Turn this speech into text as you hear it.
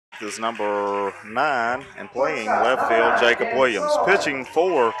seventh is number 9, and playing left field, Jacob Williams. Pitching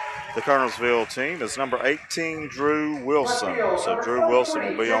for the Kernersville team is number 18, Drew Wilson. So Drew Wilson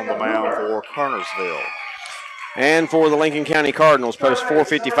will be on the mound for Kernersville. And for the Lincoln County Cardinals, post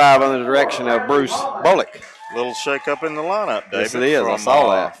 455 under the direction of Bruce Bullock. Little shake-up in the lineup, David. Yes, it is. I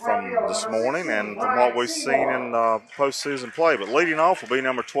saw that. From this morning and from what we've seen in postseason play. But leading off will be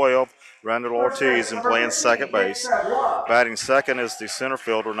number 12, Randall Ortiz, and playing second base. Batting second is the center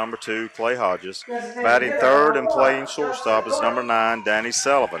fielder, number 2, Clay Hodges. Batting third and playing shortstop is number 9, Danny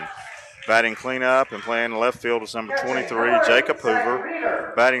Sullivan. Batting cleanup and playing left field is number 23, Jacob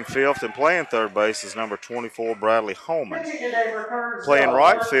Hoover. Batting fifth and playing third base is number 24, Bradley Holman. Playing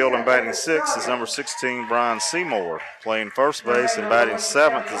right field and batting sixth is number 16, Brian Seymour. Playing first base and batting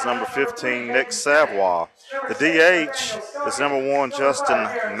seventh is number 15, Nick Savoy. The DH is number 1, Justin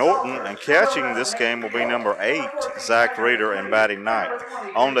Norton, and catching this game will be number 8, Zach Reeder, and batting ninth.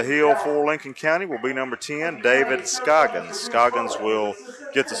 On the hill for Lincoln County will be number 10, David Scoggins. Scoggins will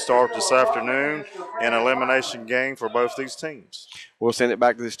get the start this afternoon in elimination game for both these teams. We'll send it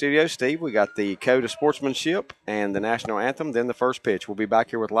back to the studio. Steve, we got the code of sportsmanship and the national anthem, then the first pitch. We'll be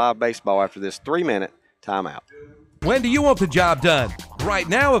back here with live baseball after this 3-minute timeout. When do you want the job done? Right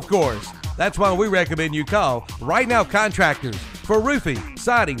now, of course. That's why we recommend you call Right Now Contractors for roofing,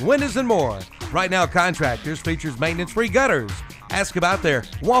 siding, windows, and more. Right Now Contractors features maintenance-free gutters. Ask about their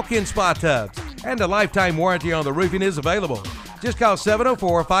walk-in spa tubs, and a lifetime warranty on the roofing is available. Just call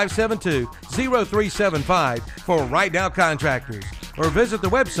 704-572-0375 for Right Now Contractors, or visit the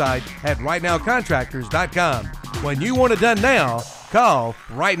website at rightnowcontractors.com. When you want it done now, call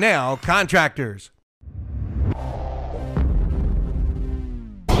Right Now Contractors.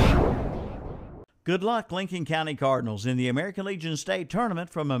 Good luck, Lincoln County Cardinals, in the American Legion State Tournament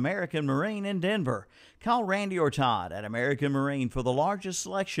from American Marine in Denver. Call Randy or Todd at American Marine for the largest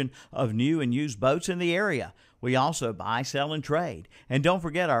selection of new and used boats in the area. We also buy, sell, and trade. And don't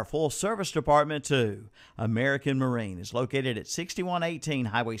forget our full service department, too. American Marine is located at 6118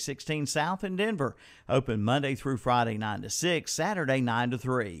 Highway 16 South in Denver. Open Monday through Friday 9 to 6, Saturday 9 to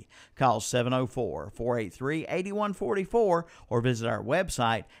 3. Call 704-483-8144 or visit our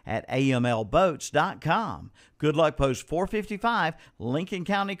website at amlboats.com. Good luck post 455, Lincoln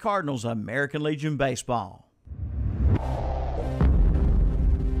County Cardinals, American Legion Baseball.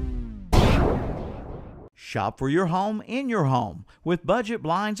 Shop for your home in your home with Budget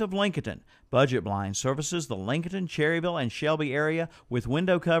Blinds of Lincoln. Budget Blinds services the Lincoln, Cherryville, and Shelby area with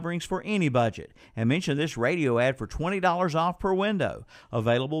window coverings for any budget. And mention this radio ad for $20 off per window.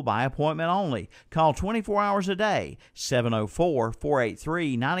 Available by appointment only. Call 24 hours a day,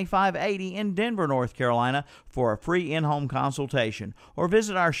 704-483-9580 in Denver, North Carolina for a free in-home consultation. Or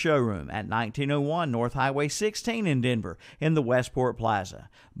visit our showroom at 1901 North Highway 16 in Denver in the Westport Plaza.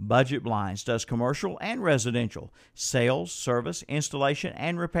 Budget Blinds does commercial and residential. Sales, service, installation,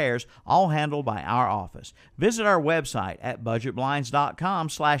 and repairs all handled by our office. Visit our website at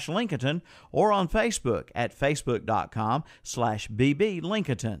budgetblinds.com/Lincoln or on Facebook at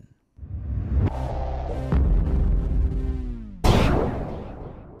facebook.com/BBLincoln.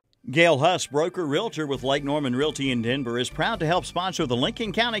 Gail Huss, broker realtor with Lake Norman Realty in Denver, is proud to help sponsor the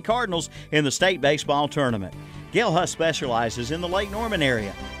Lincoln County Cardinals in the state baseball tournament. Gail Huss specializes in the Lake Norman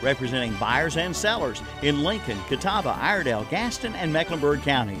area, representing buyers and sellers in Lincoln, Catawba, Iredell, Gaston, and Mecklenburg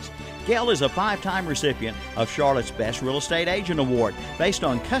counties. Gail is a 5-time recipient of Charlotte's Best Real Estate Agent Award based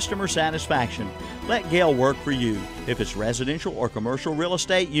on customer satisfaction. Let Gail work for you if it's residential or commercial real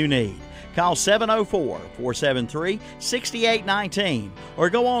estate you need. Call 704-473-6819 or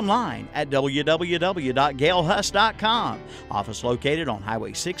go online at www.gailhuss.com. Office located on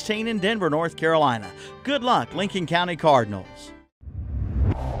Highway 16 in Denver, North Carolina. Good luck, Lincoln County Cardinals.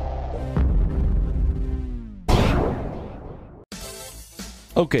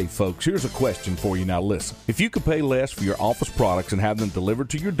 Okay, folks, here's a question for you. Now listen. If you could pay less for your office products and have them delivered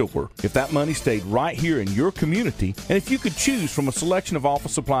to your door, if that money stayed right here in your community, and if you could choose from a selection of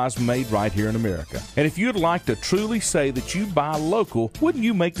office supplies made right here in America, and if you'd like to truly say that you buy local, wouldn't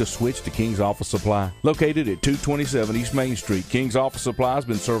you make the switch to King's Office Supply? Located at 227 East Main Street, King's Office Supply has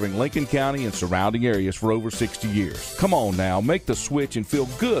been serving Lincoln County and surrounding areas for over 60 years. Come on now, make the switch and feel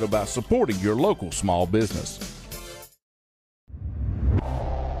good about supporting your local small business.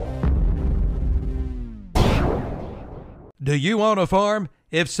 Do you own a farm?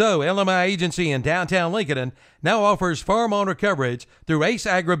 If so, LMI Agency in downtown Lincoln now offers farm owner coverage through Ace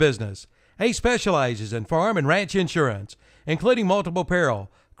Agribusiness. Ace specializes in farm and ranch insurance, including multiple peril,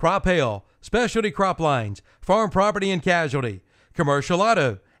 crop hail, specialty crop lines, farm property and casualty, commercial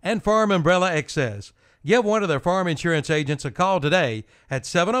auto, and farm umbrella excess. Give one of their farm insurance agents a call today at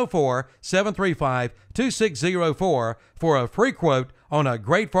 704-735-2604 for a free quote on a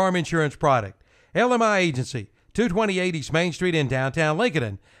great farm insurance product. LMI Agency, 228 East Main Street in downtown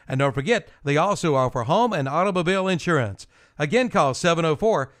Lincoln. And don't forget, they also offer home and automobile insurance. Again, call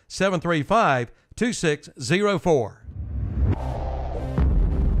 704-735-2604.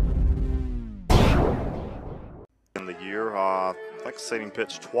 In the year, I think I've seen him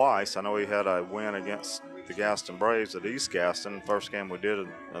pitch twice. I know he had a win against the Gaston Braves at East Gaston, first game we did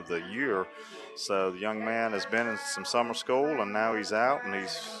of the year. So the young man has been in some summer school, and now he's out, and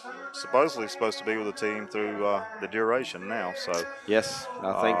he's supposedly supposed to be with the team through the duration now. So yes,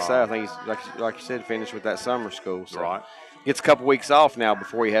 I think so. I think he's, like you said, finished with that summer school. So right. Gets a couple weeks off now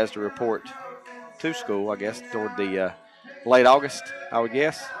before he has to report to school, I guess, toward the late August, I would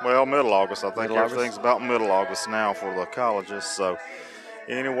guess. Well, middle August. I think Middle everything's about middle August now for the colleges. So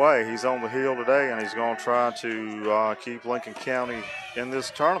anyway, he's on the hill today, and he's going to try to keep Lincoln County in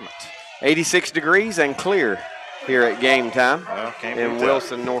this tournament. 86 degrees and clear here at game time in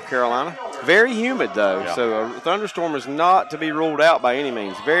Wilson, North Carolina. Very humid, though, so a thunderstorm is not to be ruled out by any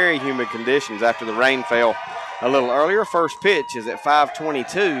means. Very humid conditions after the rain fell a little earlier. First pitch is at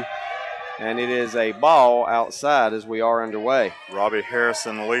 5:22, and it is a ball outside as we are underway. Robbie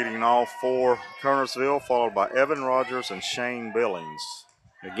Harrison leading off for Kernersville, followed by Evan Rogers and Shane Billings.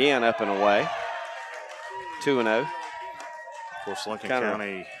 Again, up and away, 2-0. Of course, Lincoln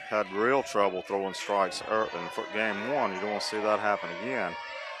County had real trouble throwing strikes in game one. You don't want to see that happen again.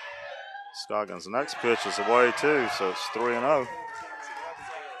 Scoggins' next pitch is away too, so it's 3-0.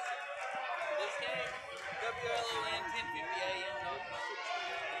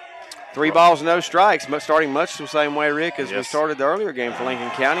 Three balls, no strikes, but starting much the same way, Rick, as we started the earlier game for Lincoln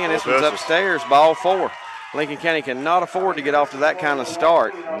County, and this one's upstairs, ball 4. Lincoln County cannot afford to get off to that kind of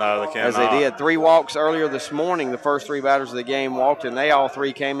start. No, they cannot. As they did 3 walks earlier this morning. The first 3 batters of the game walked, and they all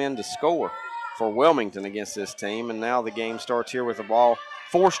 3 came in to score for Wilmington against this team. And now the game starts here with a ball,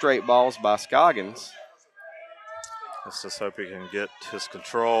 4 straight balls by Scoggins. Let's just hope he can get his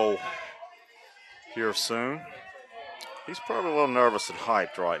control here soon. He's probably a little nervous and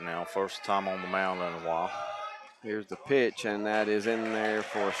hyped right now. First time on the mound in a while. Here's the pitch, and that is in there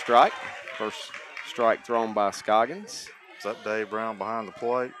for a strike. First strike thrown by Scoggins. Is that Dave Brown behind the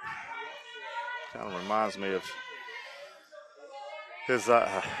plate? Kind of reminds me of his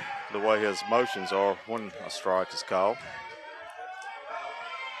the way his motions are when a strike is called.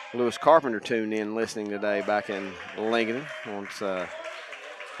 Lewis Carpenter tuned in listening today back in Lincoln. Wants know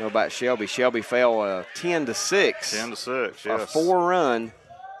about Shelby. Shelby fell 10-6. 10-6, yes. A 4-run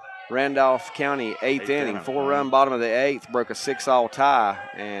Randolph County eighth inning. 4-run bottom of the 8th, broke a 6-all tie,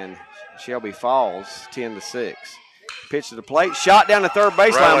 and Shelby falls 10-6. Pitch to the plate, shot down the third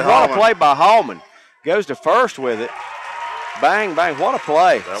baseline. What a play by Hallman. Goes to first with it. Bang, bang, what a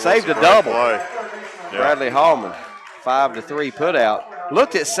play. Saved a double. Bradley Hallman, 5-3 put out.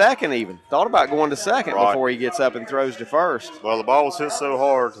 Looked at second even. Thought about going to second before he gets up and throws to first. Well, the ball was hit so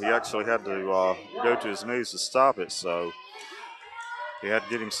hard, he actually had to go to his knees to stop it. So he had to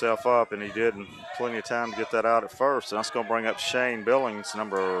get himself up, and he did in plenty of time to get that out at first. And that's going to bring up Shane Billings,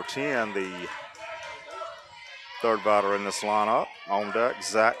 number 10, the third batter in this lineup. On deck,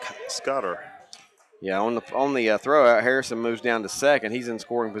 Zach Scudder. Yeah, on the throw out, Harrison moves down to second. He's in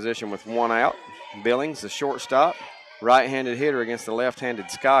scoring position with 1 out. Billings, the shortstop, right-handed hitter against the left-handed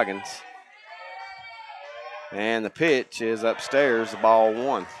Scoggins. And the pitch is upstairs, ball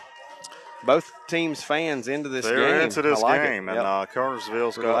 1. Both teams' fans into this game. They're into this game, and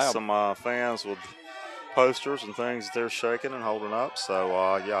Kernersville's got some fans with posters and things that they're shaking and holding up.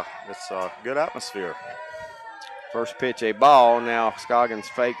 So, it's a good atmosphere. First pitch, a ball. Now Scoggins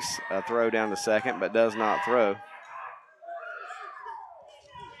fakes a throw down to second, but does not throw.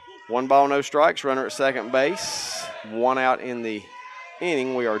 1 ball, no strikes. Runner at second base. 1 out in the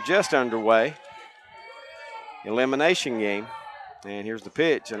inning. We are just underway. Elimination game. And here's the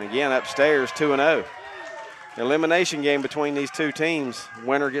pitch. And again, upstairs, 2-0. Elimination game between these two teams.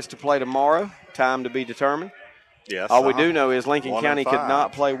 Winner gets to play tomorrow. Time to be determined. Yes. All we do know is Lincoln County could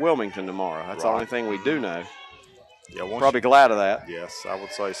not play Wilmington tomorrow. That's the only thing we do know. Yeah, probably glad of that. Yes, I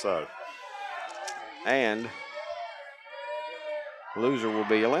would say so. And loser will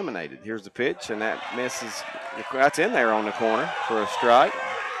be eliminated. Here's the pitch, and that misses. That's in there on the corner for a strike.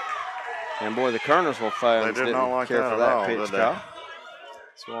 And boy, the Kernersville fans didn't care for that pitch call.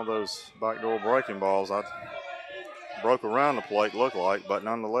 It's one of those backdoor breaking balls. I broke around the plate, looked like, but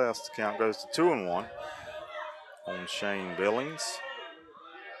nonetheless, the count goes to 2-1 on Shane Billings.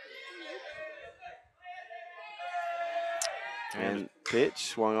 And pitch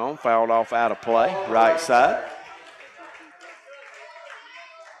swung on, fouled off out of play, right side.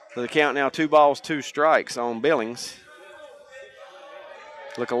 So the count now 2 balls, 2 strikes on Billings.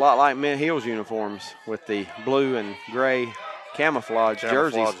 Look a lot like Mint Hill's uniforms with the blue and gray camouflage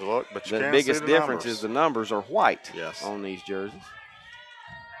jerseys. Look, but the biggest difference is the numbers are white on these jerseys.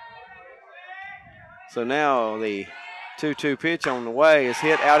 So now the 2-2 pitch on the way is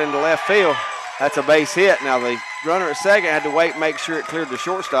hit out into left field. That's a base hit. Now the runner at second had to wait, make sure it cleared the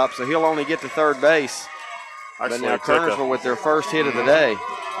shortstop, so he'll only get to third base. But now Kernersville with their first hit of the day.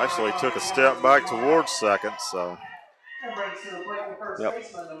 Actually took a step back towards second, so. Yep.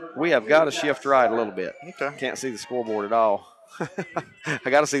 We have got to shift right a little bit. Okay. Can't see the scoreboard at all. I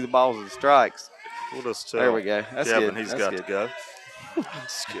got to see the balls and strikes. We'll just tell. There we go. That's Kevin, good. He's That's got good. to go.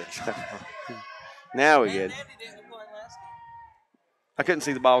 That's good. Now we good. I couldn't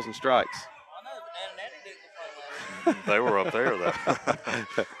see the balls and strikes. They were up there, though.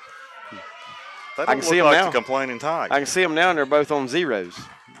 They I can see them now. The complaining Tigers. I can see them now, and they're both on zeros.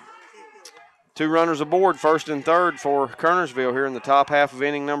 2 runners aboard, first and third for Kernersville here in the top half of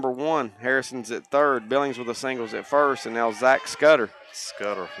inning number 1. Harrison's at third, Billings with the singles at first, and now Zach Scudder.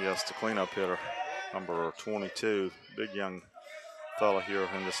 Scudder, yes, the cleanup hitter, number 22. Big young fella here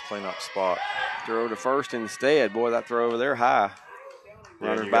in this cleanup spot. Throw to first instead. Boy, that throw over there high.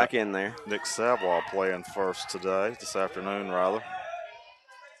 Runner's back in there. Nick Savoy playing first today, this afternoon, rather.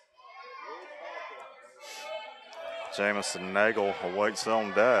 Jamison Nagel awaits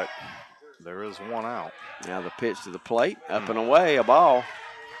on deck. There is 1 out. Now the pitch to the plate, up and away, a ball.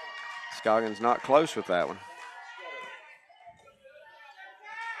 Scoggins not close with that one.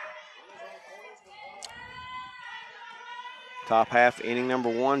 Top half, inning number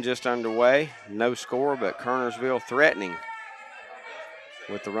 1 just underway. No score, but Kernersville threatening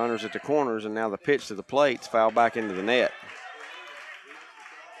with the runners at the corners, and now the pitch to the plate's fouled back into the net.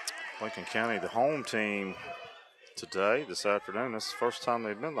 Lincoln County, the home team today, this afternoon. This is the first time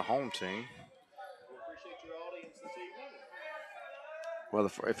they've been the home team. Well,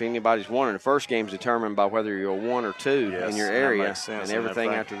 if anybody's wondering, the first game's determined by whether you're a 1 or 2 in your area, and everything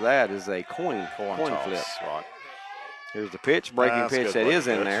after that is a coin flip. Right. Here's the pitch, breaking pitch that is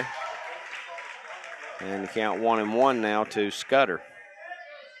in there. And the count 1-1 now to Scudder.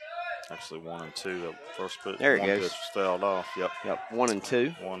 Actually 1 and 2. The first pitch, there it goes. Pitch fouled off. Yep. 1 and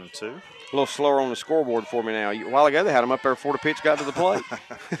 2. 1 and 2. A little slower on the scoreboard for me now. A while ago they had him up there before the pitch got to the plate.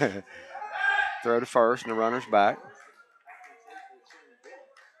 Throw to first, and the runner's back.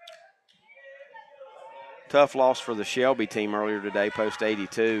 Tough loss for the Shelby team earlier today, post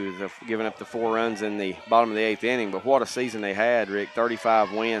 82. They've given up the 4 runs in the bottom of the 8th inning, but what a season they had, Rick.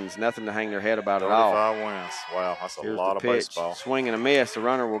 35 wins, nothing to hang their head about at all. 35 wins. Wow, that's a lot of baseball. Swing and a miss. The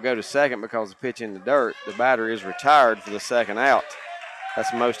runner will go to second because the pitch in the dirt. The batter is retired for the second out.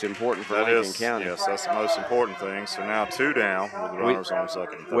 That's most important for Lincoln County. Yes, that's the most important thing. So now 2 down with the runners on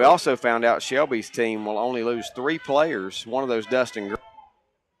second and third. We also found out Shelby's team will only lose 3 players. One of those, Dustin Green,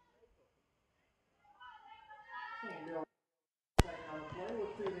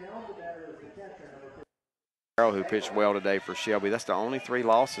 who pitched well today for Shelby. That's the only 3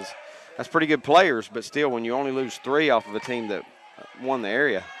 losses. That's pretty good players, but still, when you only lose 3 off of a team that won the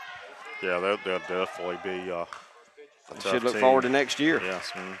area. Yeah, they'll definitely be a tough should look team. forward to next year.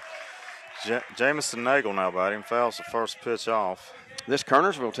 Yes. Jamison Nagel now batting, fouls the first pitch off. This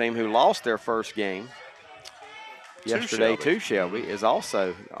Kernersville team, who lost their first game yesterday to Shelby, is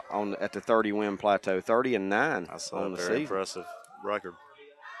also at the 30-win plateau, 30-9 That's on the very season. Impressive record.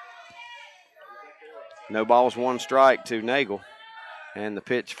 No balls, 1 strike to Nagel. And the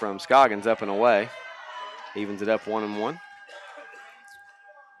pitch from Scoggins up and away. Evens it up 1-1.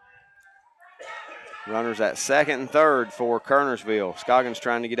 Runners at second and third for Kernersville. Scoggins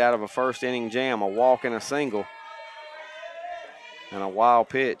trying to get out of a first inning jam. A walk and a single. And a wild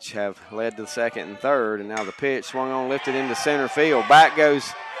pitch have led to the second and third. And now the pitch swung on, lifted into center field. Back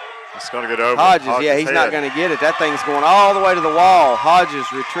goes It's going to get over. Hodges, yeah, he's not going to get it. That thing's going all the way to the wall. Hodges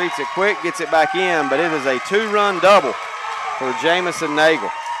retreats it quick, gets it back in, but it is a 2-run double for Jamison Nagel.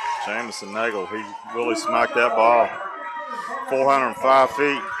 Jamison Nagel, he really smacked that ball 405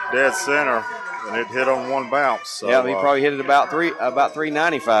 feet dead center, and it hit on 1 bounce. So, yeah, he probably hit it about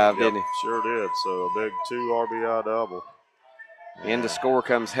 395, didn't he? Sure did. So a big 2 RBI double. In to score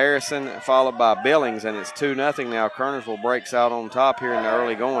comes Harrison, followed by Billings, and it's 2-0 now. Kernersville breaks out on top here in the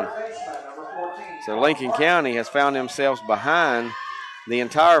early going. So Lincoln County has found themselves behind the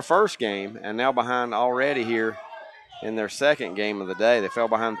entire first game, and now behind already here in their second game of the day. They fell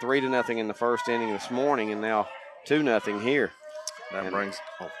behind 3-0 in the first inning this morning, and now 2-0 here. That brings,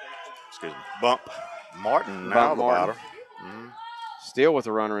 Bump Martin now, the batter. Still with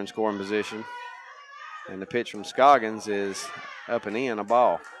a runner in scoring position. And the pitch from Scoggins is up and in, a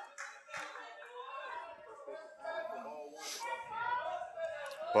ball.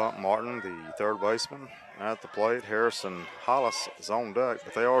 Buck Martin, the third baseman, at the plate. Harrison Hollis is on deck,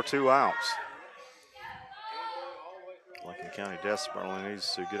 but they are 2 outs. Lincoln County desperately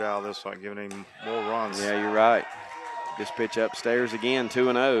needs to get out of this without giving him more runs. Yeah, you're right. This pitch upstairs again,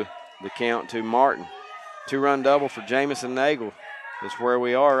 2-0. The count to Martin. 2-run double for Jamison Nagel. That's where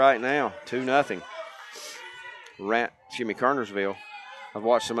we are right now, 2-0. Kernersville. I've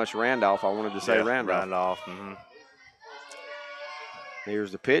watched so much Randolph, I wanted to say Randolph.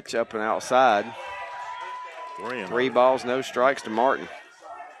 Here's the pitch up and outside. 3 balls, no strikes to Martin.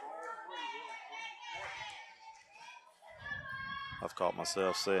 I've caught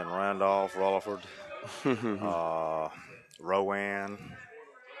myself saying Randolph, Rutherford, Rowan.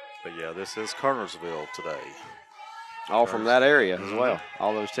 But yeah, this is Kernersville today. All from that area as well.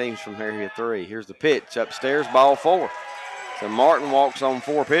 All those teams from Area 3. Here's the pitch upstairs, ball 4. So Martin walks on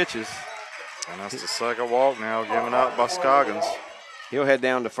 4 pitches. And that's the second walk now given up by Scoggins. He'll head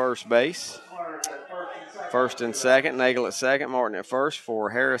down to first base. First and second, Nagel at second, Martin at first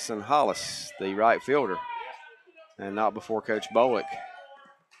for Harrison Hollis, the right fielder. And not before Coach Bullock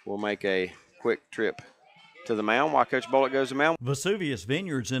will make a quick trip to the mound while Coach Bullock goes to the mound. Vesuvius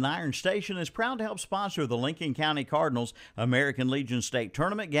Vineyards in Iron Station is proud to help sponsor the Lincoln County Cardinals American Legion State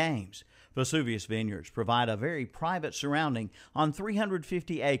Tournament games. Vesuvius Vineyards provide a very private surrounding on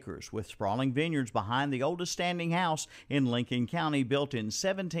 350 acres with sprawling vineyards behind the oldest standing house in Lincoln County, built in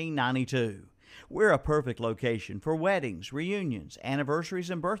 1792. We're a perfect location for weddings, reunions, anniversaries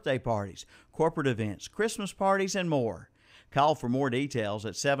and birthday parties, corporate events, Christmas parties, and more. Call for more details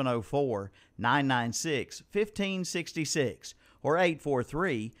at 704-996-1566 or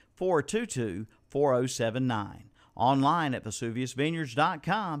 843-422-4079. Online at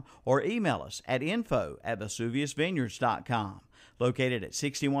VesuviusVineyards.com or email us at info@VesuviusVineyards.com. Located at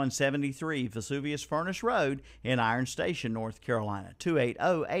 6173 Vesuvius Furnace Road in Iron Station, North Carolina,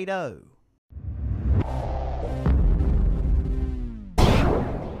 28080.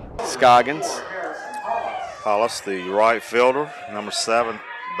 Scoggins. Hollis, the right fielder, number 7,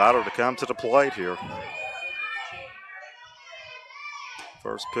 batter to come to the plate here.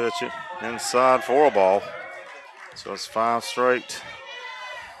 First pitch inside for a ball. So it's 5 straight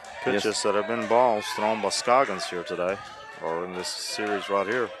pitches that have been balls thrown by Scoggins here today, or in this series right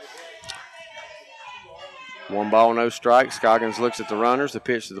here. 1 ball, no strike. Scoggins looks at the runners. The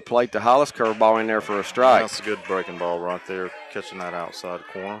pitch to the plate to Hollis. Curveball in there for a strike. That's a good breaking ball right there, catching that outside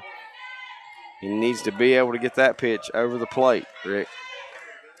corner. He needs to be able to get that pitch over the plate, Rick.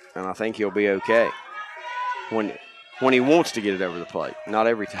 And I think he'll be okay when he wants to get it over the plate, not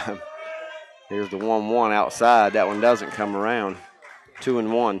every time. Here's the 1-1 outside. That one doesn't come around.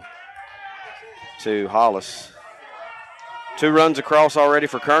 2-1 to Hollis. 2 runs across already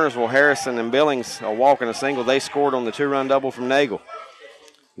for Kernersville. Harrison and Billings, a walk and a single. They scored on the 2-run double from Nagel.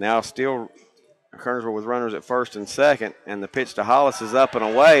 Now still Kernersville with runners at first and second, and the pitch to Hollis is up and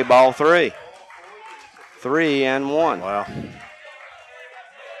away, ball 3. 3-1. Wow.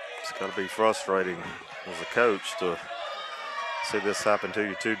 It's got to be frustrating as a coach to see this happen to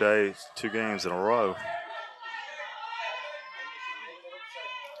you 2 games in a row.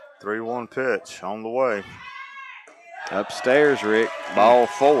 3-1 pitch on the way. Upstairs, Rick, ball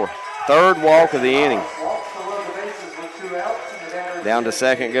 4. 3rd walk of the inning. Down to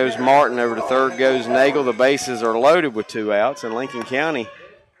second goes Martin. Over to third goes Nagel. The bases are loaded with 2 outs, and Lincoln County,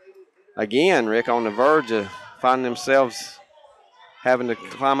 again, Rick, on the verge of finding themselves having to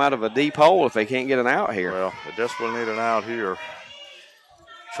climb out of a deep hole if they can't get an out here. Well, they desperately need an out here.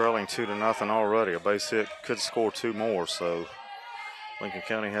 Trailing 2-0 already. A base hit could score 2 more, so Lincoln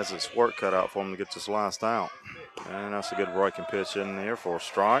County has its work cut out for them to get this last out. And that's a good breaking pitch in there for a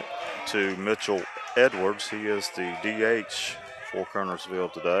strike to Mitchell Edwards. He is the DH for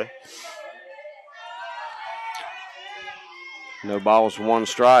Kernersville today. No balls, 1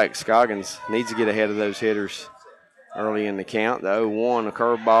 strike. Scoggins needs to get ahead of those hitters early in the count. The 0-1, a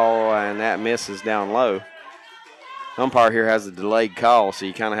curveball, and that misses down low. Umpire here has a delayed call, so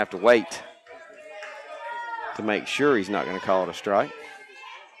you kind of have to wait to make sure he's not going to call it a strike.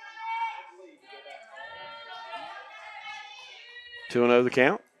 2-0 the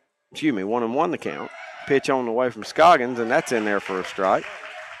count. Excuse me, 1-1 the count. Pitch on the way from Scoggins, and that's in there for a strike.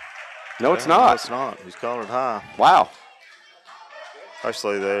 No, it's not. No, it's not. He's calling it high. Wow.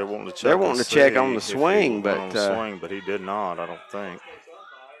 Actually, they're wanting to check. They're wanting to check on the swing, but he did not. I don't think.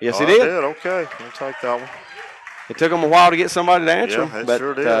 Yes, he did. Okay, we'll take that one. It took them a while to get somebody to answer him, but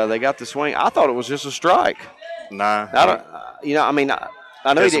sure did. They got the swing. I thought it was just a strike. No. I don't. I mean, I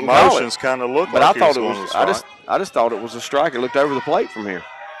know his he didn't call emotions it, kind of look but like I thought he it was was. going to strike. I just thought it was a strike. It looked over the plate from here.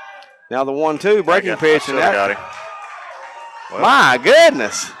 Now the 1-2 breaking pitch, and that. Got him. Well, My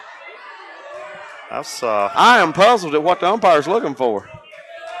goodness. That's I am puzzled at what the umpire's looking for.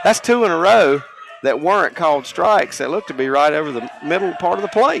 That's 2 in a row that weren't called strikes that looked to be right over the middle part of the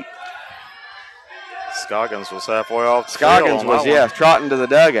plate. Scoggins was halfway off the Scoggins field was, on that one. trotting to the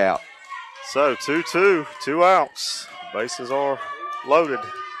dugout. So 2-2, 2 outs. Bases are loaded.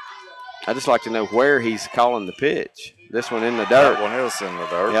 I'd just like to know where he's calling the pitch. This one in the dirt. That one is in the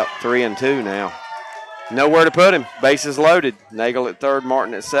dirt. Yep, 3-2 now. Nowhere to put him. Bases loaded. Nagel at third,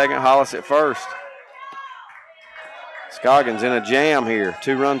 Martin at second, Hollis at first. Scoggins in a jam here.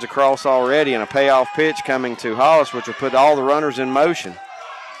 2 runs across already and a payoff pitch coming to Hollis, which will put all the runners in motion.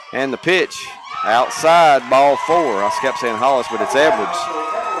 And the pitch outside, ball 4. I kept saying Hollis, but it's Edwards.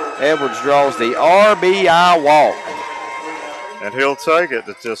 Edwards draws the RBI walk. And he'll take it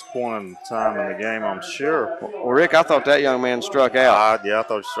at this point in time in the game, I'm sure. Well, Rick, I thought that young man struck out. I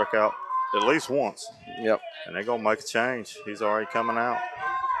thought he struck out at least once. Yep. And they're going to make a change. He's already coming out.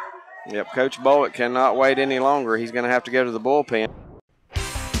 Yep, Coach Bullock cannot wait any longer. He's going to have to go to the bullpen.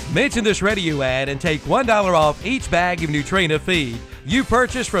 Mention this radio ad and take $1 off each bag of Neutrina feed you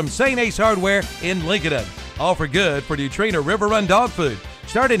purchase from St. Ace Hardware in Lincoln. Offer good for Neutrina River Run dog food,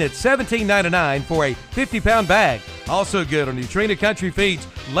 starting at $17.99 for a 50-pound bag. Also good on Neutrina Country Feeds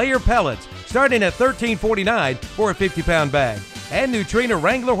layer pellets, starting at $13.49 for a 50-pound bag. And Neutrina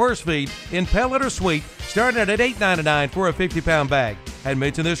Wrangler horse feed in pellet or sweet, starting at $8.99 for a 50-pound bag. And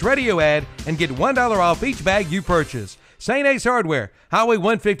mention this radio ad and get $1 off each bag you purchase. St. Ace Hardware, Highway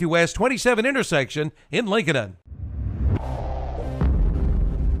 150 West 27 intersection in Lincoln.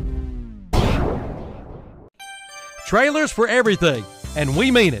 Trailers for everything, and we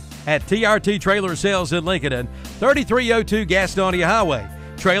mean it. At TRT Trailer Sales in Lincoln, 3302 Gastonia Highway.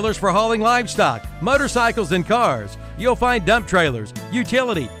 Trailers for hauling livestock, motorcycles, and cars. You'll find dump trailers,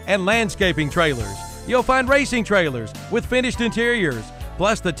 utility, and landscaping trailers. You'll find racing trailers with finished interiors,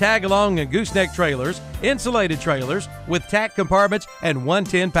 plus the tag-along and gooseneck trailers, insulated trailers with tack compartments and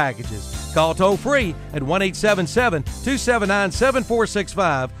 110 packages. Call toll-free at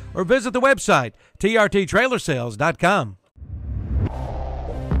 1-877-279-7465 or visit the website, trttrailersales.com.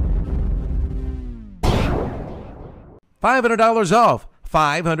 $500 off.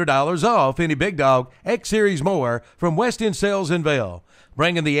 $500 off any Big Dog X-Series mower from West End Sales in Vail.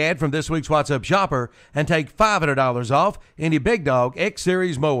 Bring in the ad from this week's What's Up Shopper and take $500 off any Big Dog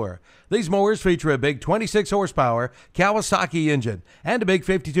X-Series mower. These mowers feature a big 26 horsepower Kawasaki engine and a big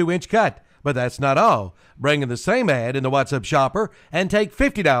 52-inch cut. But that's not all. Bring in the same ad in the What's Up Shopper and take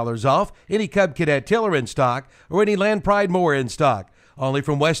 $50 off any Cub Cadet tiller in stock or any Land Pride mower in stock. Only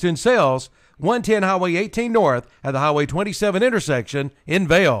from West End Sales, 110 Highway 18 North at the Highway 27 intersection in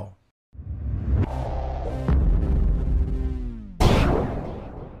Vail.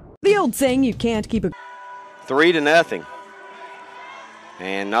 The old saying, you can't keep a 3-0.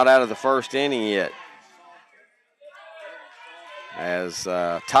 And not out of the first inning yet. As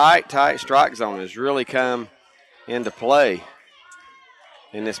tight strike zone has really come into play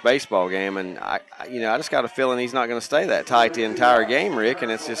in this baseball game, and I just got a feeling he's not going to stay that tight the entire game, Rick.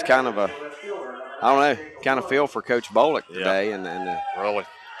 And it's just kind of kind of feel for Coach Bullock today. Yeah. And really,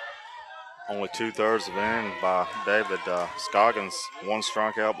 only 2/3 of an inning by David Scoggins. 1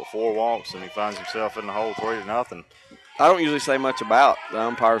 strikeout but 4 walks, and he finds himself in the hole 3-0. I don't usually say much about the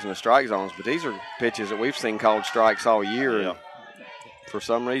umpires in the strike zones, but these are pitches that we've seen called strikes all year. Yeah. And for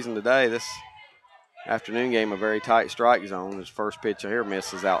some reason today, this afternoon game, a very tight strike zone. His first pitch here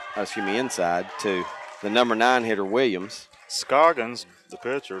misses out, inside to the number 9 hitter, Williams. Scoggins, the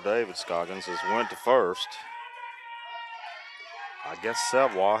pitcher, David Scoggins, has went to first. I guess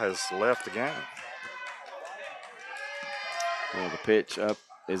Savoy has left the game. Well, the pitch up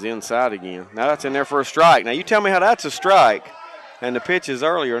is inside again. Now that's in there for a strike. Now you tell me how that's a strike and the pitch is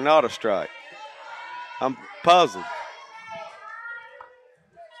earlier not a strike. I'm puzzled.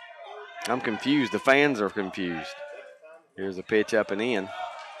 I'm confused. The fans are confused. Here's a pitch up and in.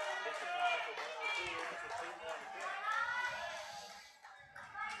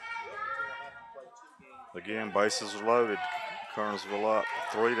 Again, bases are loaded. Kernersville up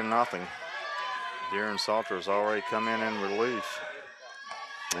 3-0. Darren Salter has already come in relief.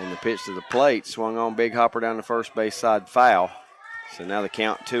 And the pitch to the plate swung on, big hopper down the first base side, foul. So now the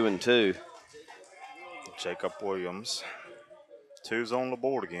count 2-2. Jacob Williams. 2's on the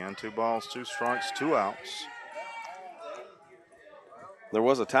board again. 2 balls, 2 strikes, 2 outs. There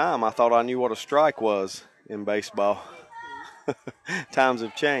was a time I thought I knew what a strike was in baseball. Times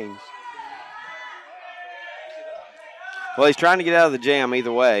have changed. Well, he's trying to get out of the jam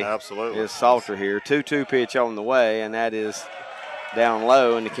either way. Absolutely. Is Salter here. 2-2 pitch on the way, and that is down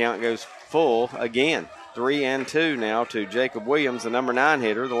low, and the count goes full again. 3-2 now to Jacob Williams, the number 9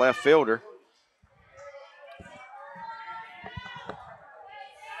 hitter, the left fielder.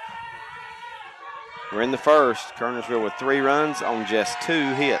 We're in the first. Kernersville with 3 runs on just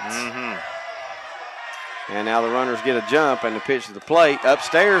 2 hits. And now the runners get a jump and the pitch to the plate.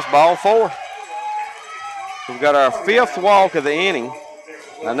 Upstairs, ball 4. We've got our 5th walk of the inning.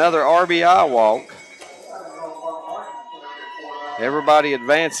 Another RBI walk. Everybody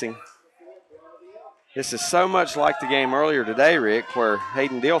advancing. This is so much like the game earlier today, Rick, where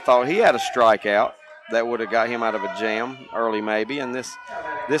Hayden Deal thought he had a strikeout that would have got him out of a jam early maybe. And this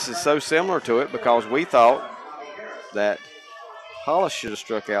is so similar to it because we thought that Hollis should have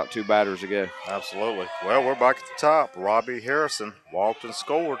struck out 2 batters ago. Absolutely. Well, we're back at the top. Robbie Harrison walked and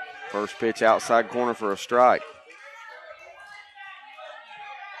scored. First pitch outside corner for a strike.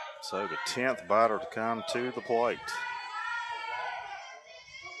 So the 10th batter to come to the plate.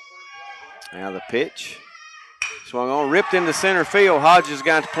 Now the pitch. Swung on, ripped into center field. Hodges is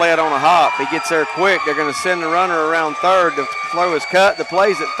going to play it on a hop. He gets there quick. They're going to send the runner around third to throw his cut. The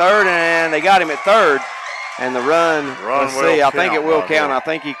play's at third, and they got him at third. And the run let's see, I think it will count. I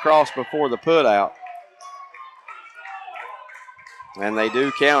think he crossed before the put out. And they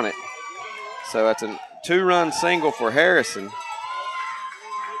do count it. So that's a 2-run single for Harrison.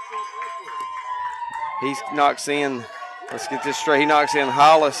 He knocks in, let's get this straight, he knocks in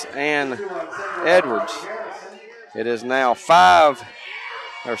Hollis and Edwards. It is now 6-0.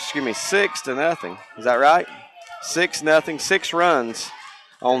 Is that right? 6-0, 6 runs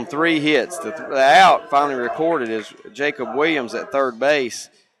on 3 hits. The out finally recorded is Jacob Williams at third base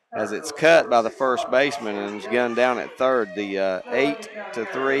as it's cut by the first baseman and is gunned down at third. The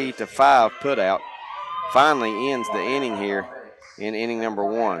 8-3-5 put out finally ends the inning here in inning number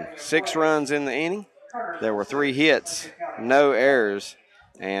 1. 6 runs in the inning. There were 3 hits, no errors,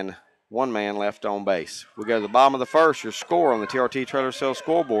 and 1 man left on base. We go to the bottom of the first. Your score on the TRT Trailer Sales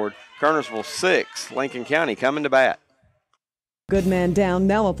scoreboard, Kernersville 6, Lincoln County coming to bat. Good man down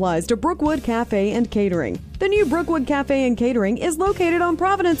now applies to Brookwood Cafe and Catering. The new Brookwood Cafe and Catering is located on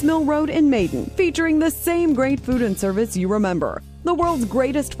Providence Mill Road in Maiden, featuring the same great food and service you remember. The world's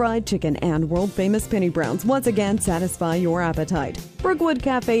greatest fried chicken and world-famous penny browns once again satisfy your appetite. Brookwood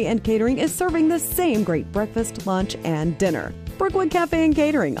Cafe and Catering is serving the same great breakfast, lunch, and dinner. Brookwood Cafe and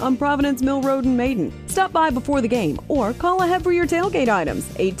Catering on Providence Mill Road in Maiden. Stop by before the game or call ahead for your tailgate items,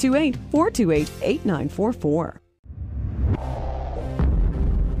 828-428-8944.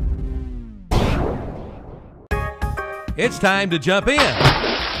 It's time to jump in.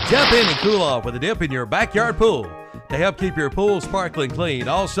 Jump in and cool off with a dip in your backyard pool. To help keep your pool sparkling clean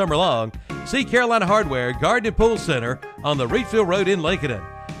all summer long, see Carolina Hardware Garden and Pool Center on the Reedfield Road in Lincoln.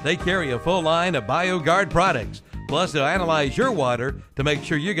 They carry a full line of BioGuard products. Plus, they'll analyze your water to make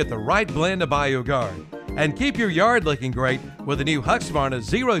sure you get the right blend of BioGuard. And keep your yard looking great with the new Husqvarna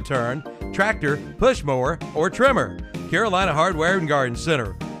zero-turn tractor, push mower, or trimmer. Carolina Hardware and Garden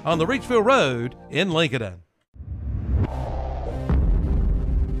Center on the Reedfield Road in Lincoln.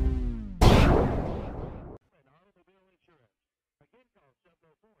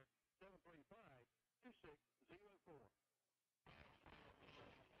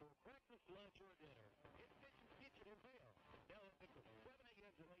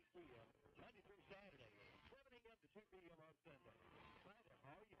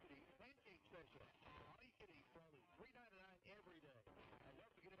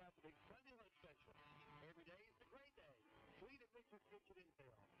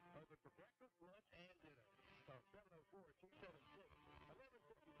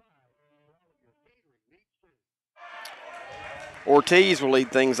 Ortiz will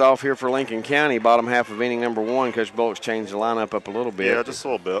lead things off here for Lincoln County, bottom half of inning number 1. Coach Bullock's changed the lineup up a little bit. Yeah, just a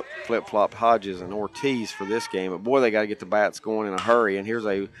little bit. Flip-flop Hodges and Ortiz for this game. But, boy, they got to get the bats going in a hurry. And here's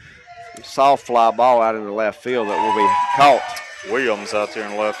a soft fly ball out into left field that will be caught. Williams out there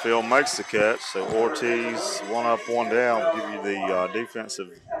in left field makes the catch. So Ortiz, 1 up, 1 down, give you the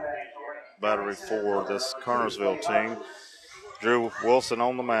defensive battery for this Kernersville team. Drew Wilson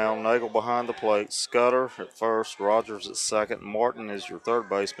on the mound, Nagel behind the plate, Scudder at first, Rogers at second, Martin is your third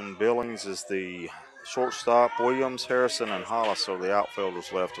baseman, Billings is the shortstop, Williams, Harrison, and Hollis are the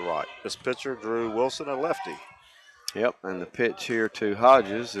outfielders left to right. This pitcher, Drew Wilson, a lefty. Yep, and the pitch here to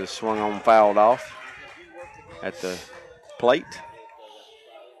Hodges is swung on, fouled off at the plate.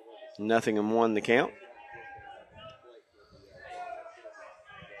 0-1 the count.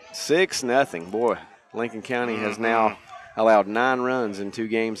 6-0. Boy, Lincoln County has now allowed 9 runs in 2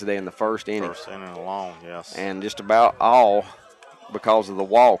 games today in the first inning. First inning alone, yes. And just about all because of the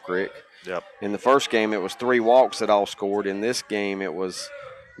walk, Rick. Yep. In the first game, it was 3 walks that all scored. In this game, it was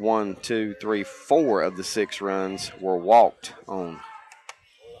 1, 2, 3, 4 of the 6 runs were walked on.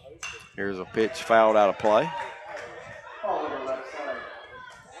 Here's a pitch fouled out of play.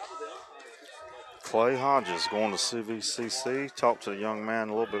 Clay Hodges going to CVCC. Talked to the young man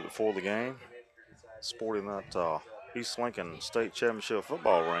a little bit before the game. Sporting that East Lincoln State Championship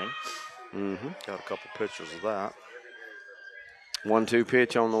football ring. Mm-hmm. Got a couple pictures of that. 1-2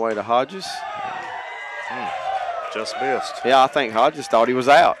 pitch on the way to Hodges. Just missed. Yeah, I think Hodges thought he was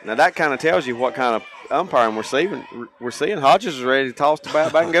out. Now, that kind of tells you what kind of umpiring we're seeing. Hodges was ready to toss the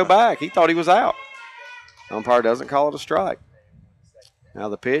bat back and go back. He thought he was out. Umpire doesn't call it a strike. Now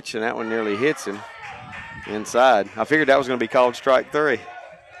the pitch, and that one nearly hits him inside. I figured that was going to be called strike 3.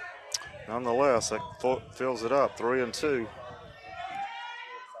 Nonetheless, that fills it up, 3-2.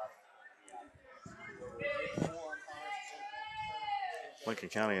 Lincoln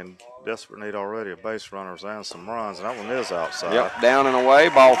County in desperate need already of base runners and some runs, and that one is outside. Yep, down and away,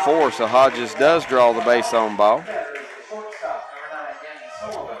 ball 4, so Hodges does draw the base on ball.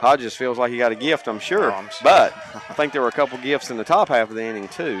 Hodges feels like he got a gift, I'm sure. But I think there were a couple gifts in the top half of the inning,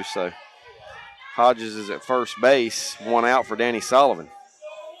 too. So Hodges is at first base, 1 out for Danny Sullivan.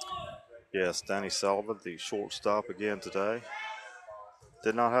 Yes, Danny Sullivan, the shortstop again today.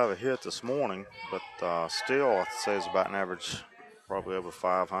 Did not have a hit this morning, but still, I'd say it's about an average, probably over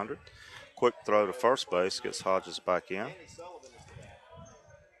 500. Quick throw to first base gets Hodges back in.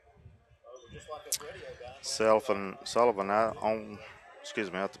 Sullivan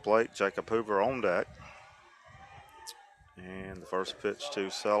at the plate. Jacob Hoover on deck. And the first pitch to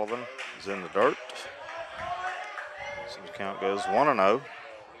Sullivan is in the dirt. So the count goes 1-0.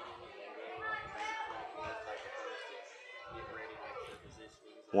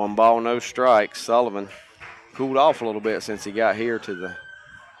 One ball, no strikes. Sullivan cooled off a little bit since he got here to the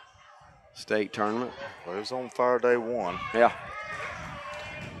state tournament. Well, he was on fire day 1. Yeah.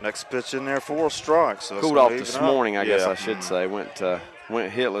 Next pitch in there, 4 strikes. So cooled off this morning, I guess I should say. Went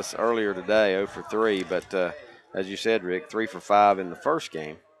hitless earlier today, 0 for 3. But as you said, Rick, 3 for 5 in the first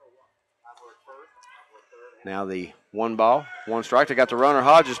game. Now the 1 ball, 1 strike. They got the runner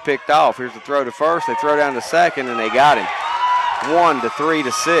Hodges picked off. Here's the throw to first. They throw down to second, and they got him.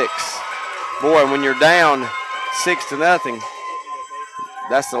 1-3-6. Boy, when you're down 6-0,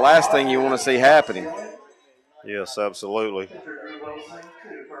 that's the last thing you want to see happening. Yes, absolutely.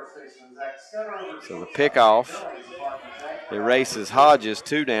 So the pickoff erases Hodges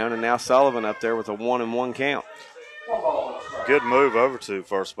 2 down, and now Sullivan up there with a 1-1 count. Good move over to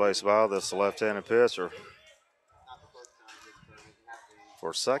first base by this left-handed pitcher. For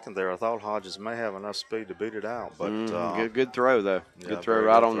a second there, I thought Hodges may have enough speed to beat it out, but good throw though. Yeah, good throw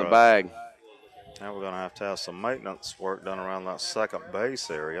right on the bag. Now we're going to have some maintenance work done around that second base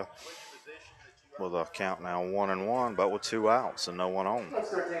area. With a count now 1-1, but with 2 outs and no one on. Our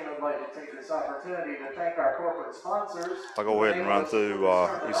team would like to take this opportunity to thank our corporate sponsors. I'll go ahead and run through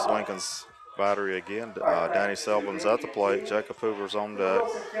East Lincoln's battery again. Danny Sullivan's at the plate. Jacob Hoover's on deck.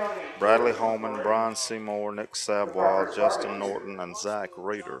 Bradley Holman, Brian Seymour, Nick Savoy, Justin Norton, and Zach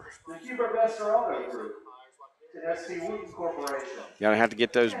Reeder. The Hubert Bester Auto Group. To ST Wooten Corporation. You're going to have to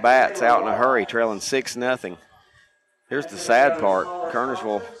get those bats out in a hurry, trailing 6-0. Here's the sad part.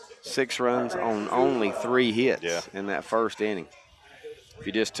 Kernersville 6 runs on only 3 hits in that first inning. If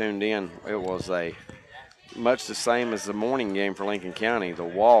you just tuned in, it was much the same as the morning game for Lincoln County. The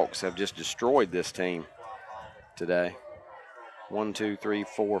walks have just destroyed this team today. 1, 2, 3,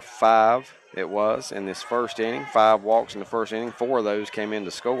 4, 5 it was in this first inning. 5 walks in the first inning. 4 of those came in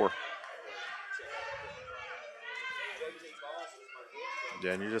to score.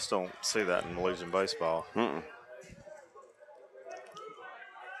 Yeah, and you just don't see that in Legion baseball. And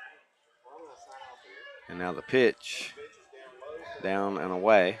now the pitch, down and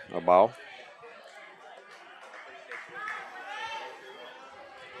away, a ball.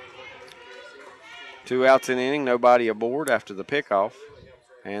 Two outs in the inning, nobody aboard after the pickoff.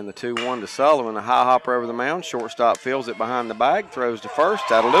 And the 2-1 to Sullivan, a high hopper over the mound. Shortstop fields it behind the bag, throws to first.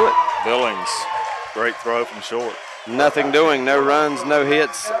 That'll do it. Billings, great throw from short. Nothing doing, no runs, no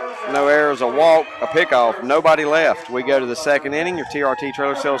hits, no errors, a walk, a pickoff, nobody left. We go to the second inning. Your TRT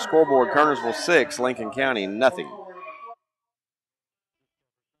Trailer Sales scoreboard, Kernersville 6, Lincoln County nothing.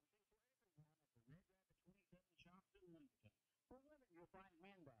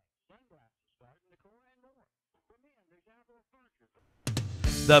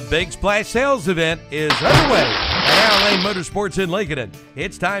 The Big Splash Sales event is underway at Our Lane Motorsports in Lincoln.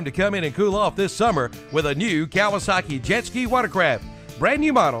 It's time to come in and cool off this summer with a new Kawasaki Jet Ski Watercraft. Brand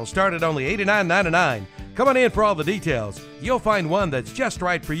new models start at only $89.99. Come on in for all the details. You'll find one that's just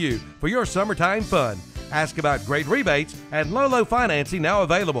right for you for your summertime fun. Ask about great rebates and low financing now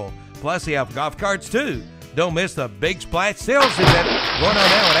available. Plus, they have golf carts too. Don't miss the Big Splash Sales event going on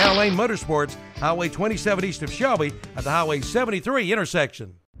now at Our Lane Motorsports, Highway 27 east of Shelby at the Highway 73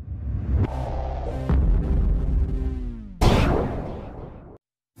 intersection.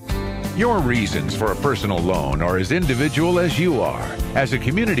 Your reasons for a personal loan are as individual as you are. As a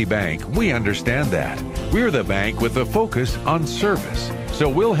community bank, we understand that. We're the bank with a focus on service. So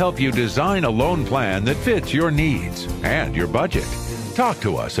we'll help you design a loan plan that fits your needs and your budget. Talk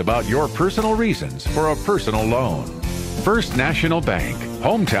to us about your personal reasons for a personal loan. First National Bank,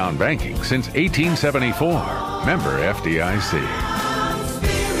 hometown banking since 1874. Member FDIC.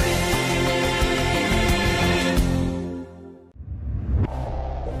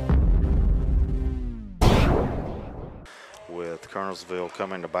 With Kernersville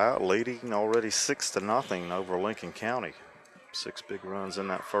coming to bat, leading already 6-0 over Lincoln County. 6 big runs in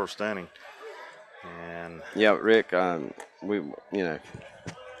that first inning. And yeah, Rick, we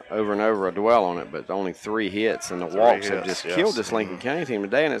over and over I dwell on it, but only 3 hits, and the walks have just killed this Lincoln County team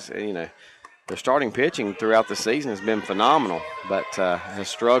today. And it's their starting pitching throughout the season has been phenomenal, but has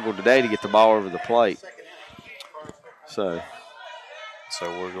struggled today to get the ball over the plate. So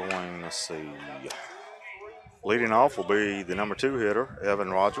we're going to see. Leading off will be the number 2 hitter, Evan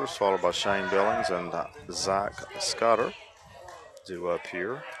Rogers, followed by Shane Billings and Zach Scudder, due up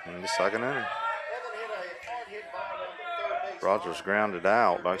here in the second inning. Rogers grounded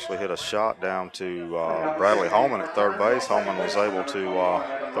out, actually hit a shot down to Bradley Holman at third base. Holman was able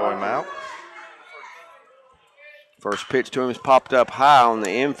to throw him out. First pitch to him is popped up high on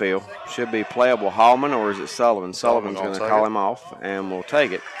the infield. Should be playable. Holman, or is it Sullivan? Sullivan's going to call him off, and we'll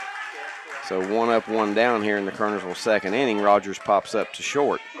take it. So 1 up, 1 down here in the Kernersville second inning. Rogers pops up to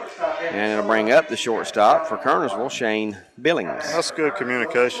short. And it'll bring up the shortstop for Kernersville, Shane Billings. That's good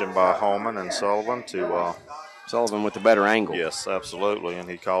communication by Holman and Sullivan to Sullivan with the better angle. Yes, absolutely, and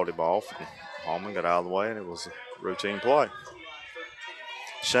he called him off. And Holman got out of the way, and it was a routine play.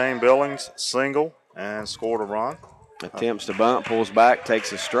 Shane Billings single and scored a run. Attempts to bunt, pulls back,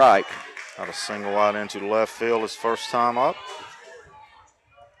 takes a strike. Got a single out into the left field his first time up.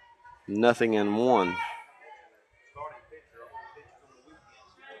 0-1.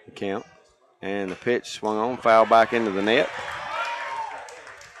 The count. And the pitch swung on, foul back into the net.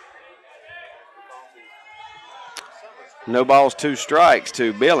 No balls, 2 strikes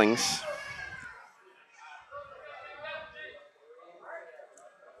to Billings.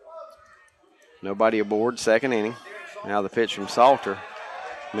 Nobody aboard, second inning. Now the pitch from Salter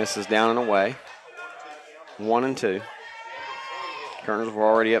misses down and away. 1-2. Kernersville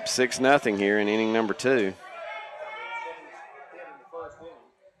already up 6-0 here in inning number 2.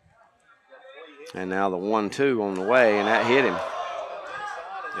 And now the 1-2 on the way, and that hit him.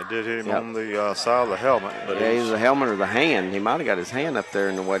 It did hit him on the side of the helmet. But yeah, either the helmet or the hand. He might have got his hand up there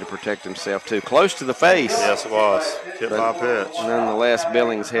in the way to protect himself, too. Close to the face. Yes, it was. Hit by a pitch. Nonetheless,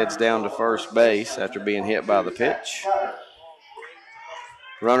 Billings heads down to first base after being hit by the pitch.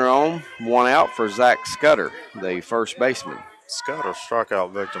 Runner on, 1 out for Zach Scudder, the first baseman. Scudder,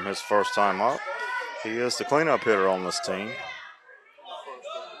 strikeout victim his first time up. He is the cleanup hitter on this team.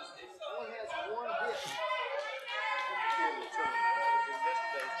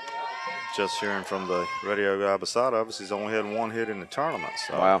 Just hearing from the radio guy beside of us, he's only had 1 hit in the tournament.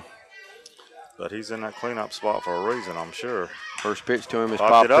 So. Wow. But he's in that cleanup spot for a reason, I'm sure. First pitch to him is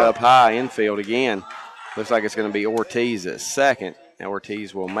popped up high infield again. Looks like it's going to be Ortiz at second. And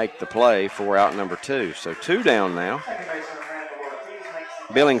Ortiz will make the play for out number 2. So 2 down now.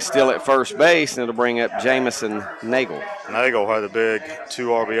 Billings still at first base, and it'll bring up Jamison Nagel. Nagel had a big 2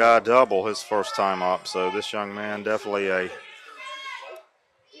 RBI double his first time up. So this young man definitely a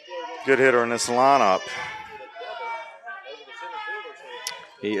good hitter in this lineup.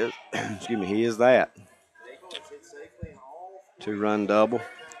 He is, he is that. 2-run double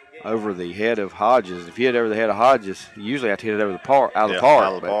over the head of Hodges. If you hit over the head of Hodges, you usually have to hit it over the park, out of the park.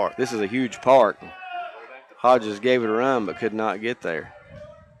 Out of the park. This is a huge park. Hodges gave it a run but could not get there.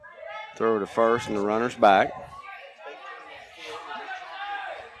 Throw to first and the runner's back.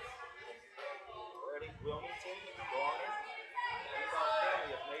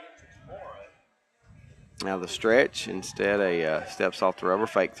 Now the stretch, instead steps off the rubber,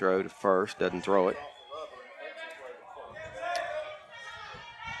 fake throw to first, doesn't throw it.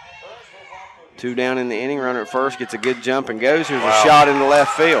 2 down in the inning. Runner at first gets a good jump and goes. Here's a shot into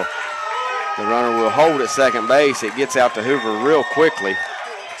left field. The runner will hold at second base. It gets out to Hoover real quickly.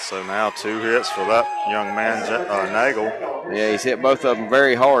 So now 2 hits for that young man, Nagel. Yeah, he's hit both of them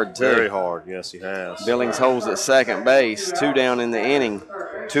very hard, too. Very hard, yes, he has. Billings holds at second base. 2 down in the inning.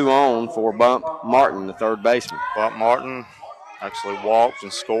 2 on for Bump Martin, the third baseman. Bump Martin actually walked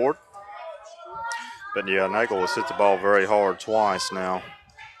and scored. But, yeah, Nagel has hit the ball very hard twice now.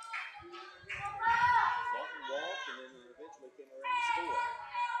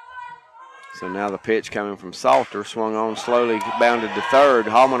 So now the pitch coming from Salter, swung on slowly, bounded to third.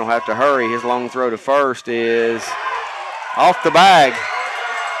 Hallman will have to hurry. His long throw to first is off the bag.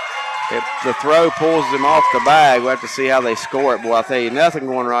 The throw pulls him off the bag. We'll have to see how they score it. Boy, I tell you, nothing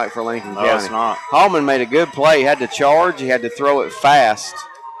going right for Lincoln County. No, it's not. Hallman made a good play. He had to charge. He had to throw it fast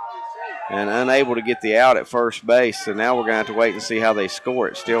and unable to get the out at first base. So now we're going to have to wait and see how they score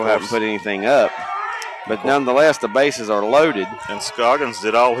it. Still haven't put anything up. But nonetheless, the bases are loaded. And Scoggins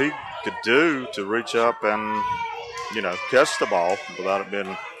did all he could do to reach up and, catch the ball without it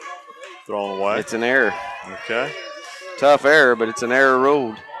being thrown away. It's an error. Okay. Tough error, but it's an error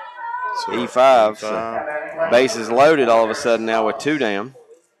ruled. So E5. So bases loaded all of a sudden now with 2 down.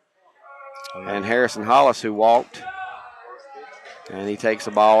 And Harrison Hollis, who walked, and he takes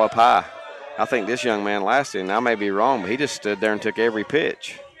the ball up high. I think this young man last inning, I may be wrong, but he just stood there and took every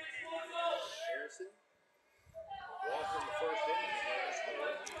pitch.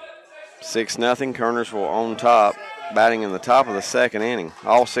 6-0, Kernersville on top, batting in the top of the second inning.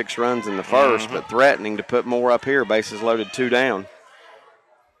 All 6 runs in the first, but threatening to put more up here. Bases loaded, 2 down.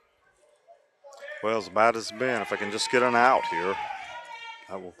 Well, as bad as it's been, if I can just get an out here,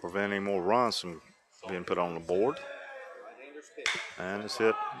 that will prevent any more runs from being put on the board. And it's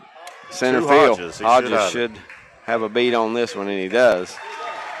hit center field. Hodges should have a beat on this one, and he does.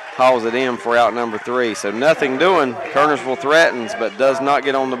 Hauls it in for out number 3. So nothing doing. Kernersville threatens, but does not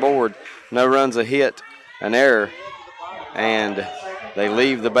get on the board. No runs, a hit, an error, and they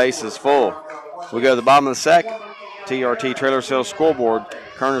leave the bases full. We go to the bottom of the second. TRT Trailer Sales scoreboard.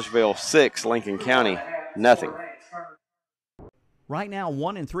 Kernersville 6, Lincoln County nothing. Right now,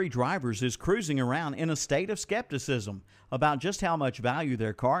 1 in 3 drivers is cruising around in a state of skepticism about just how much value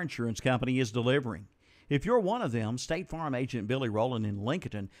their car insurance company is delivering. If you're one of them, State Farm agent Billy Rowland in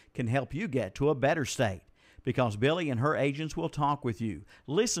Lincoln can help you get to a better state, because Billy and her agents will talk with you,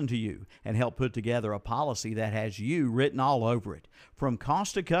 listen to you, and help put together a policy that has you written all over it, from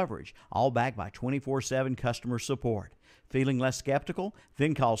cost to coverage, all backed by 24/7 customer support. Feeling less skeptical?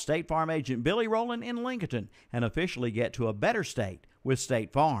 Then call State Farm agent Billy Rowland in Lincoln and officially get to a better state with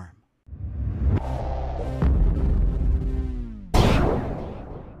State Farm.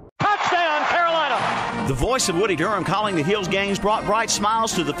 Touchdown, Carolina! The voice of Woody Durham calling the Hills games brought bright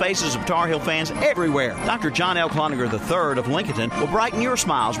smiles to the faces of Tar Heel fans everywhere. Dr. John L. Cloninger III of Lincoln will brighten your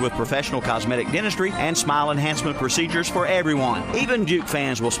smiles with professional cosmetic dentistry and smile enhancement procedures for everyone. Even Duke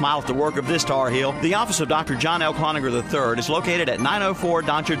fans will smile at the work of this Tar Heel. The office of Dr. John L. Cloninger III is located at 904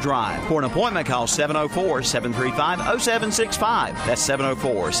 Doncha Drive. For an appointment, call 704-735-0765. That's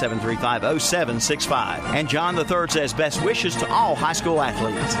 704-735-0765. And John III says best wishes to all high school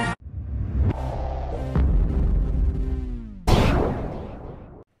athletes.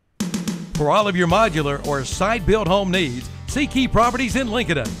 For all of your modular or site-built home needs, see Key Properties in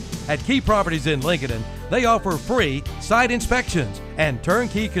Lincoln. At Key Properties in Lincoln, they offer free site inspections and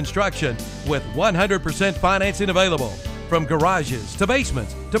turnkey construction with 100% financing available. From garages to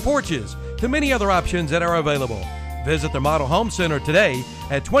basements to porches to many other options that are available. Visit their Model Home Center today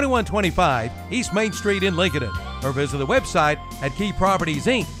at 2125 East Main Street in Lincoln, or visit the website at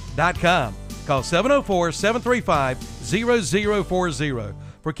keypropertiesinc.com. Call 704-735-0040.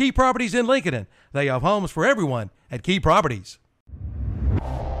 For Key Properties in Lincoln, they have homes for everyone at Key Properties.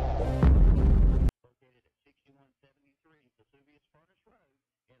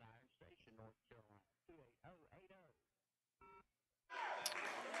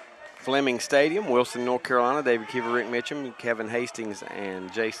 Fleming Stadium, Wilson, North Carolina. David Keever, Rick Mitchum, Kevin Hastings,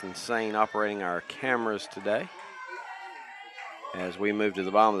 and Jason Sane operating our cameras today. As we move to the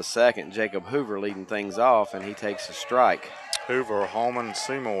bottom of the second, Jacob Hoover leading things off, and he takes a strike. Hoover, Holman, and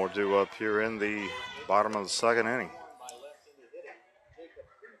Seymour due up here in the bottom of the second inning.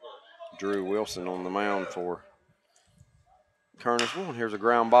 Drew Wilson on the mound for Kernersville. And here's a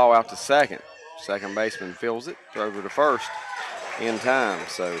ground ball out to second. Second baseman fields it, throws it to first in time.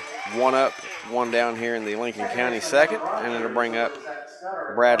 So 1 up, 1 down here in the Lincoln County second, and it'll bring up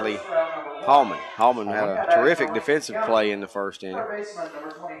Bradley Hallman. Hallman had a terrific defensive play in the first inning.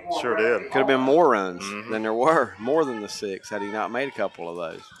 Sure did. Could have been more runs than there were, more than the 6, had he not made a couple of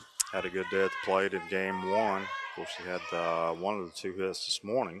those. Had a good day at the plate in game one. Of course, he had one of the 2 hits this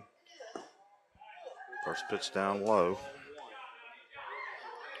morning. First pitch down low.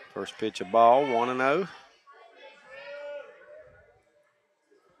 First pitch a ball, 1-0.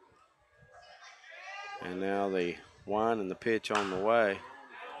 And now the wind and the pitch on the way.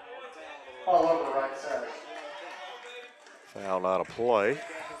 All over right side. Fouled out of play.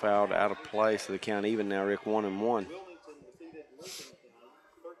 Fouled out of play, so they count even now, Rick, 1-1.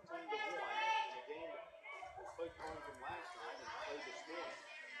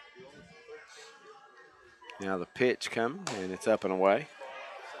 Now the pitch coming, and it's up and away.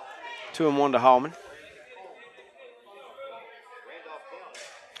 2-1 to Hallman.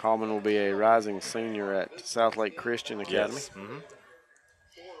 Hallman will be a rising senior at South Lake Christian Academy. Yes.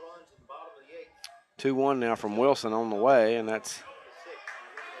 2-1 now from Wilson on the way, and that's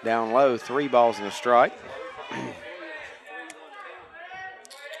down low, 3 balls and a strike.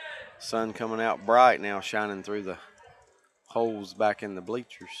 Sun coming out bright now, shining through the holes back in the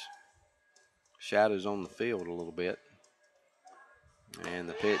bleachers. Shadows on the field a little bit. And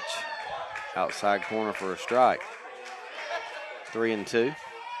the pitch outside corner for a strike. 3-2.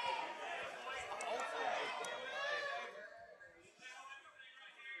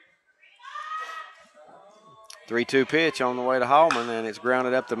 Three-two pitch on the way to Hallman, and it's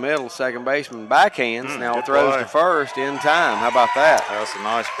grounded up the middle. Second baseman backhands. Now throws to first in time. How about that? That's a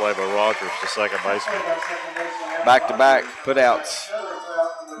nice play by Rogers, the second baseman. Back-to-back putouts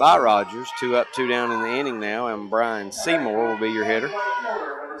by Rogers. 2 up, 2 down in the inning now, and Brian Seymour will be your hitter.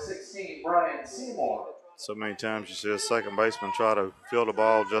 Number 16, Brian Seymour. So many times you see a second baseman try to field a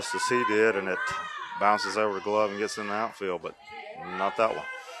ball just as he did, and it bounces over the glove and gets in the outfield, but not that one.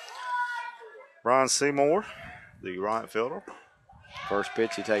 Brian Seymour, the right fielder. First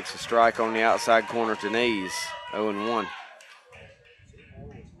pitch, he takes a strike on the outside corner to knees. 0-1.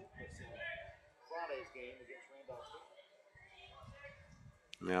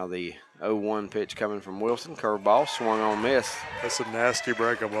 Now the 0-1 pitch coming from Wilson. Curveball, swung on, miss. That's a nasty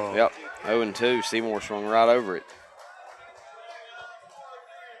breaker ball. Yep, 0-2. Seymour swung right over it.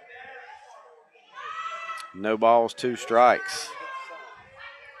 No balls, 2 strikes.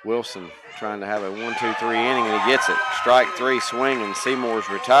 Wilson trying to have a 1-2-3 inning, and he gets it. Strike 3, swing, and Seymour's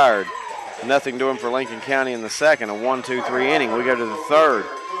retired. Nothing doing for Lincoln County in the second. A 1-2-3 inning. We go to the third.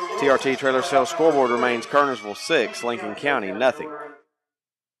 TRT Trailer Sales scoreboard remains Kernersville 6, Lincoln County nothing.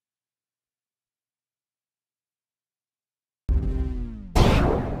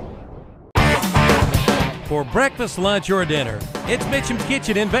 For breakfast, lunch, or dinner, it's Mitchum's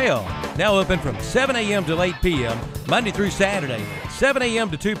Kitchen in Vail. Now open from 7 a.m. to 8 p.m. Monday through Saturday, 7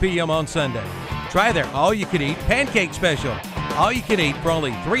 a.m. to 2 p.m. on Sunday. Try their all-you-can-eat pancake special. All you can eat for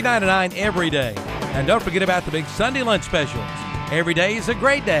only $3.99 every day. And don't forget about the big Sunday lunch specials. Every day is a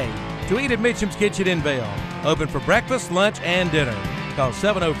great day to eat at Mitchum's Kitchen in Vail. Open for breakfast, lunch, and dinner. Call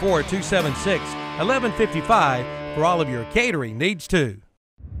 704-276-1155 for all of your catering needs too.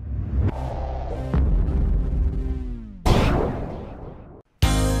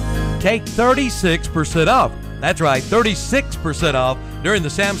 Take 36% off. That's right, 36% off during the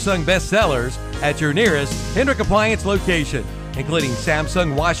Samsung bestsellers at your nearest Hendrick Appliance location, including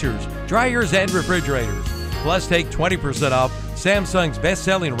Samsung washers, dryers, and refrigerators. Plus, take 20% off Samsung's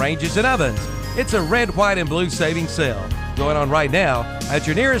best-selling ranges and ovens. It's a red, white, and blue savings sale going on right now at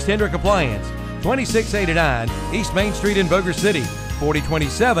your nearest Hendrick Appliance, 2689 East Main Street in Boger City,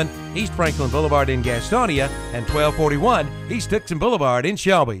 4027 East Franklin Boulevard in Gastonia, and 1241 East Dixon Boulevard in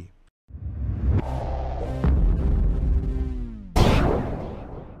Shelby.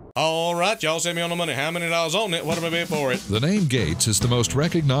 All right, y'all send me on the money. How many dollars on it? What do I pay for it? The name Gates is the most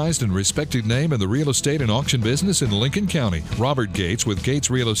recognized and respected name in the real estate and auction business in Lincoln County. Robert Gates with Gates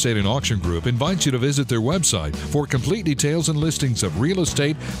Real Estate and Auction Group invites you to visit their website for complete details and listings of real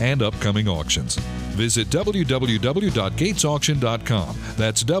estate and upcoming auctions. Visit www.gatesauction.com.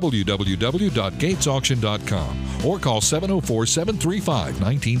 That's www.gatesauction.com. Or call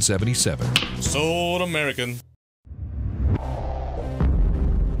 704-735-1977. Sold American.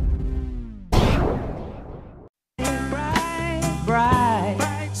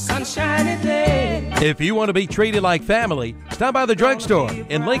 If you want to be treated like family, stop by the drugstore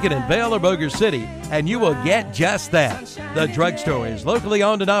in Lincoln and Vail or Boger City, and you will get just that. The drugstore is locally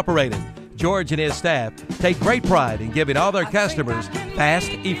owned and operated. George and his staff take great pride in giving all their customers fast,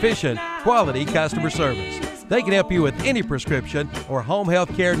 efficient, quality customer service. They can help you with any prescription or home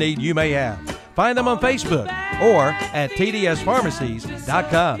health care need you may have. Find them on Facebook or at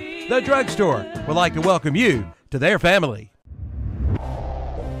tdspharmacies.com. The drugstore would like to welcome you to their family.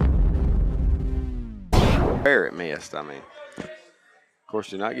 Where it missed, I mean. course,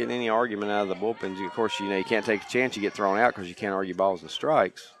 they're not getting any argument out of the bullpens. Of course, you can't take a chance you get thrown out because you can't argue balls and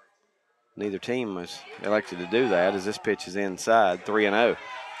strikes. Neither team was elected to do that as this pitch is inside, 3-0.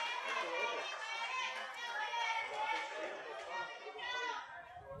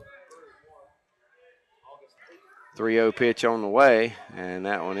 .30 pitch on the way, and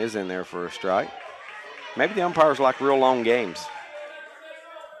that one is in there for a strike. Maybe the umpires like real long games.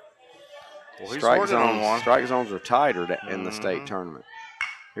 Well, strike zones are tighter in the state tournament.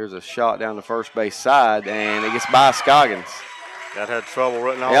 Here's a shot down the first base side, and it gets by Scoggins. That had trouble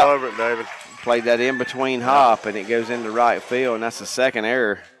written all over it, David. Played that in between hop, and it goes into right field, and that's the second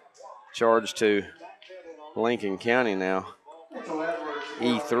error charged to Lincoln County now.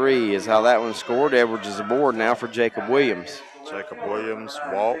 E3 is how that one scored. Edwards is aboard now for Jacob Williams. Jacob Williams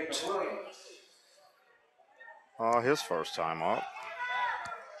walked his first time up.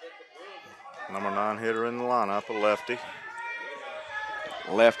 Number 9 hitter in the lineup, a lefty.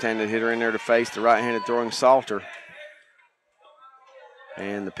 Left-handed hitter in there to face the right-handed throwing Salter.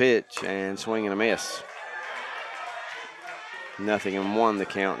 And the pitch, and swing and a miss. 0-1 the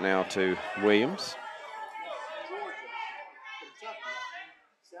count now to Williams.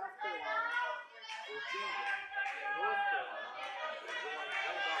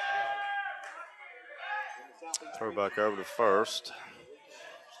 Throw back over to first.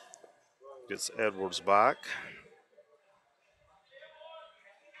 Gets Edwards back.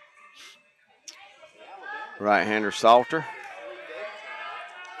 Right-hander Salter.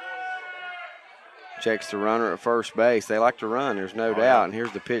 Checks the runner at first base. They like to run, there's no doubt. And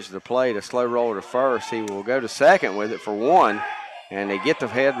here's the pitch to the plate, a slow roller to first. He will go to second with it for 1, and they get the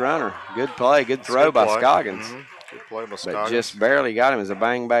head runner. Good play, good throw by Scoggins. Good play by Scoggins. But just barely got him as a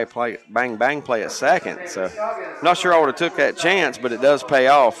bang bang play at second. So not sure I would have took that chance, but it does pay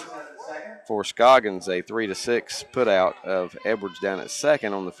off for Scoggins. A 3-6 put out of Edwards down at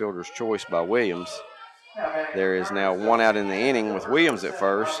second on the fielder's choice by Williams. There is now 1 out in the inning with Williams at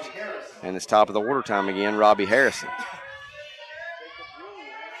first, and it's top of the order time again, Robbie Harrison.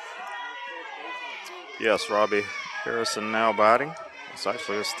 Yes, Robbie Harrison now batting. It's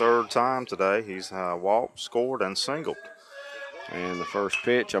actually his 3rd time today. He's walked, scored, and singled. And the first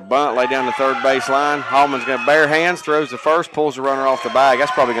pitch, a bunt laid down the third base line. Hallman's going to bare hands, throws the first, pulls the runner off the bag.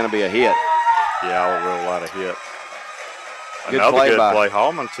 That's probably going to be a hit. Yeah, I would rule out a hit. Good Another play good by play,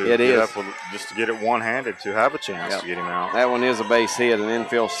 Hallman, to it get is. up with, just to get it one-handed to have a chance to get him out. That one is a base hit, an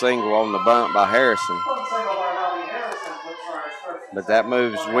infield single on the bunt by Harrison. But that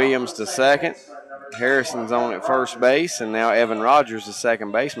moves Williams to second. Harrison's on at first base, and now Evan Rogers, the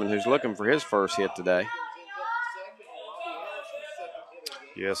second baseman, who's looking for his first hit today.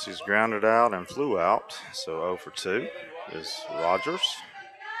 Yes, he's grounded out and flew out, so 0 for 2 is Rogers.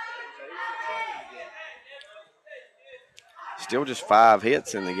 Still just 5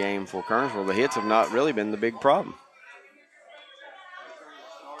 hits in the game for Kernersville. The hits have not really been the big problem.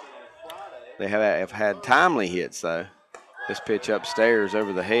 They have had timely hits, though. This pitch upstairs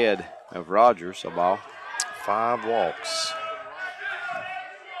over the head of Rogers, a ball. 5 walks.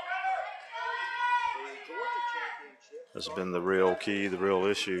 This has been the real key, the real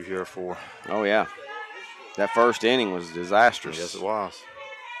issue here for. Oh, yeah. That first inning was disastrous. Yes, it was.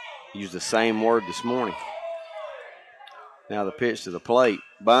 Used the same word this morning. Now the pitch to the plate.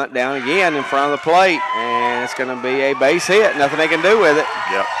 Bunt down again in front of the plate, and it's going to be a base hit. Nothing they can do with it.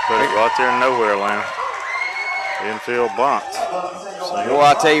 Yep, put it right there in nowhere land. Infield bunt. Well,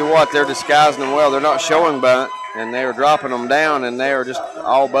 I tell you what, they're disguising them well. They're not showing bunt, and they are dropping them down, and they are just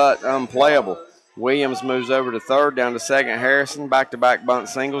all but unplayable. Williams moves over to third, down to second. Harrison, back-to-back bunt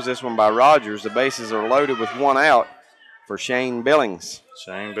singles. This one by Rogers. The bases are loaded with 1 out for Shane Billings.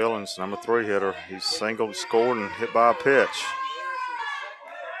 Shane Billings, number 3 hitter. He's singled, scored, and hit by a pitch.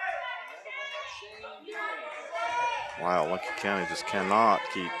 Wow, Lincoln County just cannot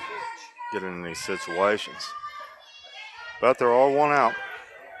keep getting in these situations. But they're all 1 out.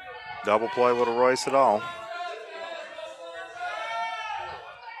 Double play would erase it all.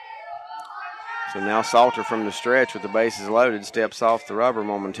 So now Salter from the stretch with the bases loaded steps off the rubber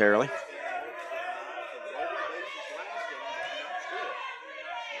momentarily.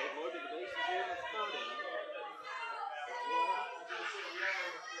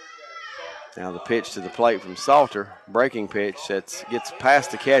 Now the pitch to the plate from Salter, breaking pitch that gets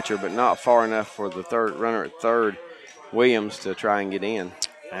past the catcher but not far enough for the third runner at third, Williams, to try and get in.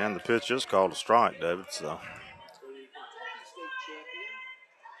 And the pitch is called a strike, David, so.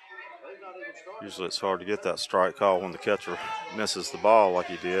 Usually it's hard to get that strike call when the catcher misses the ball like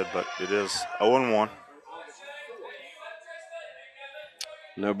he did, but it is 0-1.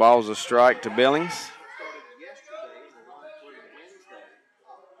 No balls, a strike to Billings.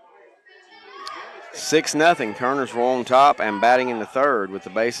 6-0, Kernersville on top and batting in the third with the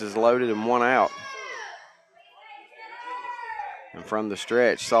bases loaded and 1 out. And from the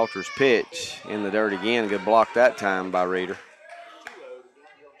stretch, Salter's pitch in the dirt again. Good block that time by Reeder.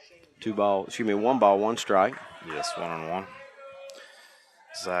 1 ball, 1 strike. Yes, 1-1.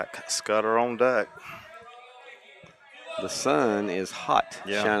 Zach Scudder on deck. The sun is hot,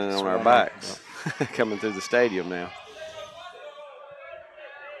 Yeah, shining on our warm backs. Coming through the stadium now.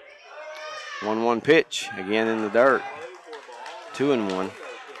 1-1 pitch, again in the dirt. 2-1.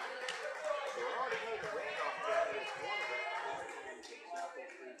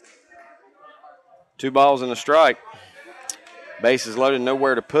 Two balls and a strike. Bases loaded,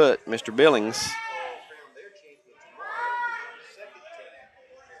 nowhere to put Mr. Billings.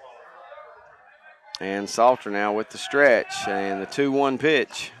 And Salter now with the stretch and the 2-1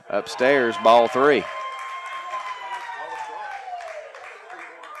 pitch. Upstairs, ball 3.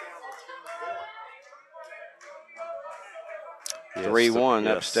 Yes, 3-1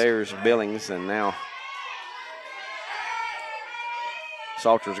 yes. Upstairs, Billings, and now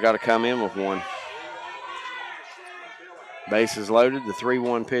Salter's got to come in with 1. Bases loaded, the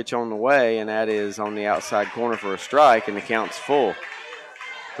 3-1 pitch on the way, and that is on the outside corner for a strike, and the count's full.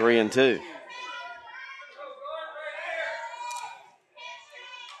 3-2.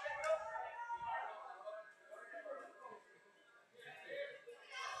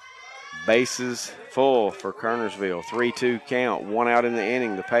 Bases full for Kernersville. 3-2 count, 1 out in the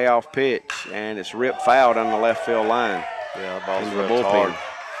inning. The payoff pitch, and it's ripped foul down the left field line. Yeah, the ball's into the ripped bullpen.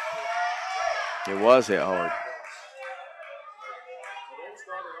 hard. It was hit hard.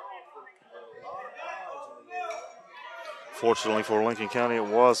 Fortunately for Lincoln County, it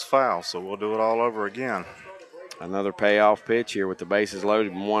was foul, so we'll do it all over again. Another payoff pitch here with the bases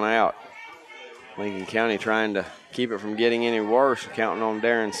loaded and 1 out. Lincoln County trying to keep it from getting any worse, counting on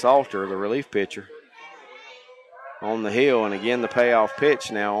Darren Salter, the relief pitcher, on the hill. And again, the payoff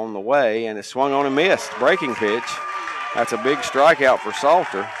pitch now on the way, and it swung on and missed. Breaking pitch. That's a big strikeout for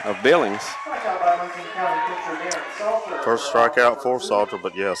Salter of Billings. First strikeout for Salter,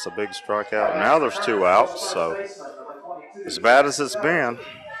 but yes, a big strikeout. Now there's 2 outs, so as bad as it's been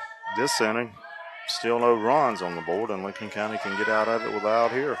this inning, still no runs on the board, and Lincoln County can get out of it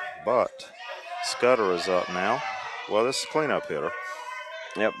without here. But Scudder is up now. Well, this is a cleanup hitter.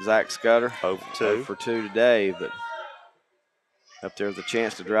 Yep, Zach Scudder. 0 for 2. 0 for 2 today, but up there with a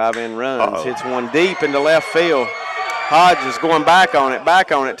chance to drive in runs. Uh-oh. Hits one deep into left field. Hodges going back on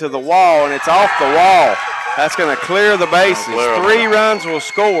it to the wall, and it's off the wall. That's going to clear the bases. 3 runs will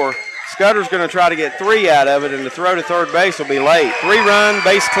score. Scudder's going to try to get 3 out of it, and the throw to third base will be late. 3-run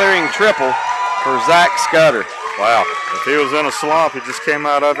base clearing triple for Zach Scudder. Wow, if he was in a slump, he just came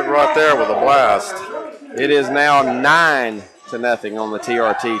out of it right there with a blast. It is now 9-0 on the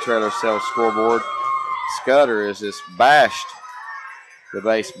TRT Trailer Sales scoreboard. Scudder has just bashed the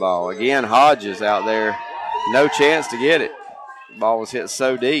baseball. Again, Hodges out there, no chance to get it. The ball was hit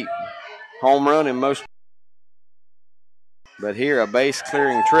so deep. Home run in most. But here, a base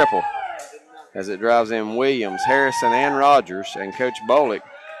clearing triple as it drives in Williams, Harrison, and Rogers, and Coach Bolick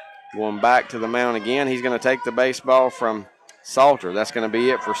going back to the mound again. He's going to take the baseball from Salter. That's going to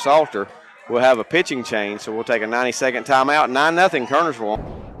be it for Salter. We'll have a pitching change, so we'll take a 90-second timeout. 9-0 Kernersville.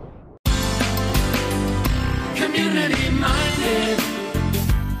 Community-minded,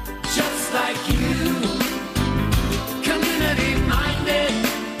 just like you. Community-minded,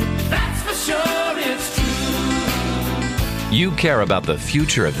 that's for sure, it's true. You care about the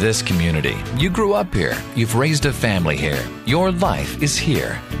future of this community. You grew up here. You've raised a family here. Your life is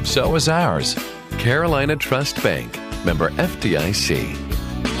here. So is ours. Carolina Trust Bank. Member FDIC.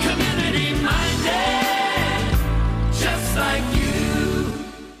 Community-minded, just like you.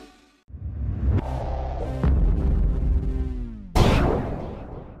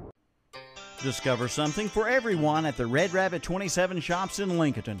 Discover something for everyone at the Red Rabbit 27 shops in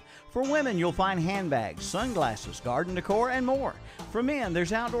Lincoln. For women, you'll find handbags, sunglasses, garden decor, and more. For men,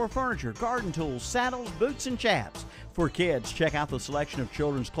 there's outdoor furniture, garden tools, saddles, boots, and chaps. For kids, check out the selection of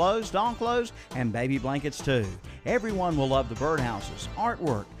children's clothes, doll clothes, and baby blankets too. Everyone will love the birdhouses,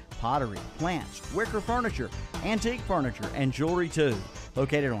 artwork, pottery, plants, wicker furniture, antique furniture, and jewelry too.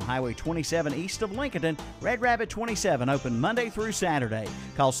 Located on Highway 27 east of Lincoln, Red Rabbit 27 open Monday through Saturday.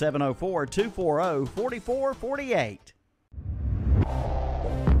 Call 704-240-4448.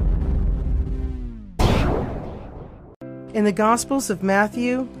 In the Gospels of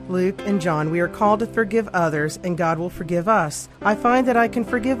Matthew, Luke, and John, we are called to forgive others, and God will forgive us. I find that I can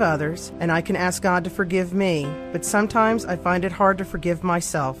forgive others, and I can ask God to forgive me, but sometimes I find it hard to forgive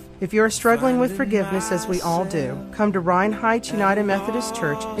myself. If you are struggling with forgiveness, as we all do, come to Ryan Heights United Methodist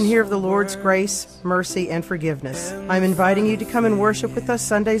Church and hear of the Lord's grace, mercy, and forgiveness. I'm inviting you to come and worship with us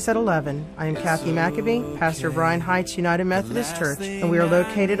Sundays at 11. I am Kathy McAbee, pastor of Ryan Heights United Methodist Church, and we are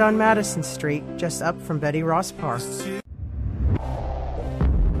located on Madison Street, just up from Betty Ross Park.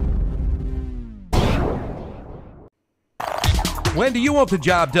 When do you want the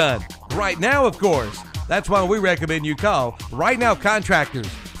job done? Right now, of course. That's why we recommend you call Right Now Contractors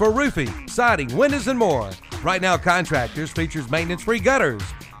for roofing, siding, windows, and more. Right Now Contractors features maintenance-free gutters.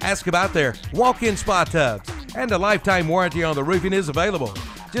 Ask about their walk-in spa tubs, and a lifetime warranty on the roofing is available.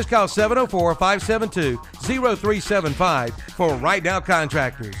 Just call 704-572-0375 for Right Now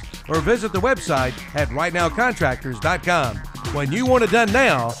Contractors, or visit the website at rightnowcontractors.com. When you want it done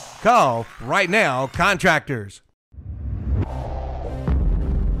now, call Right Now Contractors.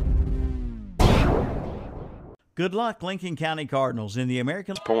 Good luck, Lincoln County Cardinals in the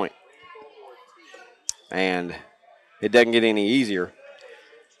American point. And it doesn't get any easier.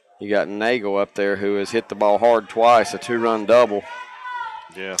 You got Nagel up there who has hit the ball hard twice, a 2-run double,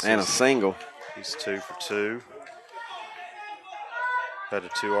 yes, and a single. He's 2 for 2. Had a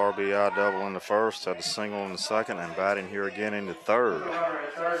 2 RBI double in the first, had a single in the second, and batting here again in the third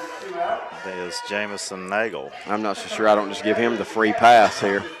is Jamison Nagel. I'm not so sure I don't just give him the free pass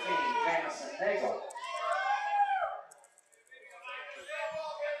here.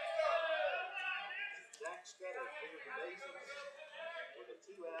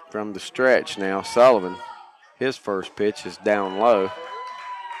 From the stretch now, Sullivan, his first pitch is down low,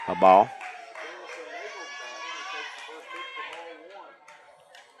 a ball.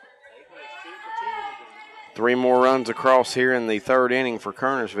 Three more runs across here in the third inning for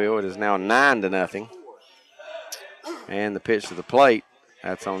Kernersville. It is now 9-0. And the pitch to the plate,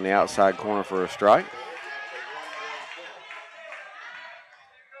 that's on the outside corner for a strike.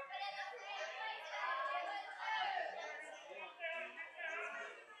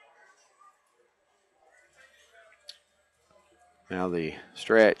 Now the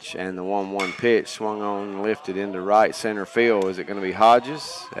stretch and the 1-1 pitch swung on and lifted into right center field. Is it going to be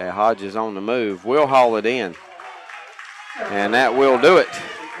Hodges? Hodges on the move. We'll haul it in. And that will do it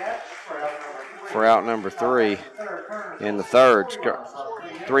for out number 3 in the third.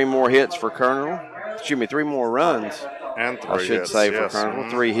 3 more hits for Kernersville. 3 more runs. And 3 I should hits, say yes. for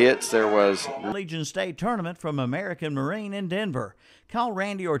Kernersville. 3 hits. There was Legion State Tournament from American Marine in Denver. Call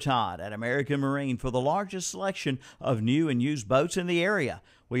Randy or Todd at American Marine for the largest selection of new and used boats in the area.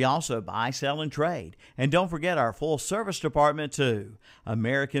 We also buy, sell, and trade. And don't forget our full service department, too.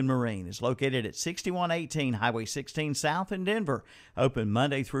 American Marine is located at 6118 Highway 16 South in Denver. Open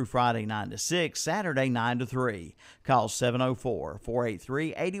Monday through Friday 9 to 6, Saturday 9 to 3. Call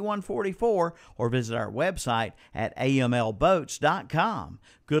 704-483-8144 or visit our website at amlboats.com.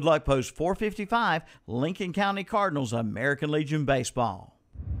 Good luck, Post 455, Lincoln County Cardinals, American Legion Baseball.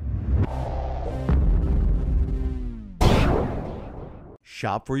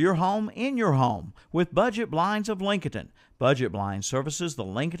 Shop for your home in your home with Budget Blinds of Lincoln. Budget Blinds services the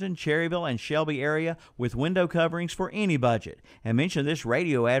Lincoln, Cherryville, and Shelby area with window coverings for any budget. And mention this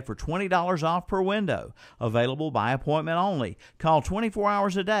radio ad for $20 off per window. Available by appointment only. Call 24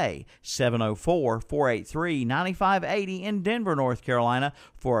 hours a day, 704-483-9580 in Denver, North Carolina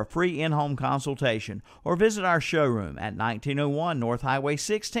for a free in-home consultation. Or visit our showroom at 1901 North Highway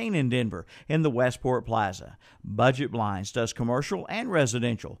 16 in Denver in the Westport Plaza. Budget Blinds does commercial and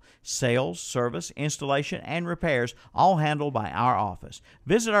residential. Sales, service, installation, and repairs all handled by our office.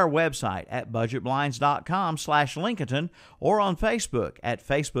 Visit our website at budgetblinds.com/Lincoln or on Facebook at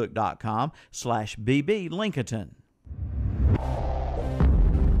facebook.com/BBLincoln.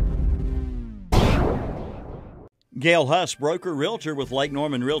 Gail Huss, broker realtor with Lake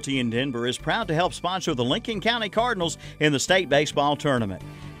Norman Realty in Denver, is proud to help sponsor the Lincoln County Cardinals in the state baseball tournament.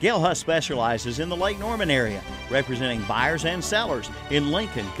 Gail Huss specializes in the Lake Norman area, representing buyers and sellers in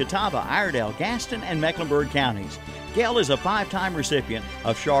Lincoln, Catawba, Iredell, Gaston, and Mecklenburg counties. Gail is a 5-time recipient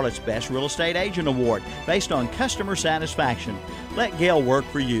of Charlotte's Best Real Estate Agent Award based on customer satisfaction. Let Gail work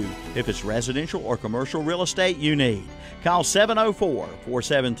for you if it's residential or commercial real estate you need. Call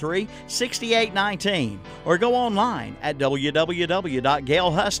 704-473-6819 or go online at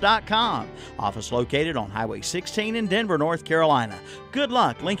www.gailhuss.com. Office located on Highway 16 in Denver, North Carolina. Good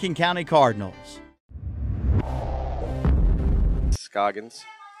luck, Lincoln County Cardinals. Scoggins,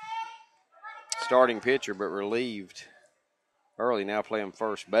 starting pitcher but relieved early, now playing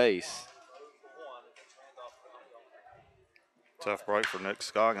first base. Tough break for Nick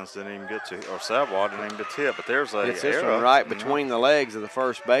Scoggins. Didn't even get to, or Savoy didn't even get to hit, but there's a It's this error. one right between the legs of the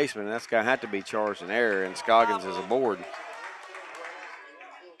first baseman. That's going to have to be charged an error, and Scoggins is aboard.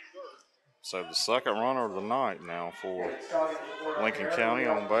 So the second runner of the night now for Lincoln County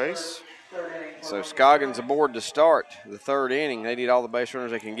on base. So Scoggins aboard to start the third inning. They need all the base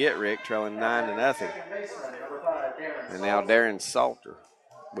runners they can get, Rick, trailing 9-0. And now Darren Salter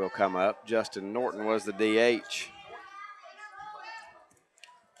will come up. Justin Norton was the DH.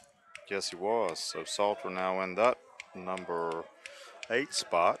 Yes, he was. So Salter now in that number 8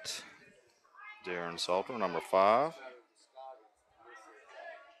 spot. Darren Salter, number 5.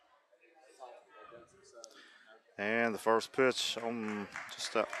 And the first pitch on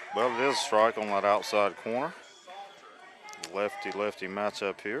just that, well, it is a strike on that outside corner. Lefty-lefty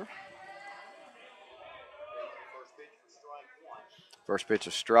matchup here. First pitch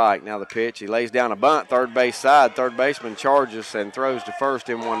a strike. Now the pitch. He lays down a bunt, third base side. Third baseman charges and throws to first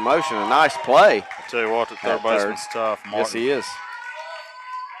in one motion. A nice play. I tell you what, the third baseman's tough. Martin. Yes, he is.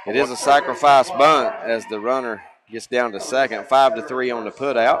 It is a sacrifice bunt as the runner gets down to second. 5-3 on the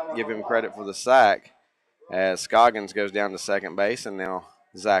put out. Give him credit for the sack as Scoggins goes down to second base, and now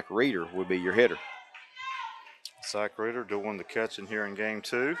Zach Reeder would be your hitter. Zach Reeder doing the catching here in game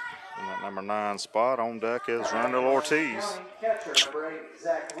 2. In that number 9 spot on deck is Randall Ortiz. Catcher, number 8,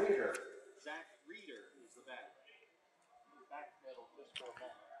 Zach Reeder.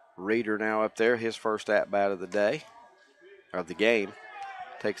 Reeder now up there, his first at-bat of the day, of the game.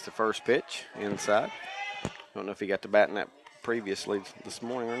 Takes the first pitch inside. Don't know if he got to bat in that previously this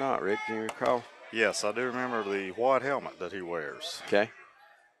morning or not, Rick. Do you recall? Yes, I do remember the white helmet that he wears. Okay.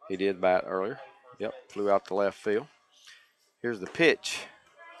 He did bat earlier. Yep, flew out to left field. Here's the pitch,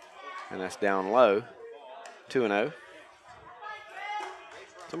 and that's down low. 2-0.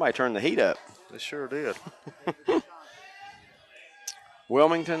 Somebody turned the heat up. They sure did.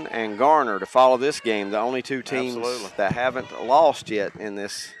 Wilmington and Garner to follow this game, the only two teams that haven't lost yet in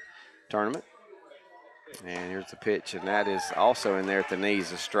this tournament. And here's the pitch, and that is also in there at the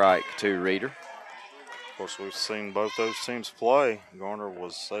knees, a strike to Reeder. Of course, we've seen both those teams play. Garner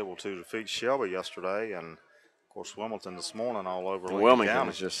was able to defeat Shelby yesterday, and, of course, Wilmington this morning all over Lincoln Wilmington County.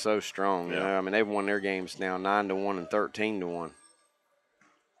 is just so strong. Yeah. You know? I mean, they've won their games now 9-1 and 13-1.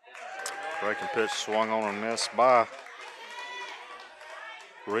 Breaking pitch swung on and missed by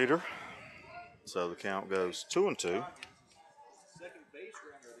Reeder. So the count goes 2-2.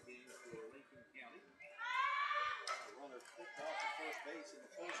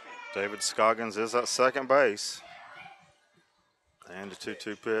 David Scoggins is at second base. And a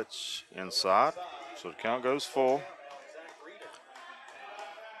 2-2 pitch inside. So the count goes full.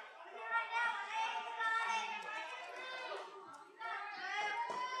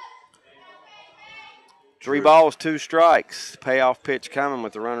 Three balls, 2 strikes. Payoff pitch coming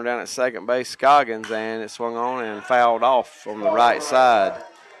with the runner down at second base, Scoggins, and it swung on and fouled off on the right side.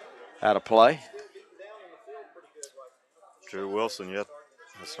 Out of play. Drew Wilson yet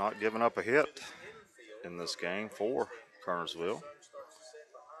has not given up a hit in this game for Kernersville.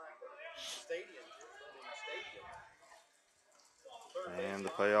 And the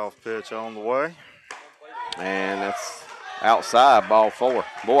payoff pitch on the way. And that's outside, ball 4.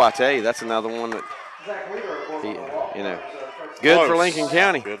 Boy, I tell you, that's another one that, good Close. for Lincoln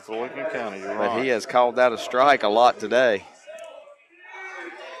County. Good for Lincoln County, you're But right. he has called that a strike a lot today.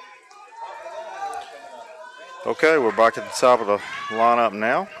 Okay, we're back at the top of the lineup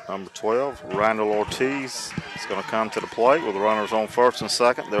now. Number 12, Randall Ortiz is going to come to the plate with the runners on first and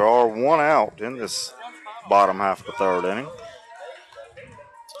second. There are 1 out in this bottom half of the third inning.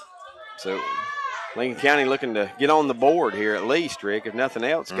 So Lincoln County looking to get on the board here at least, Rick. If nothing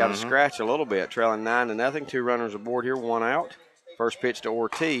else, got to scratch a little bit. Trailing 9-0, 2 runners aboard here, 1 out. First pitch to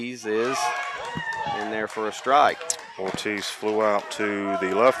Ortiz is in there for a strike. Ortiz flew out to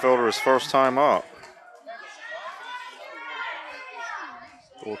the left fielder his first time up.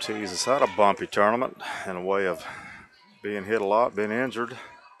 Ortiz has had a bumpy tournament in a way of being hit a lot, been injured.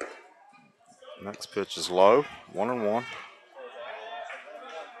 Next pitch is low, 1-1.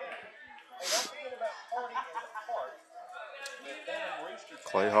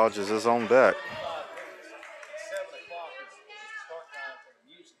 Clay Hodges is on deck.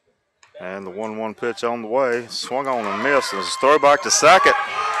 And the 1-1 pitch on the way, swung on and missed. There's a throw back to second,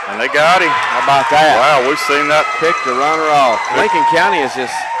 and they got him. How about that? Wow, we've seen that. Pick the runner off. Lincoln County is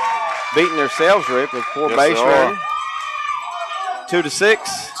just beating themselves, Rick, with 4 base runners. 2-6.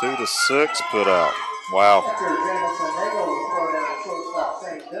 2-6 put out. Wow.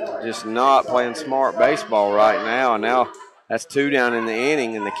 Just not playing smart baseball right now. And now that's 2 down in the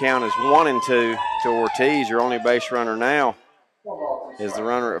inning, and the count is 1-2 to Ortiz, your only base runner now. is the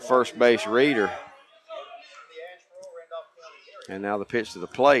runner at first base, Reeder. And now the pitch to the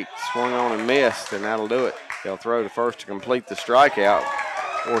plate, swung on and missed, and that'll do it. They'll throw to first to complete the strikeout.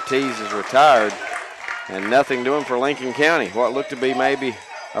 Ortiz is retired, and nothing doing for Lincoln County. What looked to be maybe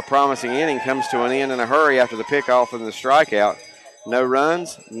a promising inning comes to an end in a hurry after the pickoff and the strikeout. No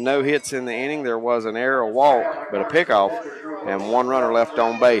runs, no hits in the inning. There was an error, a walk, but a pickoff, and one runner left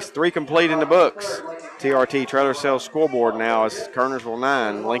on base. 3 complete in the books. TRT Trailer Sales scoreboard now is Kernersville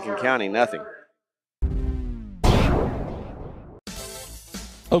 9, Lincoln County nothing.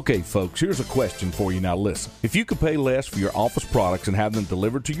 Okay, folks, here's a question for you. Now listen. If you could pay less for your office products and have them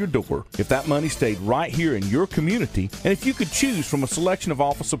delivered to your door, if that money stayed right here in your community, and if you could choose from a selection of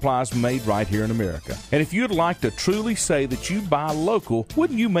office supplies made right here in America, and if you'd like to truly say that you buy local,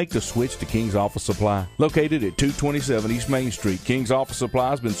 wouldn't you make the switch to King's Office Supply? Located at 227 East Main Street, King's Office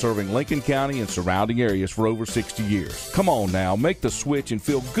Supply has been serving Lincoln County and surrounding areas for over 60 years. Come on now, make the switch and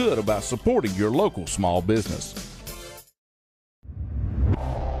feel good about supporting your local small business.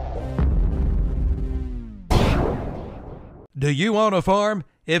 Do you own a farm?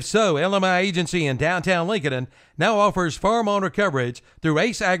 If so, LMI Agency in downtown Lincoln now offers farm owner coverage through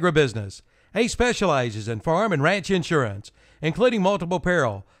Ace Agribusiness. Ace specializes in farm and ranch insurance, including multiple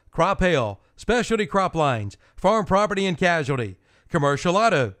peril, crop hail, specialty crop lines, farm property and casualty, commercial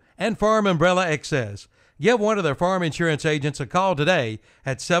auto, and farm umbrella excess. Give one of their farm insurance agents a call today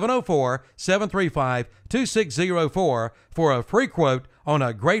at 704-735-2604 for a free quote on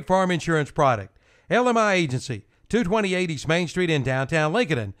a great farm insurance product. LMI Agency, 228 East Main Street in downtown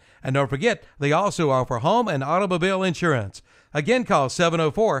Lincoln. And don't forget, they also offer home and automobile insurance. Again, call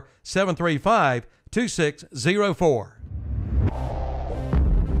 704-735-2604.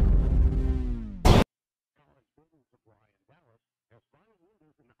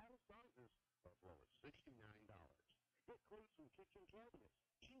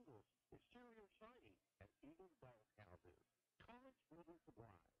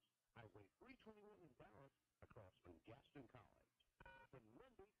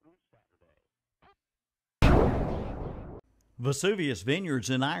 Vesuvius Vineyards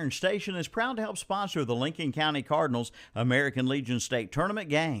in Iron Station is proud to help sponsor the Lincoln County Cardinals American Legion State Tournament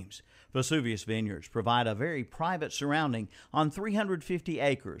games. Vesuvius Vineyards provide a very private surrounding on 350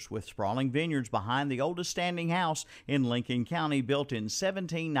 acres with sprawling vineyards behind the oldest standing house in Lincoln County, built in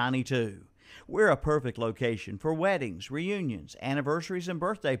 1792. We're a perfect location for weddings, reunions, anniversaries and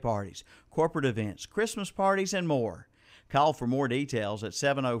birthday parties, corporate events, Christmas parties, and more. Call for more details at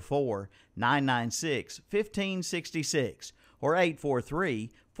 704-996-1566 or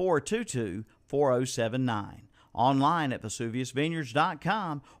 843-422-4079. Online at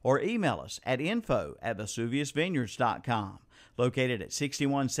VesuviusVineyards.com or email us at info@VesuviusVineyards.com. Located at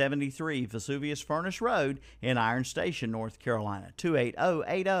 6173 Vesuvius Furnace Road in Iron Station, North Carolina,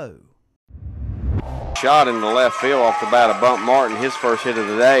 28080. Shot in the left field off the bat of Bump Martin, his first hit of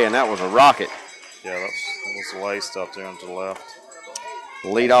the day, and that was a rocket. Yeah, that was laced up there to the left.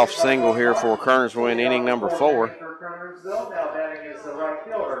 Leadoff single here for Kernersville in inning number 4.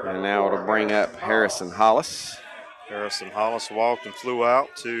 And now it'll bring up Harrison Hollis. Harrison Hollis walked and flew out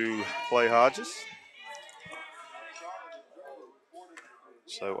to Clay Hodges.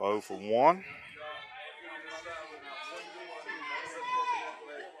 So 0 for 1.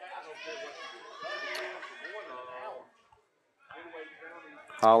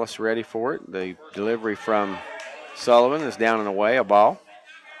 Hollis ready for it. The delivery from Sullivan is down and away, a ball.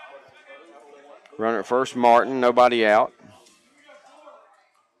 Runner at first, Martin, nobody out.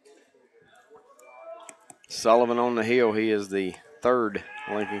 Sullivan on the hill. He is the third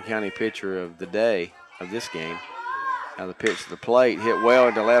Lincoln County pitcher of the day of this game. Now the pitch to the plate, hit well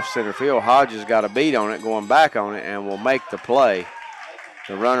into left center field. Hodges got a beat on it, going back on it, and will make the play.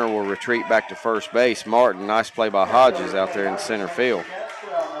 The runner will retreat back to first base. Martin, nice play by Hodges out there in center field.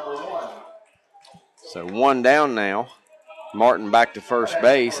 So one down now. Martin back to first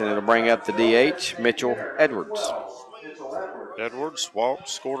base, and it'll bring up the DH, Mitchell Edwards. Edwards walked,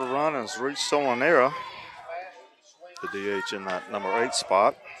 scored a run, and has reached Solanera. The DH in that number 8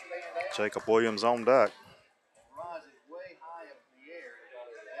 spot. Jacob Williams on deck.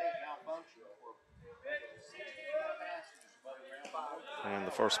 And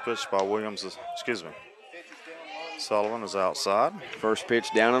the first pitch by Williams is, Sullivan is outside. First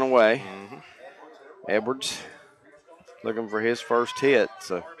pitch down and away. Edwards looking for his first hit.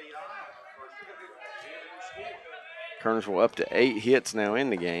 So Kernersville up to 8 hits now in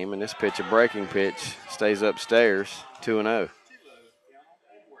the game, and this pitch, a breaking pitch, stays upstairs, 2-0.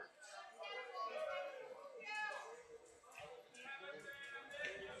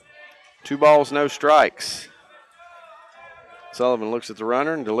 Two balls, no strikes. Sullivan looks at the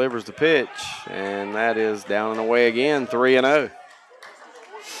runner and delivers the pitch, and that is down and away again, 3-0.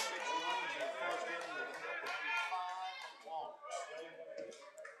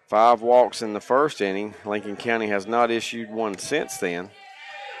 Five walks in the first inning. Lincoln County has not issued one since then.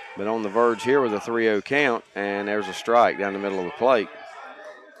 But on the verge here with a 3-0 count, and there's a strike down the middle of the plate.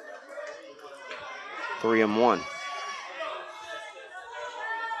 3-1.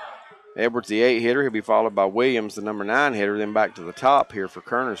 Edwards, the 8 hitter. He'll be followed by Williams, the number 9 hitter, then back to the top here for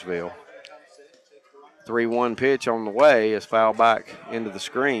Kernersville. 3-1 pitch on the way is fouled back into the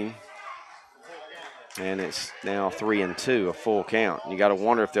screen. And it's now 3-2, a full count. You got to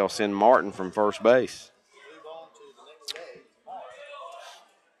wonder if they'll send Martin from first base.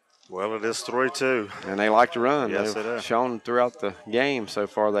 Well, it is 3-2. And they like to run. Yes, They've it is. shown throughout the game so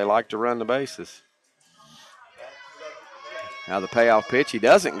far they like to run the bases. Now the payoff pitch, he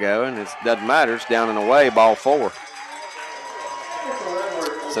doesn't go, and it doesn't matter. It's down and away, ball 4.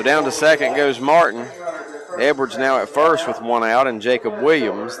 So down to second goes Martin. Edwards now at first with 1 out, and Jacob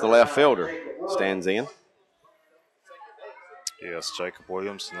Williams, the left fielder, stands in. Yes, Jacob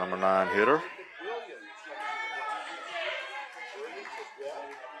Williams, the number 9 hitter.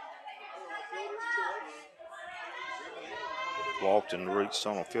 Walked and reached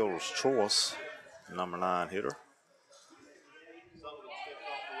on a fielder's choice, number 9 hitter.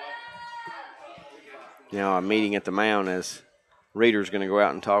 Now a meeting at the mound as Reeder's going to go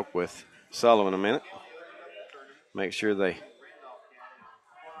out and talk with Sullivan a minute. Make sure they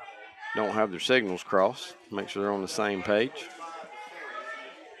don't have their signals crossed. Make sure they're on the same page.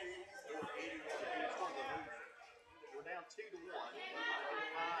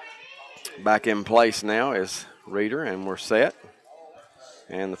 Back in place now is Reeder, and we're set.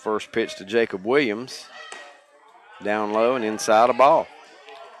 And the first pitch to Jacob Williams. Down low and inside a ball.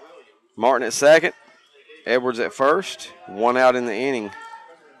 Martin at second. Edwards at first. 1 out in the inning.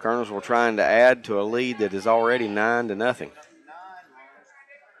 Kernersville trying to add to a lead that is already 9-0.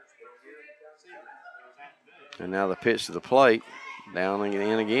 And now the pitch to the plate. Down and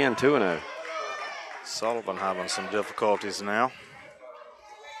in again, 2-0. Sullivan having some difficulties now.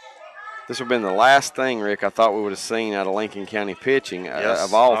 This would have been the last thing, Rick, I thought we would have seen out of Lincoln County pitching. Yes,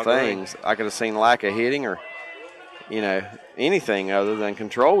 of all I agree. things, I could have seen lack of hitting or, anything other than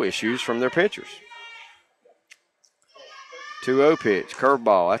control issues from their pitchers. 2-0 pitch,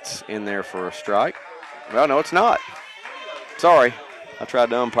 curveball. That's in there for a strike. Well, no, it's not. Sorry. I tried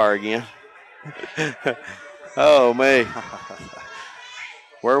to umpire again. Oh, me.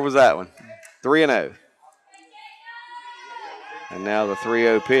 Where was that one? 3-0. And now the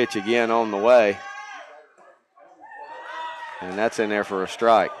 3-0 pitch again on the way. And that's in there for a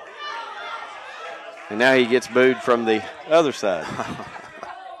strike. And now he gets booed from the other side.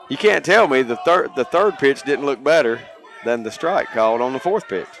 You can't tell me the third pitch didn't look better than the strike called on the fourth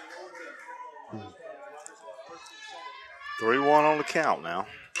pitch. 3-1 on the count now.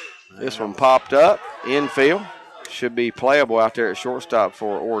 This one popped up, infield. Should be playable out there at shortstop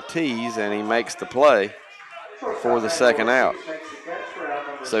for Ortiz, and he makes the play for the second out.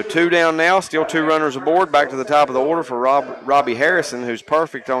 So 2 down now, still 2 runners aboard. Back to the top of the order for Robbie Harrison, who's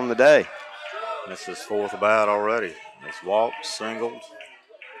perfect on the day. That's his 4th bat already. He's walked, singled,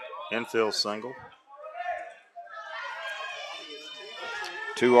 infield single.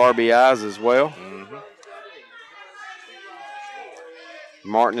 2 RBIs as well. Mm-hmm.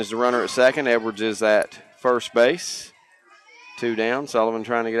 Martin is the runner at second. Edwards is at first base. 2 down. Sullivan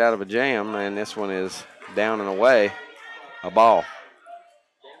trying to get out of a jam, and this one is down and away, a ball.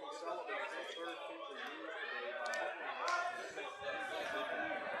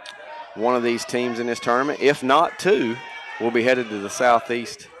 One of these teams in this tournament, if not 2, will be headed to the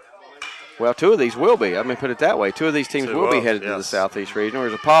Southeast. Well, 2 of these will be. Let me put it that way. 2 of these teams will be headed to the Southeast region.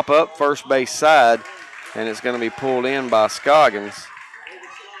 There's a pop-up, first base side, and it's going to be pulled in by Scoggins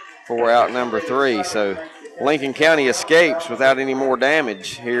for out number 3. So Lincoln County escapes without any more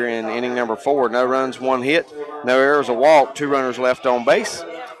damage here in inning number 4. No runs, 1 hit, no errors, a walk, 2 runners left on base.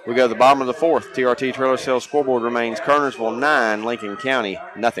 We go to the bottom of the 4th. TRT Trailer Sales scoreboard remains Kernersville 9, Lincoln County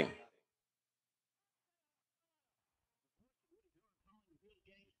nothing.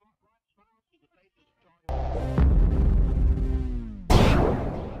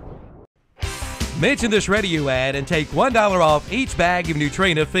 Mention this radio ad and take $1 off each bag of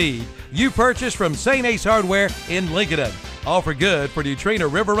Neutrina feed you purchase from St. Ace Hardware in Lincoln. Offer good for Neutrina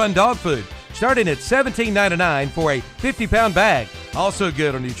River Run dog food, starting at $17.99 for a 50-pound bag. Also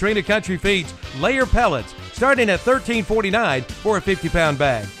good on Neutrina Country Feeds layer pellets, starting at $13.49 for a 50-pound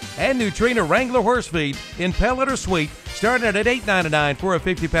bag. And Neutrina Wrangler horse feed in pellet or sweet, starting at $8.99 for a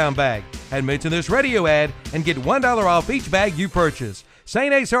 50-pound bag. and mention this radio ad and get $1 off each bag you purchase.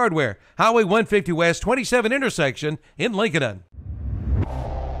 St. Ace Hardware, Highway 150 West 27 intersection in Lincoln.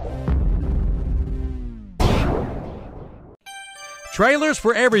 Trailers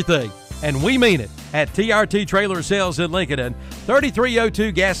for everything, and we mean it, at TRT Trailer Sales in Lincoln,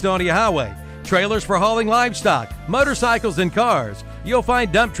 3302 Gastonia Highway. Trailers for hauling livestock, motorcycles, and cars. You'll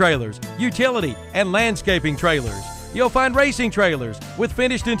find dump trailers, utility, and landscaping trailers. You'll find racing trailers with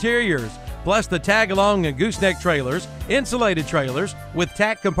finished interiors, plus the tag-along and gooseneck trailers, insulated trailers with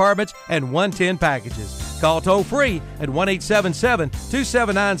tack compartments and 110 packages. Call toll-free at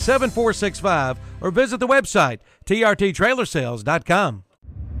 1-877-279-7465 or visit the website, trttrailersales.com.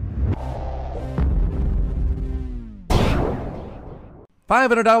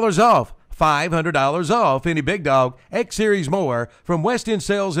 $500 off. $500 off any Big Dog X-Series mower from West End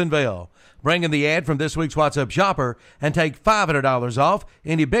Sales in Vail. Bring in the ad from this week's What's Up Shopper and take $500 off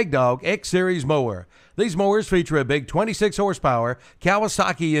any Big Dog X-Series mower. These mowers feature a big 26 horsepower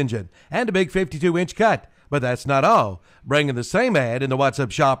Kawasaki engine and a big 52-inch cut. But that's not all. Bring in the same ad in the What's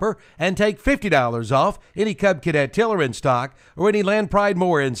Up Shopper and take $50 off any Cub Cadet tiller in stock or any Land Pride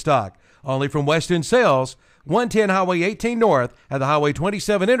mower in stock. Only from West End Sales, 110 Highway 18 North at the Highway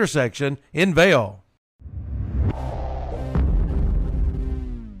 27 intersection in Vail.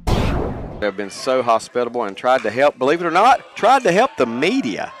 They've been so hospitable and tried to help, believe it or not, tried to help the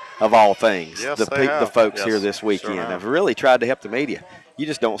media of all things. Yes, the folks here this weekend have really tried to help the media. You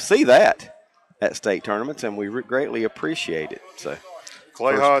just don't see that at state tournaments, and we greatly appreciate it. So,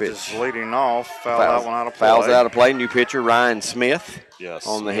 Clay Hodges leading off, fouled that one out of play. Fouls out of play. New pitcher Ryan Smith. Yes,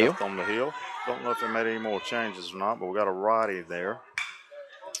 on the hill. On the hill. Don't know if they made any more changes or not, but we got a righty there.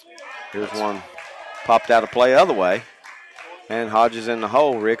 Here's one popped out of play the other way, and Hodges in the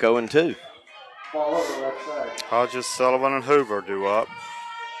hole. Rick 0-2. Hodges, Sullivan, and Hoover due up.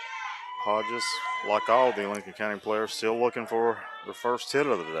 Hodges, like all the Lincoln County players, still looking for the first hit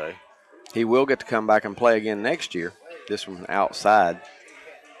of the day. He will get to come back and play again next year. This one outside.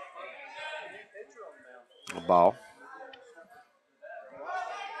 A ball.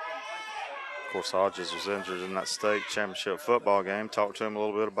 Of course, Hodges was injured in that state championship football game. Talked to him a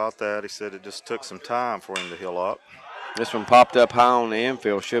little bit about that. He said it just took some time for him to heal up. This one popped up high on the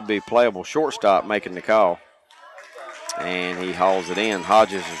infield. Should be playable. Shortstop making the call. And he hauls it in.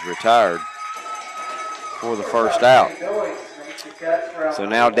 Hodges is retired for the first out. So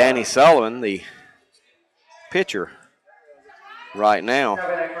now Danny Sullivan, the pitcher right now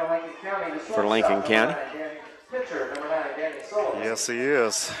for Lincoln County. Yes, he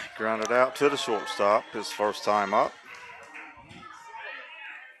is. Grounded out to the shortstop, his first time up.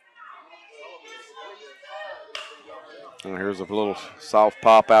 And here's a little soft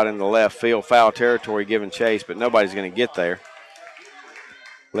pop out in the left field. Foul territory giving chase, but nobody's going to get there.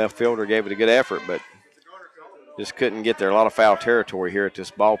 Left fielder gave it a good effort, but just couldn't get there. A lot of foul territory here at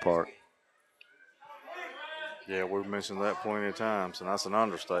this ballpark. Yeah, we've mentioned that plenty of times, and that's an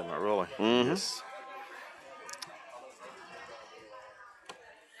understatement, really. Mm-hmm. Yes.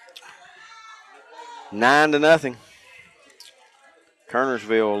 Nine to nothing.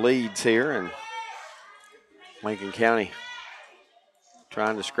 Kernersville leads here, and Lincoln County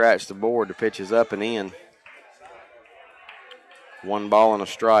trying to scratch the board. The pitch is up and in. 1 ball and a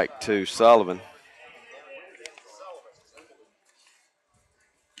strike to Sullivan.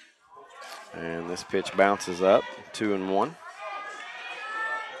 And this pitch bounces up, 2-1.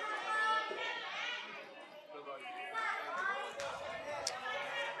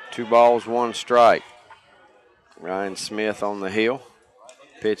 Two balls, 1 strike. Ryan Smith on the hill.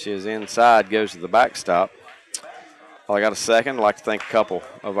 Pitch is inside, goes to the backstop. Well, I got a second. I'd like to thank a couple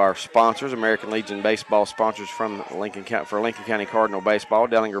of our sponsors, American Legion baseball sponsors from Lincoln County Cardinal Baseball,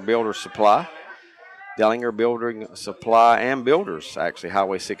 Dellinger Builders Supply. Dellinger Building Supply and Builders, actually,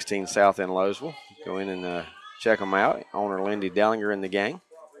 Highway 16 South in Lowesville. Go in and check them out. Owner Lindy Dellinger in the gang.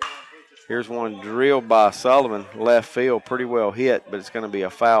 Here's one drilled by Sullivan, left field, pretty well hit, but it's going to be a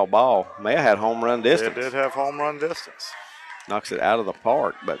foul ball. May have had home run distance. It did have home run distance. Knocks it out of the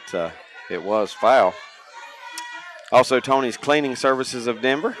park, but it was foul. Also, Tony's Cleaning Services of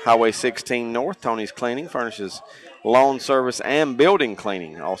Denver, Highway 16 North. Tony's Cleaning furnishes lawn service and building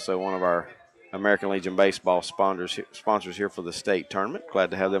cleaning. Also, one of our American Legion baseball sponsors here for the state tournament.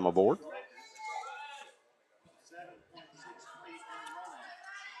 Glad to have them aboard.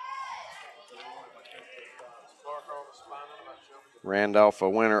 Randolph a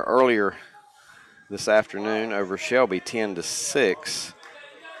winner earlier this afternoon over Shelby 10-6.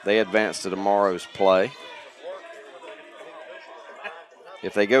 They advance to tomorrow's play.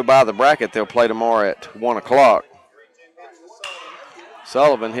 If they go by the bracket, they'll play tomorrow at 1 o'clock.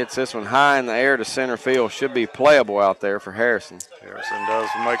 Sullivan hits this one high in the air to center field. Should be playable out there for Harrison. Harrison does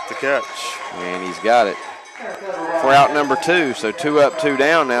make the catch. And he's got it for out number 2. So 2 up, 2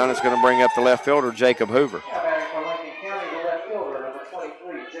 down now, and it's going to bring up the left fielder, Jacob Hoover.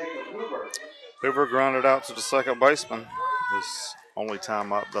 Hoover grounded out to the second baseman. His only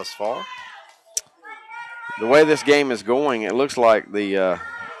time up thus far. The way this game is going, it looks like the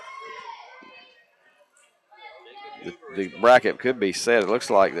bracket could be set. It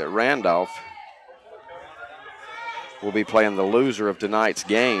looks like that Randolph will be playing the loser of tonight's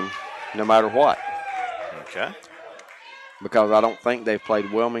game no matter what. Okay. Because I don't think they've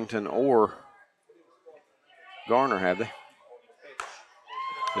played Wilmington or Garner, have they?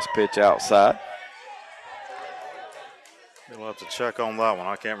 This pitch outside. You'll have to check on that one.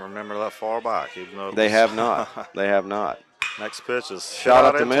 I can't remember that far back. Even though they have not. They have not. Next pitch is shot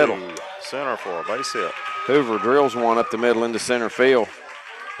up the middle. Center for a base hit. Hoover drills one up the middle into center field.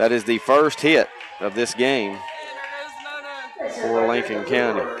 That is the first hit of this game for Lincoln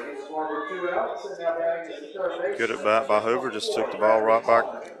County. Good at bat by Hoover. Just took the ball right back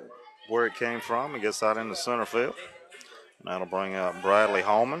where it came from and gets out into center field. And that'll bring up Bradley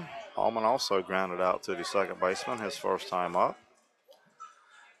Holman. Holman also grounded out to the second baseman, his first time up.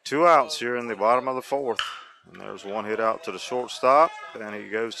 2 outs here in the bottom of the 4th. And there's one hit out to the shortstop, and he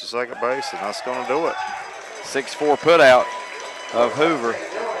goes to second base, and that's going to do it. 6-4 put out of Hoover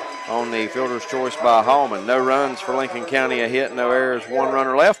on the fielder's choice by Holman. No runs for Lincoln County, a hit, no errors, 1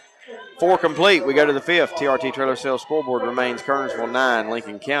 runner left. 4 complete. We go to the 5th. TRT Trailer Sales scoreboard remains Kernersville 9,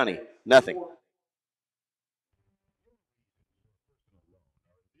 Lincoln County nothing.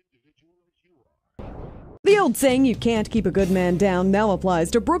 The old saying, you can't keep a good man down, now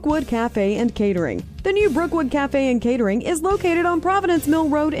applies to Brookwood Cafe and Catering. The new Brookwood Cafe and Catering is located on Providence Mill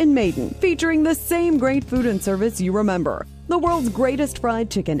Road in Maiden, featuring the same great food and service you remember. The world's greatest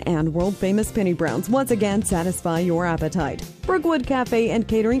fried chicken and world-famous penny browns once again satisfy your appetite. Brookwood Cafe and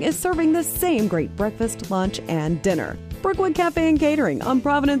Catering is serving the same great breakfast, lunch, and dinner. Brookwood Cafe and Catering on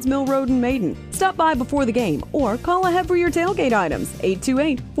Providence Mill Road in Maiden. Stop by before the game or call ahead for your tailgate items,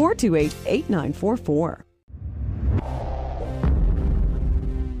 828-428-8944.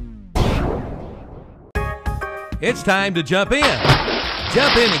 It's time to jump in.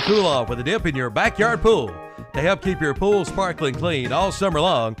 Jump in and cool off with a dip in your backyard pool. To help keep your pool sparkling clean all summer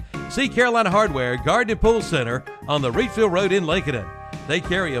long, see Carolina Hardware Garden and Pool Center on the Reedsville Road in Lincoln. They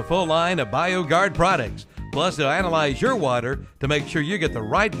carry a full line of BioGuard products. Plus, they'll analyze your water to make sure you get the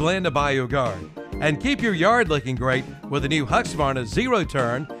right blend of BioGuard. And keep your yard looking great with the new Husqvarna Zero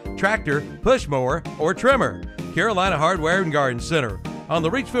Turn tractor, push mower, or trimmer. Carolina Hardware and Garden Center on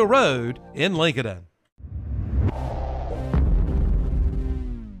the Reedsville Road in Lincoln.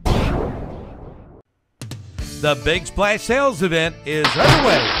 The Big Splash Sales Event is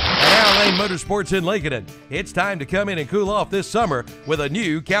underway at Our Lane Motorsports in Lincoln. It's time to come in and cool off this summer with a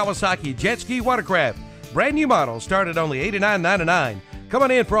new Kawasaki Jet Ski Watercraft. Brand new model start at only $89.99. Come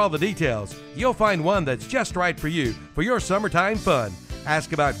on in for all the details. You'll find one that's just right for you for your summertime fun.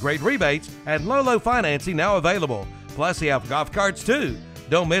 Ask about great rebates and low financing now available. Plus, they have golf carts too.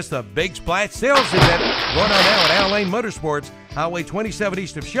 Don't miss the Big Splash Sales Event going on now at Our Lane Motorsports, Highway 27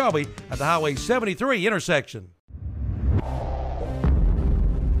 east of Shelby at the Highway 73 intersection.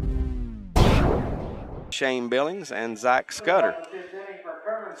 Shane Billings and Zach Scudder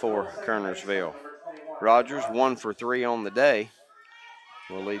for Kernersville. Rogers 1 for 3 on the day.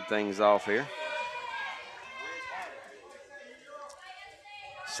 We'll lead things off here.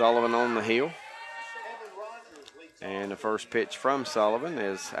 Sullivan on the hill. And the first pitch from Sullivan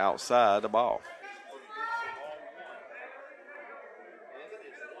is outside the ball.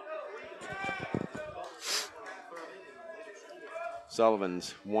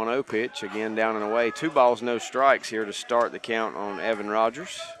 Sullivan's 1-0 pitch, again down and away. 2 balls, no strikes here to start the count on Evan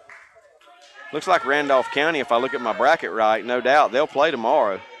Rogers. Looks like Randolph County, if I look at my bracket right, no doubt they'll play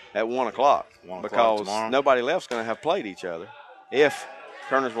tomorrow at 1 o'clock because nobody left's going to have played each other if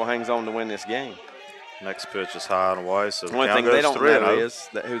Kernersville hangs on to win this game. Next pitch is high and away, so the only thing count they goes don't know 3-0. is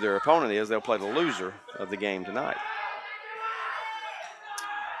that who their opponent is. They'll play the loser of the game tonight.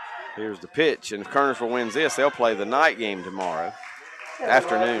 Here's the pitch, and if Kernersville wins this, they'll play the night game tomorrow.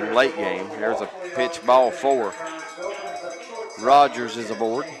 Afternoon, late game. There's a pitch, ball 4. Rogers is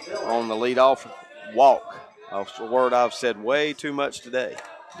aboard on the leadoff walk. A word I've said way too much today.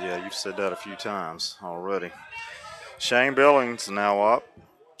 Yeah, you've said that a few times already. Shane Billings now up.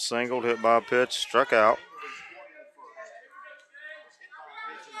 Singled, hit by a pitch, struck out.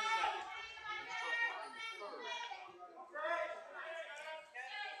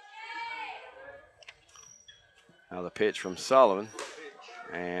 Now the pitch from Sullivan.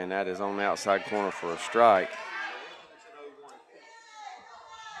 And that is on the outside corner for a strike.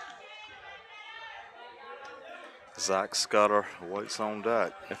 Zach Scudder waits on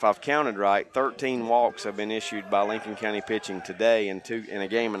deck. If I've counted right, 13 walks have been issued by Lincoln County pitching today in a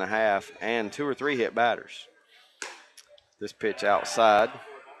game and a half, and 2 or 3 hit batters. This pitch outside.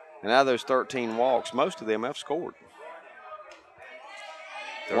 And out of those 13 walks, most of them have scored.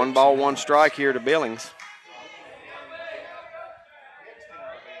 1 ball, 1 strike here to Billings.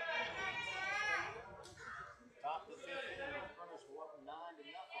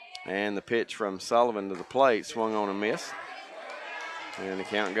 And the pitch from Sullivan to the plate swung on a miss. And the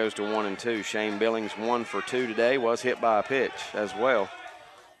count goes to 1-2. Shane Billings 1 for 2 today, was hit by a pitch as well.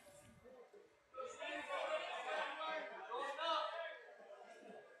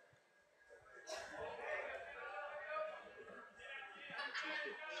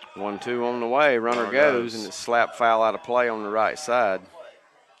 One, 2 on the way. Runner goes, and it's slap foul out of play on the right side.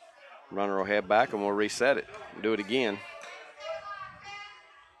 Runner will head back, and we'll reset it. Do it again.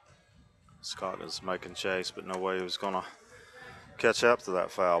 Scott is making chase, but no way he was going to catch up to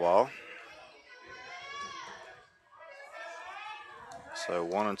that foul ball. So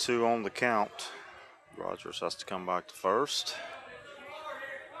 1-2 on the count. Rogers has to come back to first.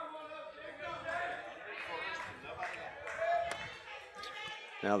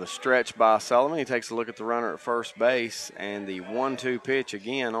 Now the stretch by Sullivan. He takes a look at the runner at first base, and the 1-2 pitch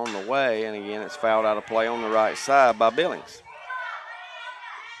again on the way, and again it's fouled out of play on the right side by Billings.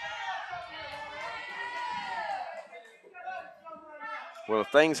 Well, if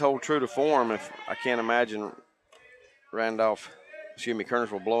things hold true to form, if I can't imagine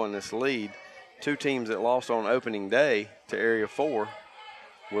Kernersville blowing this lead. 2 teams that lost on opening day to Area 4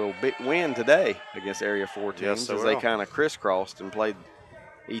 will win today against Area 4 teams, as they kind of crisscrossed and played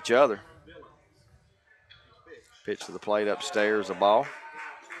each other. Pitch to the plate upstairs, a ball.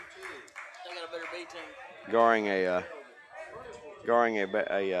 Guarding a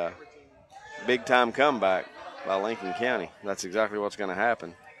big-time comeback by Lincoln County. That's exactly what's going to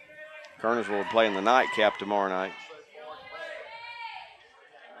happen. Kernersville will play in the nightcap tomorrow night.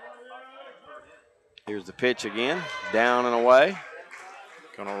 Here's the pitch again, down and away.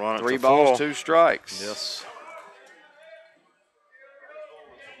 Gonna run it 3 to balls, full. 2 strikes. Yes.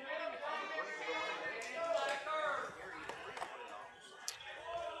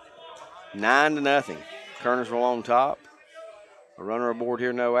 9-0. Kernersville on top. A runner aboard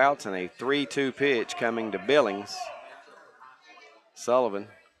here, no outs, and a 3-2 pitch coming to Billings. Sullivan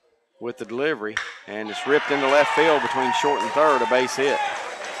with the delivery, and it's ripped into left field between short and third, a base hit.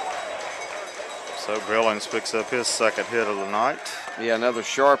 So Billings picks up his second hit of the night. Yeah, another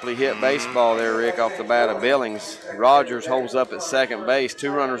sharply hit baseball there, Rick, off the bat of Billings. Rogers holds up at second base.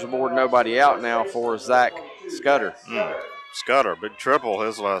 2 runners aboard, nobody out now for Zach Scudder. Scudder, big triple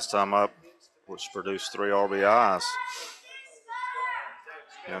his last time up, which produced 3 RBIs.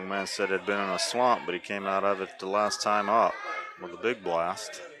 Young man said he'd been in a slump, but he came out of it the last time up with a big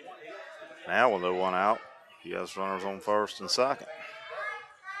blast. Now with no one out, he has runners on first and second.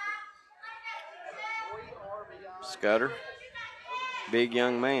 Scudder, big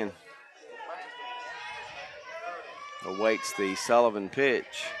young man, awaits the Sullivan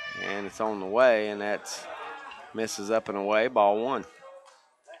pitch, and it's on the way, and that's misses up and away, ball 1.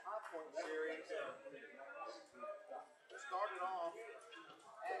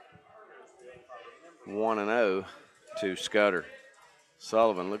 One and 0 to Scudder.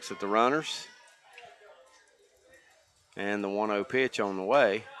 Sullivan looks at the runners, and the 1-0 pitch on the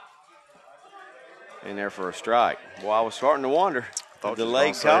way. In there for a strike. Well, I was starting to wonder. Thought the you late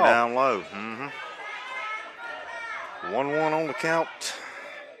was call. gonna say down low. 1-1 on the count.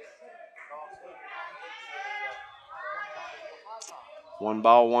 One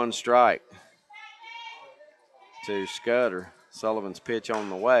ball, 1 strike to Scudder. Sullivan's pitch on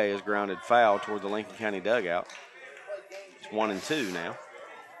the way is grounded foul toward the Lincoln County dugout. It's 1-2 now.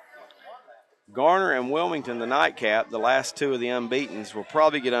 Garner and Wilmington, the nightcap, the last 2 of the unbeatens, will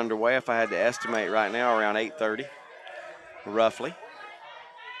probably get underway, if I had to estimate right now, around 8:30, roughly.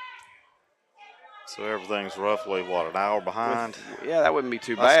 So everything's roughly, what, an hour behind? Yeah, that wouldn't be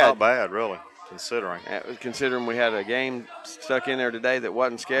too bad. That's not bad, really, considering. Considering we had a game stuck in there today that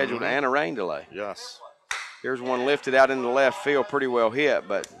wasn't scheduled and a rain delay. Yes. Here's one lifted out into the left field, pretty well hit,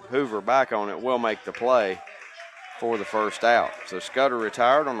 but Hoover back on it will make the play for the first out. So Scudder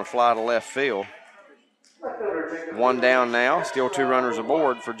retired on the fly to left field. 1 down now, still 2 runners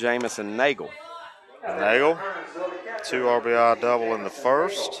aboard for Jamison Nagel. Nagel, 2 RBI double in the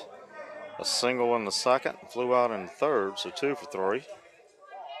first, a single in the second, flew out in the third, so 2 for 3.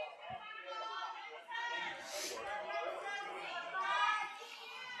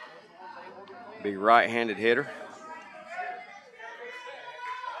 Big right-handed hitter.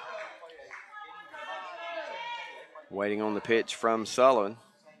 Waiting on the pitch from Sullivan.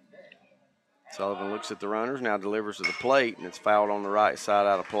 Sullivan looks at the runners, now delivers to the plate, and it's fouled on the right side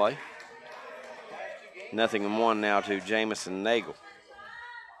out of play. 0-1 now to Jamison Nagel.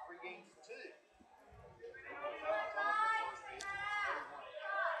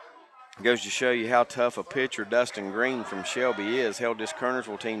 Goes to show you how tough a pitcher Dustin Green from Shelby is. Held this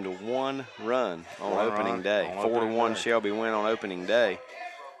Kernersville team to 1 run on opening day. 4-1 Shelby win on opening day.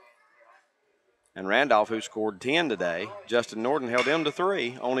 And Randolph, who scored 10 today, Justin Norton held him to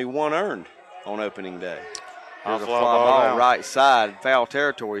 3, only 1 earned on opening day. Here's a fly ball right side, foul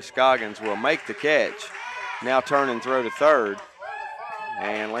territory. Scoggins will make the catch. Now turn and throw to third.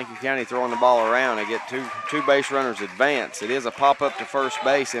 And Lincoln County throwing the ball around. They get two base runners advance. It is a pop-up to first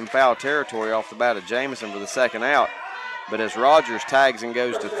base in foul territory off the bat of Jamison for the second out. But as Rogers tags and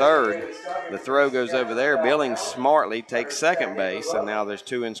goes to third, the throw goes over there. Billings smartly takes second base, and now there's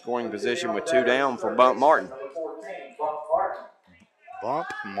 2 in scoring position with 2 down for Bump Martin. Bump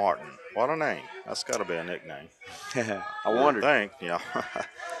Martin. What a name. That's got to be a nickname. I wondered. I think, yeah.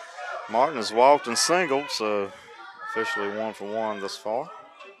 Martin has walked and singled, so officially 1 for 1 thus far.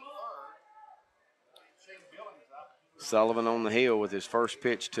 Sullivan on the hill with his first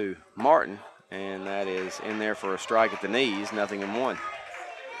pitch to Martin, and that is in there for a strike at the knees, 0-1.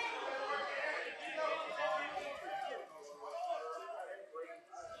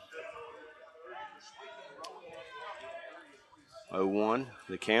 (0-1)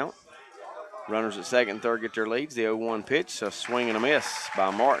 the count. Runners at second and third get their leads. The 0-1 pitch, a swing and a miss by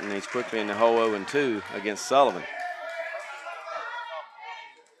Martin. He's quickly in the hole 0-2 against Sullivan.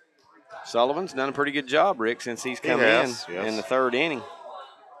 Sullivan's done a pretty good job, Rick, since he's come in the third inning.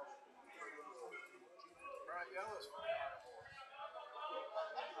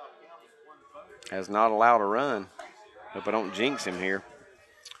 Has not allowed a run. Hope I don't jinx him here.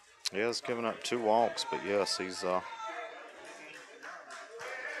 He has given up 2 walks, but yes, he's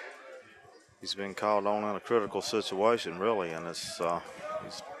been called on in a critical situation, really, and he's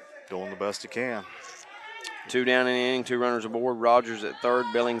doing the best he can. 2 down in the inning, 2 runners aboard. Rogers at third,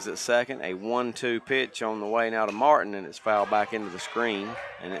 Billings at second. A 1-2 pitch on the way now to Martin, and it's fouled back into the screen,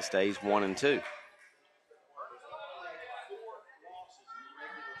 and it stays 1-2.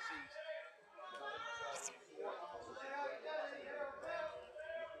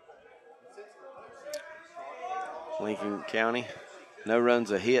 Lincoln County, no runs,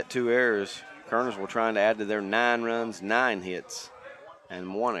 a hit, 2 errors. Kernersville trying to add to their 9 runs, 9 hits,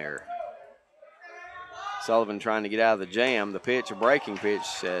 and 1 error. Sullivan trying to get out of the jam. The pitch, a breaking pitch,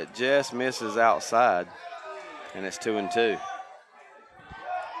 just misses outside, and it's 2-2.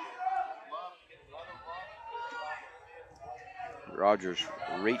 Rogers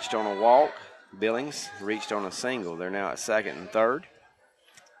reached on a walk. Billings reached on a single. They're now at second and third.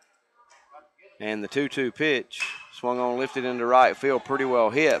 And the 2-2 pitch swung on, lifted into right field, pretty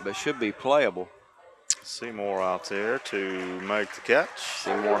well hit, but should be playable. Seymour out there to make the catch.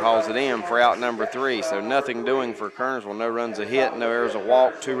 Seymour hauls it in for out number 3. So nothing doing for Kernersville. No runs, a hit, no errors, a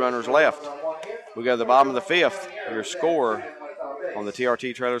walk, 2 runners left. We go to the bottom of the 5th. Your score on the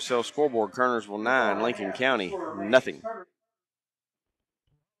TRT Trailer Sales scoreboard: Kernersville 9, Lincoln County 0.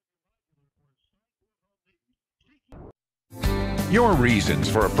 Your reasons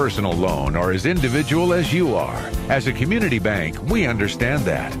for a personal loan are as individual as you are. As a community bank, we understand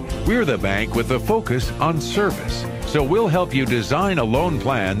that. We're the bank with a focus on service. So we'll help you design a loan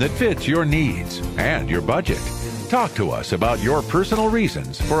plan that fits your needs and your budget. Talk to us about your personal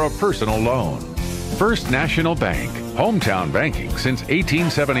reasons for a personal loan. First National Bank, hometown banking since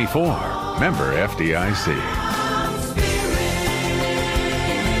 1874. Member FDIC.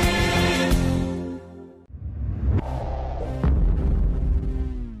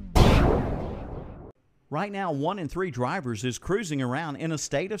 Right now, 1 in 3 drivers is cruising around in a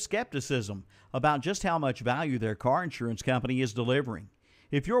state of skepticism about just how much value their car insurance company is delivering.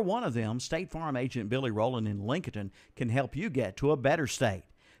 If you're one of them, State Farm agent Billy Rowland in Lincoln can help you get to a better state,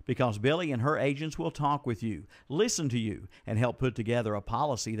 because Billy and her agents will talk with you, listen to you, and help put together a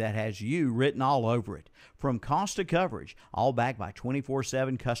policy that has you written all over it, from cost to coverage, all backed by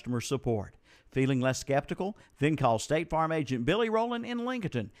 24/7 customer support. Feeling less skeptical? Then call State Farm agent Billy Rowland in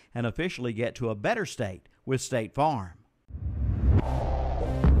Lincoln and officially get to a better state with State Farm.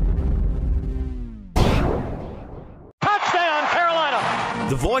 Touchdown, Carolina!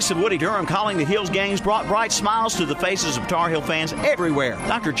 The voice of Woody Durham calling the Hills games brought bright smiles to the faces of Tar Heel fans everywhere.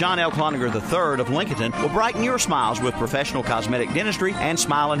 Dr. John L. Cloninger III of Lincolnton will brighten your smiles with professional cosmetic dentistry and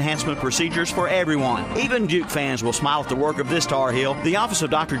smile enhancement procedures for everyone. Even Duke fans will smile at the work of this Tar Heel. The office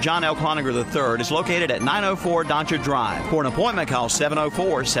of Dr. John L. Cloninger III is located at 904 Doncha Drive. For an appointment, call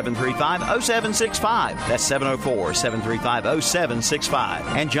 704-735-0765. That's 704-735-0765.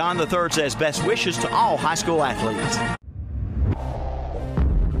 And John III says best wishes to all high school athletes.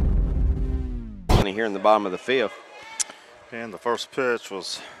 Here in the bottom of the fifth. And the first pitch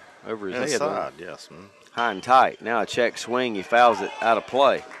was over his inside, head. Yes. High and tight. Now a check swing. He fouls it out of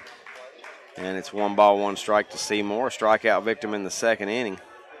play. And it's 1 ball, 1 strike to Seymour. Strikeout victim in the second inning.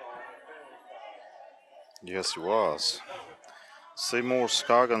 Yes, he was. Seymour,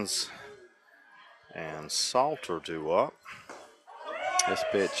 Scoggins, and Salter due up. This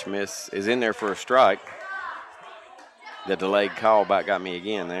pitch is in there for a strike. The delayed call back got me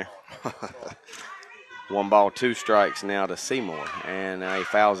again there. 1 ball, 2 strikes now to Seymour, and now he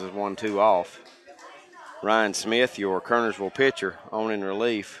fouls his 1-2 off. Ryan Smith, your Kernersville pitcher, on in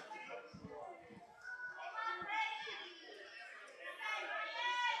relief.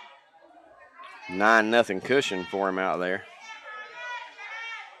 $9-0 cushion for him out there.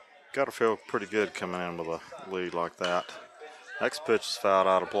 Got to feel pretty good coming in with a lead like that. Next pitch is fouled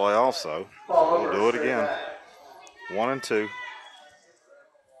out of play also. We'll do it again. 1-2.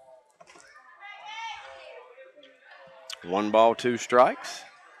 1 ball, 2 strikes.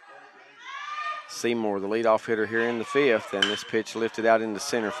 Seymour, the leadoff hitter here in the fifth, and this pitch lifted out into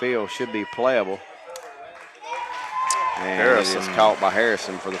center field should be playable. And Harrison. It is caught by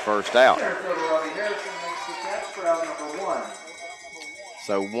Harrison for the first out.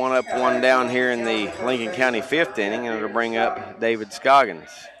 So 1 up, 1 down here in the Lincoln County fifth inning, and it'll bring up David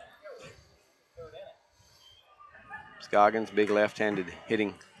Scoggins. Scoggins, big left-handed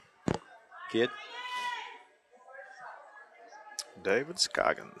hitting kid. David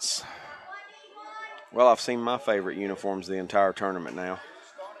Scoggins. Well, I've seen my favorite uniforms the entire tournament now.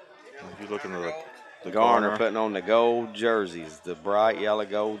 If you look into the Garner putting on the gold jerseys, the bright yellow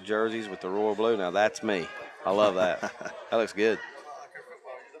gold jerseys with the royal blue. Now that's me. I love that. That looks good.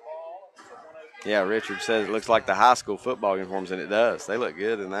 Yeah, Richard says it looks like the high school football uniforms, and it does. They look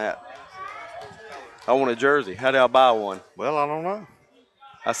good in that. I want a jersey. How do I buy one? Well, I don't know.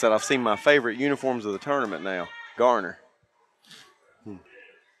 I said I've seen my favorite uniforms of the tournament now. Garner.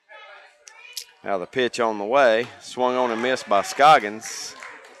 Now the pitch on the way. Swung on and missed by Scoggins.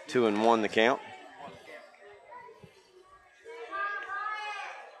 2-1 the count.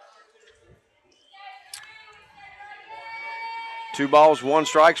 Two balls, 1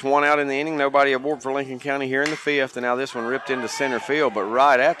 strikes, 1 out in the inning. Nobody aboard for Lincoln County here in the fifth. And now this one ripped into center field, but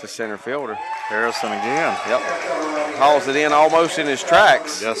right at the center fielder. Harrison again. Yep. Hauls it in almost in his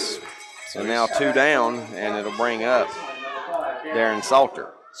tracks. Yes. So now 2 down, and it'll bring up Darren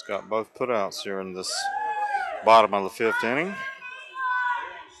Salter. It's got both putouts here in this bottom of the fifth inning.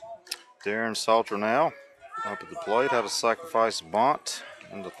 Darren Salter now up at the plate. Had a sacrifice bunt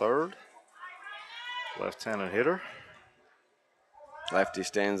in the third. Left-handed hitter. Lefty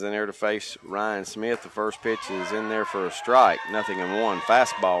stands in there to face Ryan Smith. The first pitch is in there for a strike. 0-1.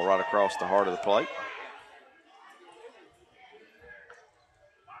 Fastball right across the heart of the plate.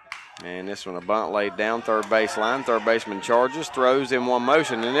 And this one, a bunt laid down, third base line. Third baseman charges, throws in one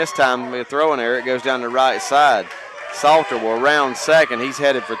motion. And this time, with a throwing error, it goes down the right side. Salter will round second. He's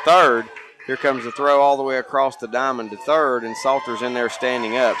headed for third. Here comes the throw all the way across the diamond to third, and Salter's in there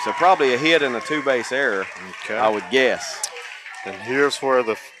standing up. So probably a hit and a 2-base error, okay, I would guess. And here's where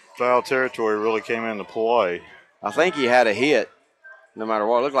the foul territory really came into play. I think he had a hit, no matter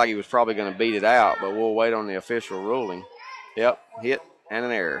what. It looked like he was probably going to beat it out, but we'll wait on the official ruling. Yep, hit and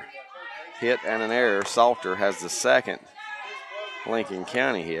an error. Hit and an error. Salter has the second Lincoln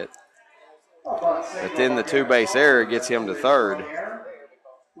County hit. But then the 2-base error gets him to third.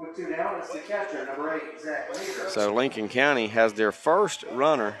 So Lincoln County has their first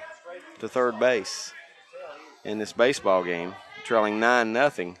runner to third base in this baseball game, trailing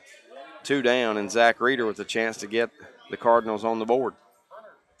 9-0, 2 down, and Zach Reeder with a chance to get the Cardinals on the board.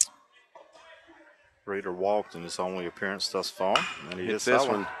 Reeder walked in his only appearance thus far, and he hits this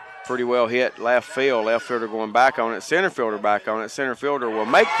that one. Pretty well hit left field. Left fielder going back on it. Center fielder back on it. Center fielder will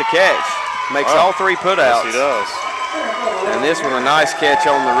make the catch. Makes all 3 putouts. Yes, he does. And this one a nice catch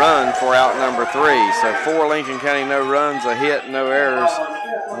on the run for out number 3. So 4 Lincoln County no runs, a hit, no errors.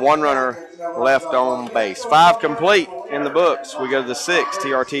 1 runner left on base. 5 complete in the books. We go to the 6th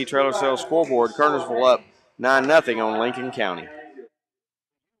TRT Trailer Sales scoreboard. Kernersville up 9-0 on Lincoln County.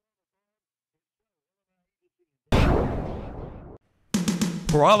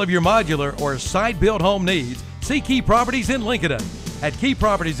 For all of your modular or site-built home needs, see Key Properties in Lincoln. At Key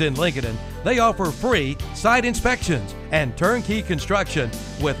Properties in Lincoln, they offer free site inspections and turnkey construction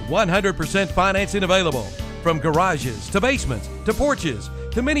with 100% financing available. From garages to basements to porches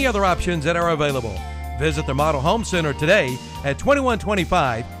to many other options that are available. Visit the Model Home Center today at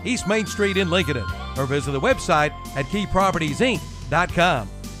 2125 East Main Street in Lincoln or visit the website at keypropertiesinc.com.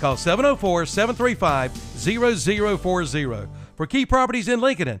 Call 704-735-0040. For Key Properties in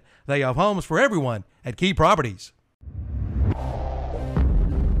Lincoln, they have homes for everyone at Key Properties.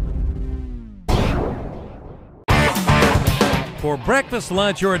 For breakfast,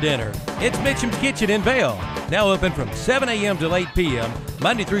 lunch, or dinner, it's Mitchum's Kitchen in Vail. Now open from 7 a.m. to 8 p.m.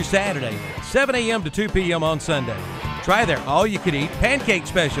 Monday through Saturday, 7 a.m. to 2 p.m. on Sunday. Try their all-you-can-eat pancake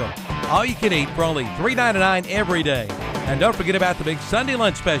special. All you can eat for only $3.99 every day. And don't forget about the big Sunday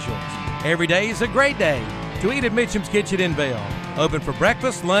lunch specials. Every day is a great day to eat at Mitchum's Kitchen in Vail. Open for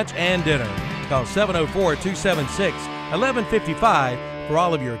breakfast, lunch, and dinner. Call 704-276-1155 for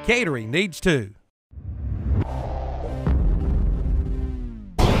all of your catering needs too.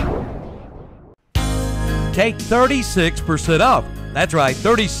 Take 36% off. That's right,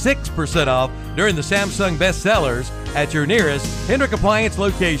 36% off during the Samsung bestsellers at your nearest Hendrick Appliance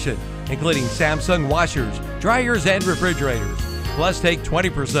location, including Samsung washers, dryers, and refrigerators. Plus, take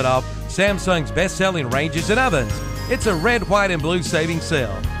 20% off Samsung's best-selling ranges and ovens. It's a red, white, and blue savings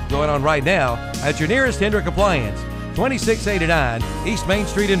sale going on right now at your nearest Hendrick Appliance, 2689 East Main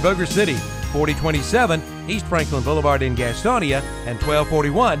Street in Boger City, 4027 East Franklin Boulevard in Gastonia, and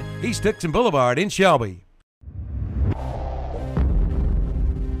 1241 East Dixon Boulevard in Shelby.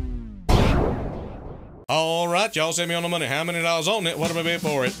 All right, y'all send me on the money. How many dollars on it? What am I bid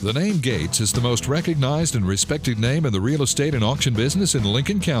for it? The name Gates is the most recognized and respected name in the real estate and auction business in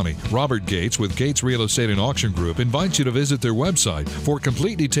Lincoln County. Robert Gates with Gates Real Estate and Auction Group invites you to visit their website for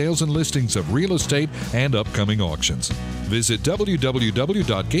complete details and listings of real estate and upcoming auctions. Visit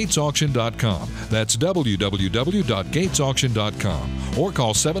www.gatesauction.com. That's www.gatesauction.com. Or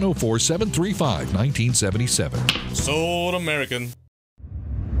call 704-735-1977. Sold American.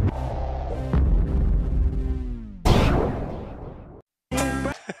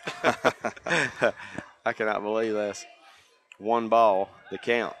 I cannot believe this. One ball, the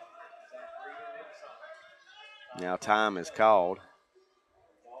count. Now time is called.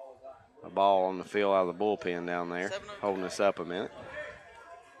 A ball on the field out of the bullpen down there, holding us up a minute.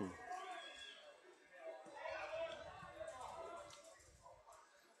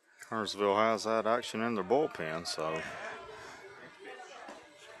 Kernersville has that action in their bullpen, so.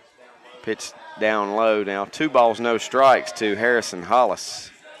 Pitch down low now. 2 balls, no strikes to Harrison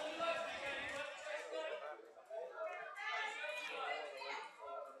Hollis.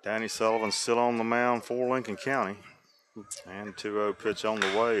 Danny Sullivan still on the mound for Lincoln County. And 2-0 pitch on the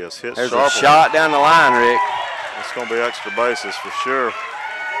way is hit There's sharply. a shot down the line, Rick. It's going to be extra bases for sure.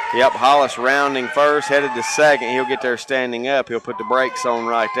 Yep, Hollis rounding first, headed to second. He'll get there standing up. He'll put the brakes on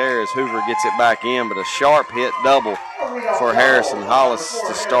right there as Hoover gets it back in. But a sharp hit double for Harrison Hollis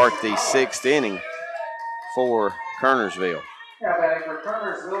to start the 6th inning for Kernersville. Now batting for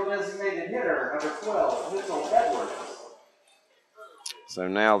Kernersville, designated hitter, number 12, Mitchell Edwards. So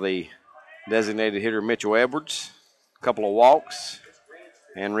now the designated hitter, Mitchell Edwards, a couple of walks,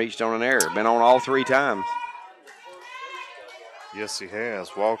 and reached on an error. Been on all 3 times. Yes, he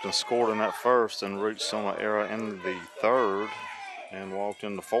has. Walked and scored in that first and reached on an error in the 3rd and walked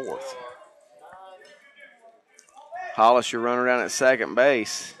in the 4th. Hollis, your runner down at second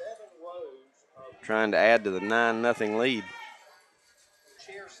base, trying to add to the 9-0 lead.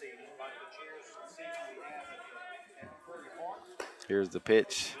 Here's the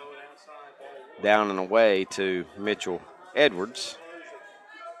pitch down and away to Mitchell Edwards.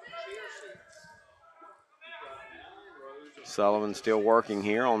 Sullivan still working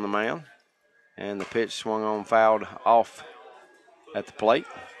here on the mound. And the pitch swung on, fouled off at the plate.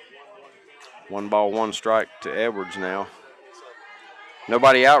 1 ball, 1 strike to Edwards now.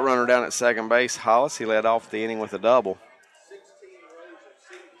 Nobody out, runner down at second base. Hollis, he led off the inning with a double.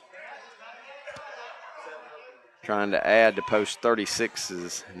 Trying to add to Post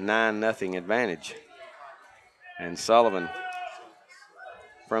 36's 9-0 advantage. And Sullivan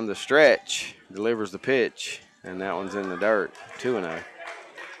from the stretch delivers the pitch, and that one's in the dirt. 2-0.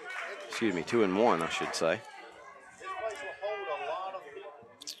 Excuse me, 2-1, I should say.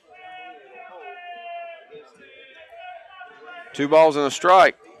 Two balls and a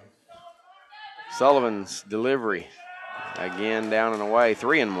strike. Sullivan's delivery again down and away.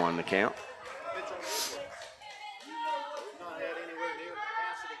 3-1 the count.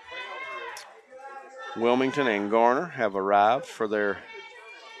 Wilmington and Garner have arrived for their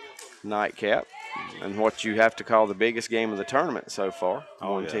nightcap and what you have to call the biggest game of the tournament so far.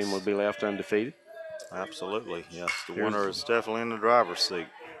 One yes. team would be left undefeated. Absolutely, yes. The winner is definitely in the driver's seat.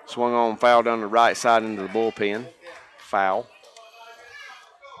 Swung on, foul down the right side into the bullpen. Foul.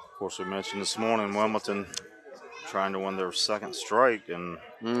 Of course, we mentioned this morning Wilmington trying to win their second straight and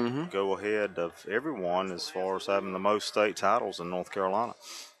go ahead of everyone as far as having the most state titles in North Carolina.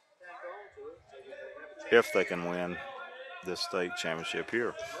 If they can win this state championship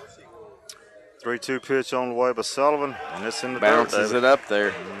here. 3-2 pitch on the way by Sullivan, and it's in the bounces dirt, it up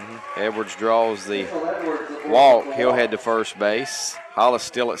there. Edwards draws the walk. He'll head to first base. Hollis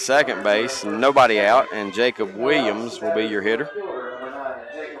still at second base, nobody out, and Jacob Williams will be your hitter.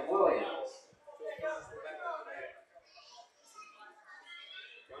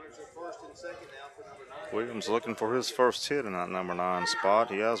 Williams looking for his first hit in that number 9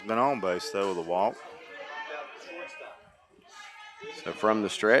 spot. He has been on base, though, with a walk. So from the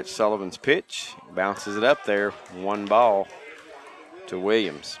stretch, Sullivan's pitch, bounces it up there, 1 ball to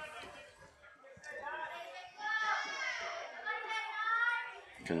Williams.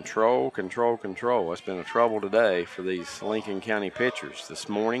 Control, control, control. It's been a trouble today for these Lincoln County pitchers this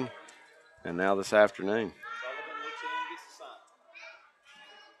morning and now this afternoon.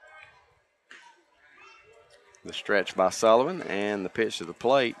 The stretch by Sullivan and the pitch to the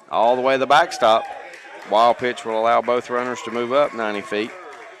plate all the way to the backstop. Wild pitch will allow both runners to move up 90 feet.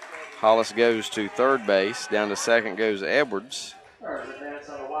 Hollis goes to third base. Down to second goes Edwards.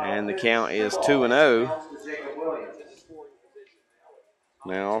 And the count is 2-0.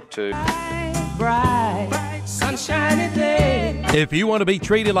 Now to bright, sunshiny day. If you want to be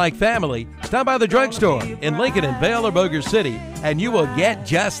treated like family, stop by the drugstore in Lincoln and Vail or Bossier City, and you will get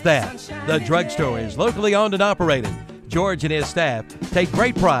just that. The drugstore is locally owned and operated. George and his staff take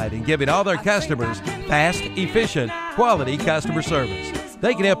great pride in giving all their customers fast, efficient, quality customer service.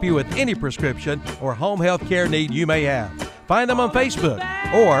 They can help you with any prescription or home health care need you may have. Find them on Facebook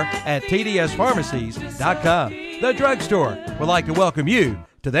or at tdspharmacies.com. The drugstore would like to welcome you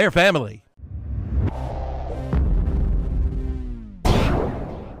to their family.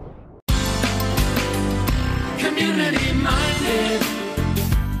 Community minded,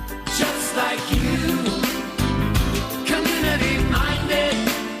 just like you. Community minded,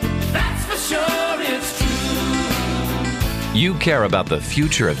 that's for sure it's true. You care about the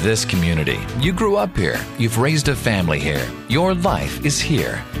future of this community. You grew up here. You've raised a family here. Your life is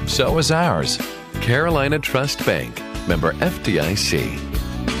here. So is ours. Carolina Trust Bank. Member FDIC.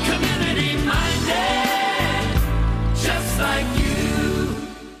 Community minded, just like you.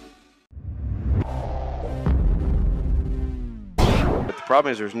 But the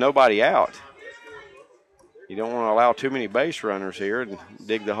problem is there's nobody out. You don't want to allow too many base runners here and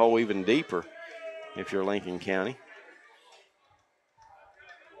dig the hole even deeper if you're Lincoln County.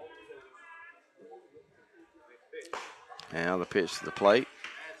 Now the pitch to the plate.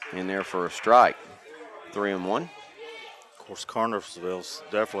 In there for a strike. 3-1. Of course, Kernersville's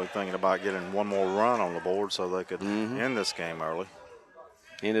definitely thinking about getting one more run on the board so they could end this game early.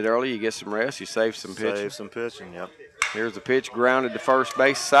 End it early, you get some rest, you save some pitching. Save some pitching, yep. Here's the pitch grounded to first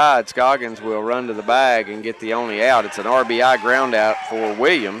base side. Scoggins will run to the bag and get the only out. It's an RBI ground out for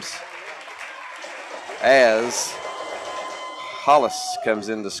Williams as Hollis comes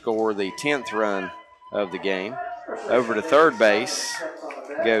in to score the 10th run of the game. Over to third base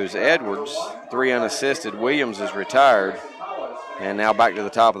goes Edwards. 3 unassisted. Williams is retired. And now back to the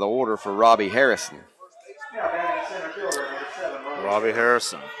top of the order for Robbie Harrison. Robbie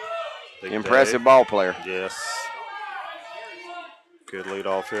Harrison. Impressive ball player. Yes. Good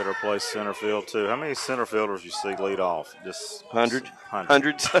leadoff hitter, plays center field too. How many center fielders you see lead off? Just hundreds.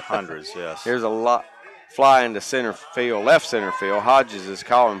 Hundreds, yes. Here's a lot fly into center field, left center field. Hodges is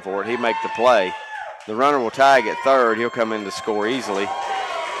calling for it. He make the play. The runner will tag at third. He'll come in to score easily.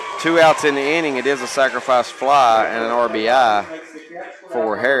 2 outs in the inning. It is a sacrifice fly and an RBI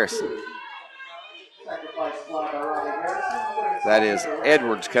for Harrison. That is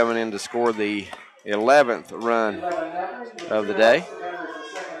Edwards coming in to score the 11th run of the day.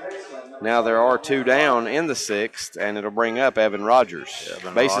 Now there are 2 down in the 6th, and it'll bring up Evan Rogers.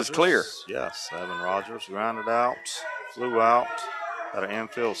 Bases clear. Yes, Evan Rogers grounded out, flew out. Had an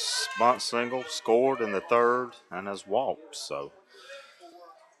infield bunt single, scored in the 3rd, and has walked. So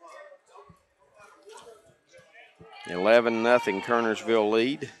 11-0 Kernersville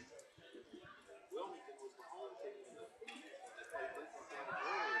lead.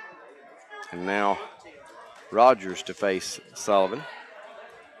 And now Rogers to face Sullivan.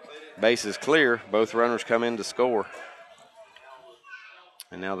 Bases clear. Both runners come in to score.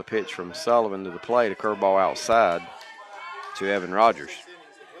 And now the pitch from Sullivan to the plate, a curveball outside to Evan Rogers.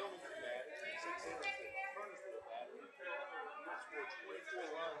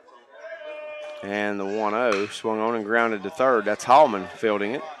 And the 1-0 swung on and grounded to third. That's Hallman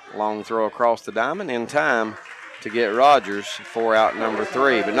fielding it. Long throw across the diamond in time to get Rogers for out number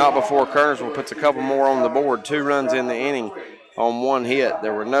 3. But not before Kernersville puts a couple more on the board. 2 runs in the inning on 1 hit.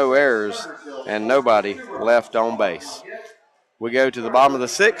 There were no errors and nobody left on base. We go to the bottom of the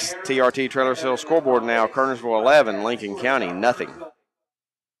 6th. TRT Trailer Sale scoreboard now. Kernersville 11, Lincoln County nothing.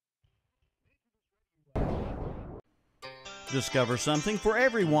 Discover something for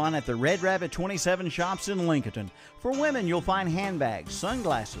everyone at the Red Rabbit 27 shops in Lincoln. For women, you'll find handbags,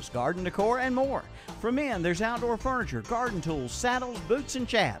 sunglasses, garden decor, and more. For men, there's outdoor furniture, garden tools, saddles, boots, and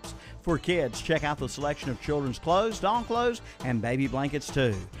chaps. For kids, check out the selection of children's clothes, doll clothes, and baby blankets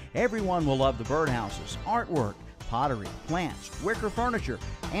too. Everyone will love the birdhouses, artwork, pottery, plants, wicker furniture,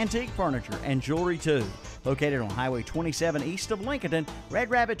 antique furniture, and jewelry too. Located on Highway 27 east of Lincoln,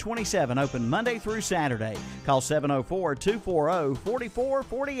 Red Rabbit 27 open Monday through Saturday. Call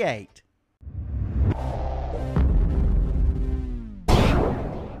 704-240-4448.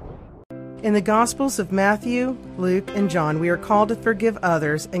 In the Gospels of Matthew, Luke, and John, we are called to forgive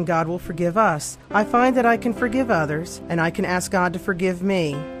others, and God will forgive us. I find that I can forgive others, and I can ask God to forgive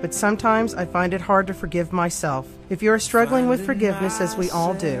me, but sometimes I find it hard to forgive myself. If you are struggling with forgiveness, as we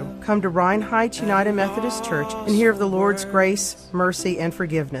all do, come to Rhine Heights United Methodist Church and hear of the Lord's grace, mercy, and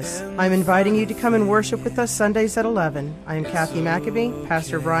forgiveness. I'm inviting you to come and worship with us Sundays at 11. I am Kathy Maccabee,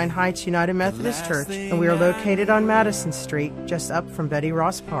 pastor of Rhine Heights United Methodist Church, and we are located on Madison Street, just up from Betty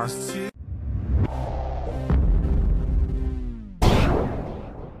Ross Park.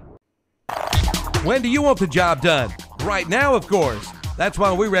 When do you want the job done? Right now, of course. That's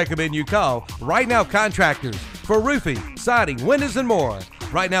why we recommend you call Right Now Contractors for roofing, siding, windows, and more.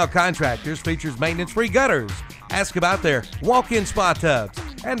 Right Now Contractors features maintenance-free gutters. Ask about their walk-in spa tubs,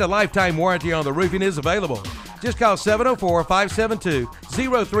 and a lifetime warranty on the roofing is available. Just call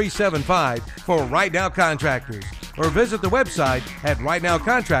 704-572-0375 for Right Now Contractors, or visit the website at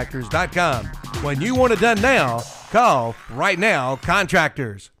rightnowcontractors.com. When you want it done now, call Right Now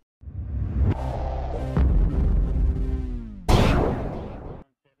Contractors.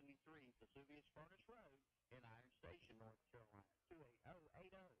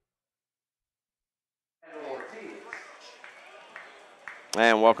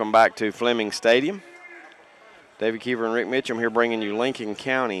 And welcome back to Fleming Stadium. David Keever and Rick Mitchum here bringing you Lincoln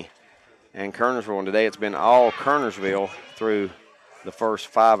County and Kernersville. And today it's been all Kernersville through the first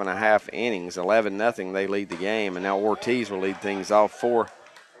 5.5 innings. 11-0, they lead the game. And now Ortiz will lead things off for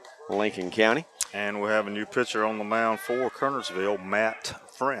Lincoln County. And we have a new pitcher on the mound for Kernersville. Matt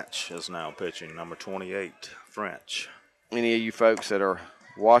French is now pitching, number 28, French. Any of you folks that are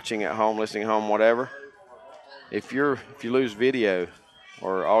watching at home, listening at home, whatever, if you lose video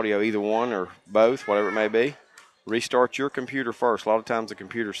or audio, either one or both, whatever it may be, restart your computer first. A lot of times the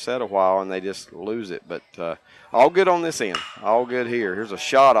computer's set a while and they just lose it. But all good on this end. All good here. Here's a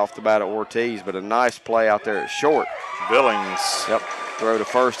shot off the bat of Ortiz, but a nice play out there at short. Billings. Yep. Throw to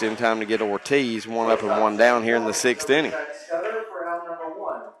first in time to get Ortiz. 1 up and 1 down here in the 6th inning.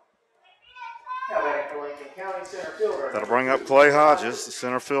 That'll bring up Clay Hodges, the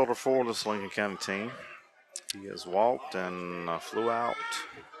center fielder for this Lincoln County team. He has walked and flew out.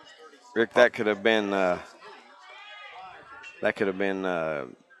 Rick, that could have been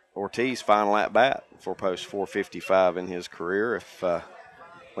Ortiz's final at bat for post 455 in his career if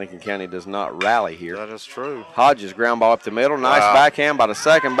Lincoln County does not rally here. That is true. Hodges ground ball up the middle. Nice backhand by the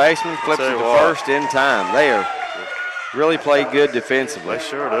second baseman. Flips it to first in time. They are really play good defensively. They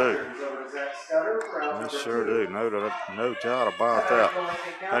sure do. They sure do. No doubt about that.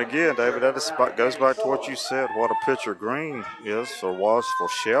 And again, David, that goes back to what you said, what a pitcher Green is or was for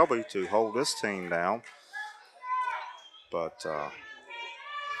Shelby to hold this team down. But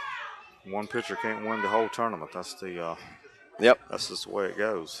one pitcher can't win the whole tournament. That's that's just the way it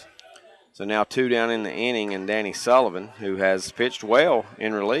goes. So now 2 down in the inning, and Danny Sullivan, who has pitched well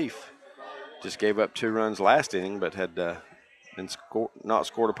in relief, just gave up 2 runs last inning, but had been not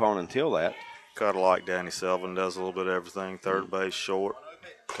scored upon until that. Kind of like Danny Sullivan, does a little bit of everything. Third base, short,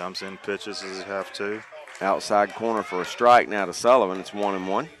 comes in, pitches as he have to. Outside corner for a strike now to Sullivan. It's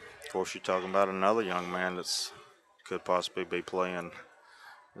 1-1. Of course, you're talking about another young man that's could possibly be playing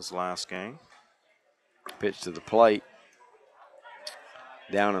his last game. Pitch to the plate.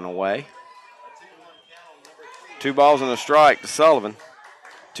 Down and away. 2 balls and a strike to Sullivan.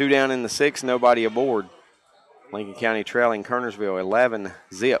 2 down in the 6th, nobody aboard. Lincoln County trailing Kernersville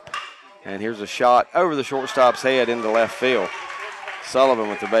 11-0. And here's a shot over the shortstop's head into left field. Sullivan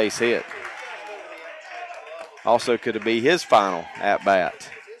with the base hit. Also could it be his final at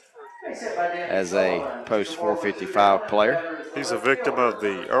bat as a post 455 player. He's a victim of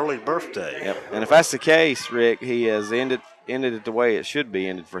the early birthday. Yep. And if that's the case, Rick, he has ended it the way it should be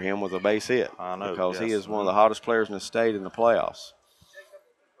ended for him with a base hit. I know. Because yes. he is one of the hottest players in the state in the playoffs.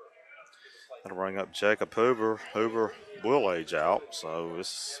 That'll bring up Jacob Hoover. Hoover will age out, so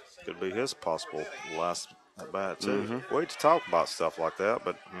this could be his possible last at bat, too. Wait to talk about stuff like that,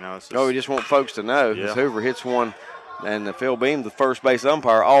 but, you know, it's just. Oh, we just want folks to know. Yeah. As Hoover hits one, and the Phil Beam, the first base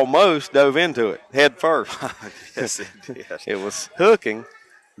umpire, almost dove into it, head first. Yes, it did. It was hooking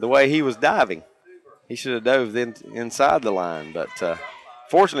the way he was diving. He should have dove inside the line, but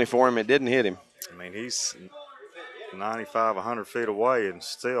fortunately for him, it didn't hit him. I mean, he's 95, 100 feet away, and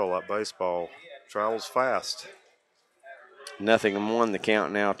still that baseball travels fast. 0-1 the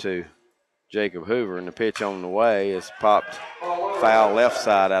count now to Jacob Hoover, and the pitch on the way is popped foul left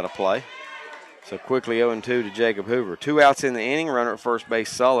side out of play. So quickly 0-2 to Jacob Hoover. 2 outs in the inning, runner at first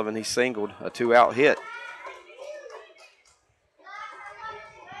base Sullivan. He singled a 2-out hit.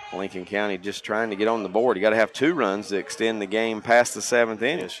 Lincoln County just trying to get on the board. You got to have 2 runs to extend the game past the 7th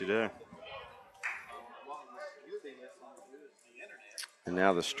inning. Yes, you do. And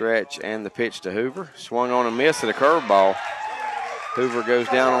now the stretch and the pitch to Hoover. Swung on a miss at a curveball. Hoover goes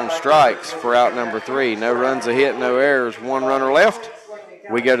down on strikes for out number 3. No runs, a hit, no errors, 1 runner left.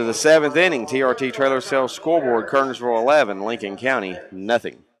 We go to the 7th inning. TRT Trailer Sales scoreboard, Kernersville 11, Lincoln County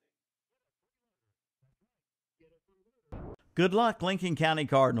nothing. Good luck, Lincoln County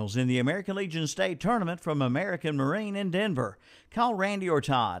Cardinals, in the American Legion State Tournament from American Marine in Denver. Call Randy or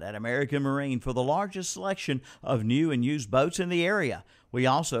Todd at American Marine for the largest selection of new and used boats in the area. We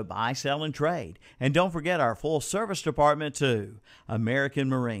also buy, sell, and trade. And don't forget our full service department, too. American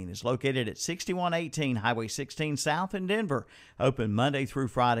Marine is located at 6118 Highway 16 South in Denver. Open Monday through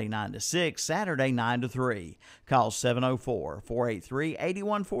Friday 9 to 6, Saturday 9 to 3. Call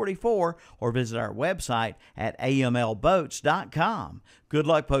 704-483-8144 or visit our website at amlboats.com. Good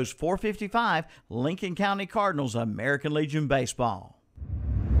luck, Post 455, Lincoln County Cardinals, American Legion Baseball.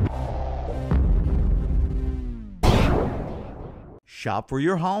 Shop for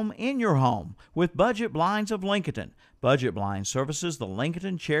your home in your home with Budget Blinds of Lincoln. Budget Blinds services the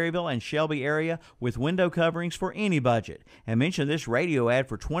Lincoln, Cherryville, and Shelby area with window coverings for any budget. And mention this radio ad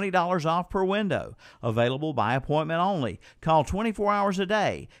for $20 off per window. Available by appointment only. Call 24 hours a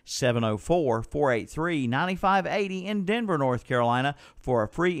day, 704-483-9580 in Denver, North Carolina for a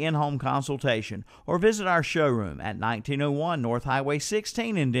free in-home consultation. Or visit our showroom at 1901 North Highway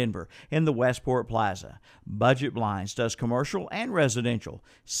 16 in Denver in the Westport Plaza. Budget Blinds does commercial and residential.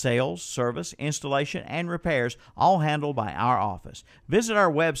 Sales, service, installation, and repairs all handled by our office. Visit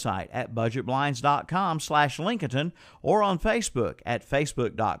our website at budgetblinds.com/Lincoln or on Facebook at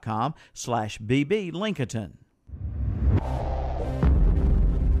facebook.com/BBLincoln.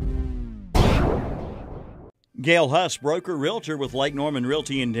 Gail Huss, broker realtor with Lake Norman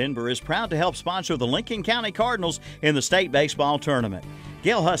Realty in Denver, is proud to help sponsor the Lincoln County Cardinals in the state baseball tournament.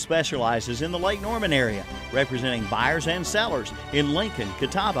 Gail Huss specializes in the Lake Norman area, representing buyers and sellers in Lincoln,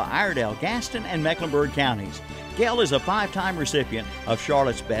 Catawba, Iredell, Gaston, and Mecklenburg counties. Gail is a 5-time recipient of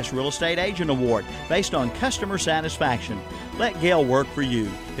Charlotte's Best Real Estate Agent Award based on customer satisfaction. Let Gail work for you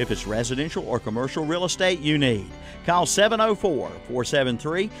if it's residential or commercial real estate you need. Call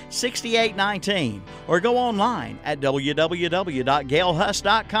 704-473-6819 or go online at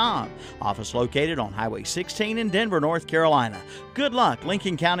www.gailhuss.com. Office located on Highway 16 in Denver, North Carolina. Good luck,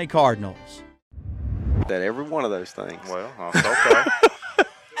 Lincoln County Cardinals. That every one of those things. Well, okay.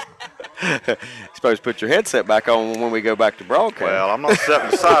 You're supposed to put your headset back on when we go back to broadcast. Well, I'm not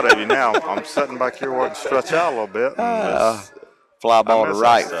sitting beside of you now. I'm sitting back here where I can stretch out a little bit. Fly ball to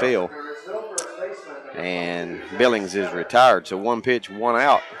right field. And Billings is retired, so 1 pitch, 1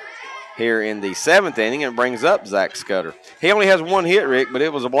 out here in the 7th inning, and brings up Zach Scudder. He only has 1 hit, Rick, but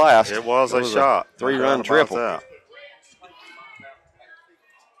it was a blast. It was a shot. 3-run triple. That.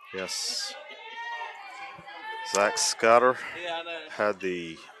 Yes. Zach Scudder had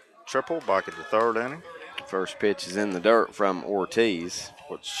the triple back at the 3rd inning. First pitch is in the dirt from Ortiz.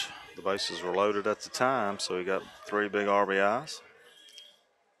 Which the bases were loaded at the time, so he got 3 big RBIs.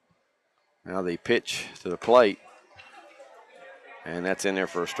 Now the pitch to the plate. And that's in there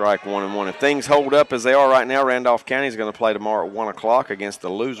for a strike, 1-1. If things hold up as they are right now, Randolph County is going to play tomorrow at 1 o'clock against the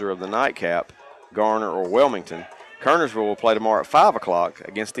loser of the nightcap, Garner or Wilmington. Kernersville will play tomorrow at 5 o'clock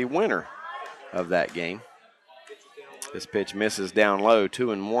against the winner of that game. This pitch misses down low,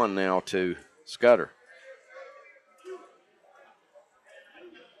 2-1 now to Scudder.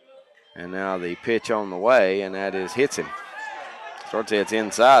 And now the pitch on the way, and that hits him. Starts to say it's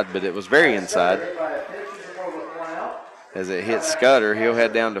inside, but it was very inside. As it hits Scudder, he'll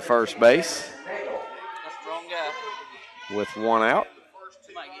head down to first base. with one out.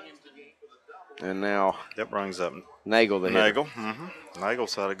 And now that brings up Nagel the hitter. Nagel.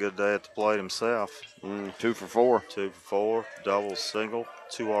 Nagel's had a good day at the plate himself. 2 for 4. 2 for 4, double, single,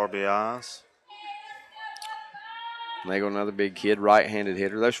 2 RBIs. Nagel, another big kid, right-handed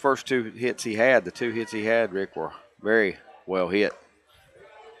hitter. Those first 2 hits he had, the 2 hits he had, Rick, were very well hit.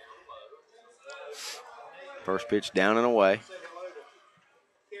 First pitch down and away.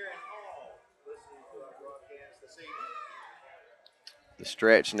 The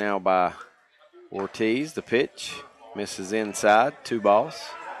stretch now by Ortiz. The pitch misses inside, 2 balls.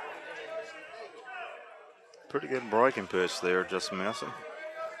 Pretty good breaking pitch there, just missing.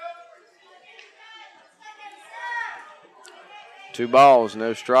 2 balls,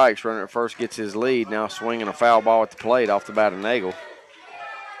 no strikes. Runner at first gets his lead. Now swinging a foul ball at the plate off the bat of Nagel.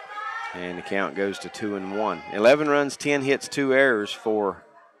 And the count goes to 2-1. 11 runs, 10 hits, 2 errors for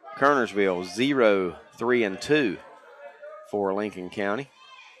Kernersville. 0, 3, and 2 for Lincoln County.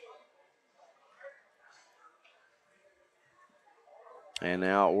 And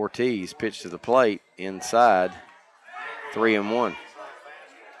now Ortiz pitched to the plate inside, 3-1.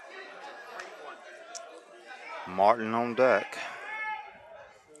 Martin on deck.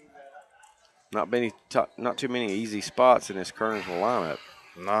 Not too many easy spots in this Kernersville lineup.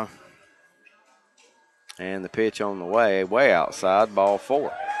 No. And the pitch on the way outside, ball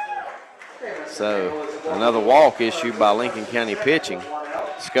 4. So another walk issued by Lincoln County pitching.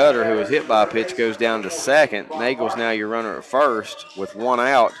 Scudder, who was hit by a pitch, goes down to second. Nagel's now your runner at first with 1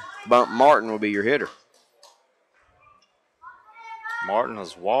 out. Bump Martin will be your hitter. Martin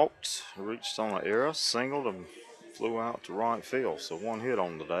has walked, reached on an error, singled, and flew out to right field. So 1 hit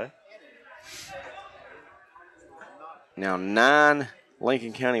on the day. Now 9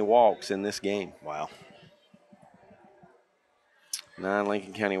 Lincoln County walks in this game. Wow. 9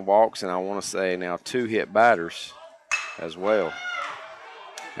 Lincoln County walks, and I want to say now 2 hit batters as well.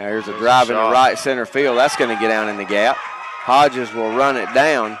 Now here's a drive into right center field. That's going to get down in the gap. Hodges will run it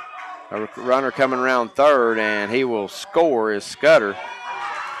down. A runner coming around third, and he will score as Scudder.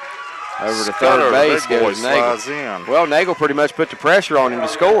 Over to third base goes Nagel. Well, Nagel pretty much put the pressure on him to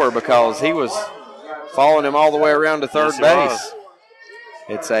score because he was following him all the way around to third base.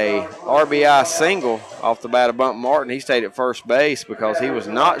 It's a RBI single off the bat of Bump Martin. He stayed at first base because he was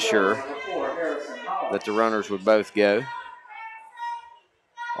not sure that the runners would both go.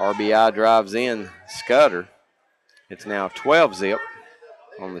 RBI drives in Scudder. It's now 12-zip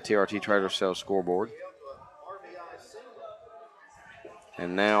on the TRT Trailer Sales scoreboard.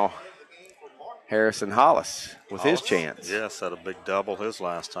 And now Harrison Hollis with his chance. Yes, had a big double his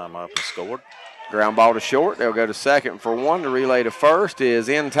last time up and scored. Ground ball to short. They'll go to second for 1. The relay to first is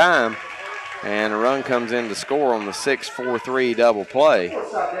in time. And a run comes in to score on the 6-4-3 double play.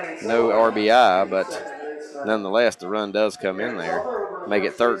 No RBI, but nonetheless, the run does come in there. Make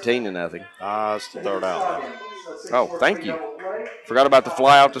it 13-0. It's the third out. Oh, thank you. Forgot about the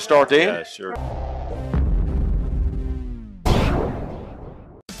fly out to start the inning. Yeah, sure.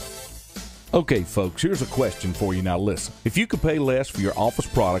 Okay, folks, here's a question for you. Now listen. If you could pay less for your office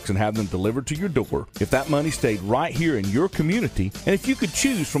products and have them delivered to your door, if that money stayed right here in your community, and if you could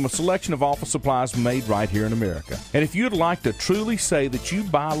choose from a selection of office supplies made right here in America, and if you'd like to truly say that you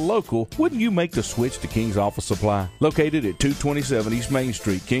buy local, wouldn't you make the switch to King's Office Supply? Located at 227 East Main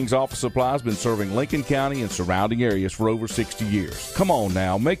Street, King's Office Supply has been serving Lincoln County and surrounding areas for over 60 years. Come on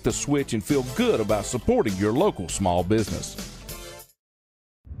now, make the switch and feel good about supporting your local small business.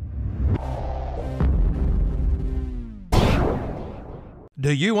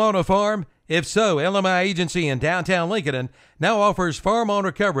 Do you own a farm? If so, LMI Agency in downtown Lincoln now offers farm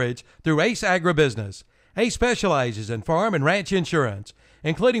owner coverage through Ace Agribusiness. Ace specializes in farm and ranch insurance,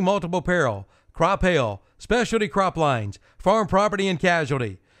 including multiple peril, crop hail, specialty crop lines, farm property and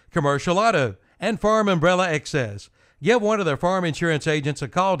casualty, commercial auto, and farm umbrella excess. Give one of their farm insurance agents a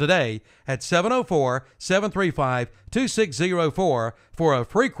call today at 704-735-2604 for a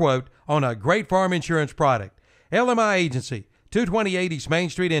free quote on a great farm insurance product. LMI Agency, 228 East Main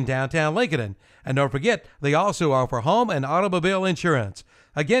Street in downtown Lincoln. And don't forget, they also offer home and automobile insurance.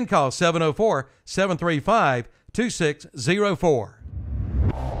 Again, call 704-735-2604.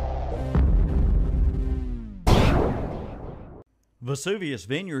 Vesuvius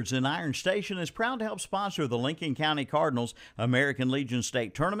Vineyards in Iron Station is proud to help sponsor the Lincoln County Cardinals American Legion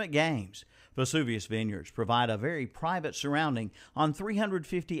State Tournament games. Vesuvius Vineyards provide a very private surrounding on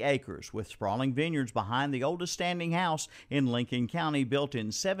 350 acres with sprawling vineyards behind the oldest standing house in Lincoln County, built in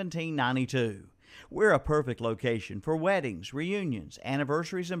 1792. We're a perfect location for weddings, reunions,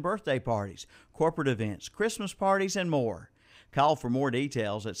 anniversaries and birthday parties, corporate events, Christmas parties, and more. Call for more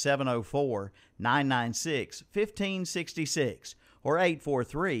details at 704-996-1566 or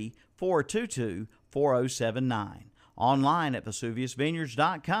 843-422-4079. Online at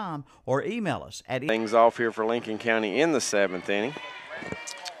VesuviusVineyards.com or email us at... Things off here for Lincoln County in the 7th inning.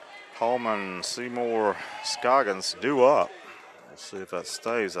 Holman, Seymour, Scoggins due up. We'll see if that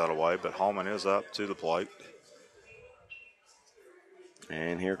stays out of the way, but Holman is up to the plate.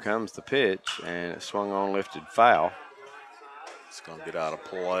 And here comes the pitch, and it swung on, lifted foul. It's going to get out of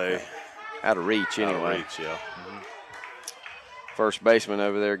play. Out of reach, anyway. Out of reach, yeah. First baseman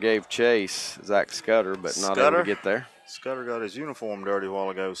over there gave chase, Zach Scudder, but not able to get there. Scudder got his uniform dirty a while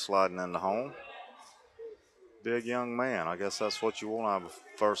ago sliding into home. Big young man. I guess that's what you want out of a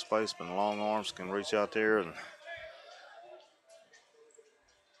first baseman. Long arms, can reach out there. And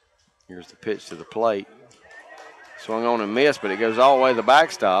here's the pitch to the plate. Swung on and missed, but it goes all the way to the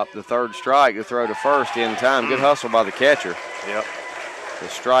backstop. The third strike, the throw to first in time. Good hustle by the catcher. Yep. The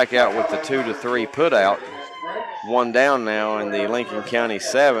strikeout with the 2-3 put out. One down now in the Lincoln County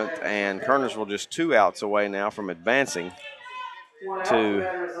 7th, and Kernersville just 2 outs away now from advancing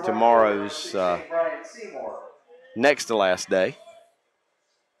to tomorrow's next to last day.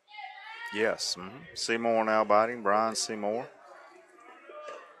 Yes. Seymour now batting, Brian Seymour.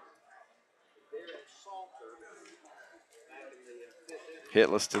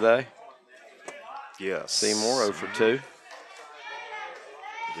 Hitless today. Yes. Seymour 0 for 2.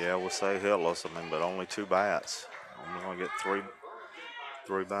 Yeah, we'll say hitless. I mean, but only 2 bats. Only going to get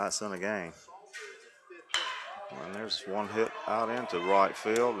three bats in a game. And there's one hit out into right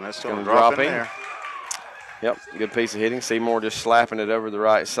field, and it's going to drop in there. Yep, good piece of hitting. Seymour just slapping it over the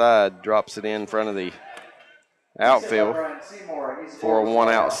right side, drops it in front of the outfield for a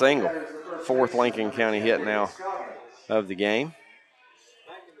 1-out single. 4th Lincoln County hit now of the game.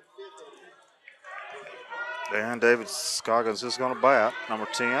 And David Scoggins is going to bat, number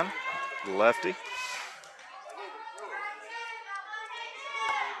 10, lefty.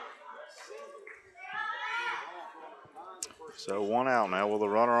 So 1 out now with a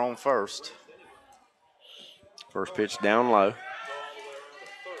runner on first. First pitch down low.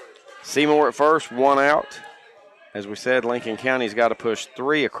 Seymour at first, 1 out. As we said, Lincoln County's got to push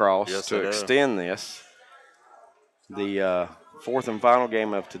 3 across to extend this. The 4th and final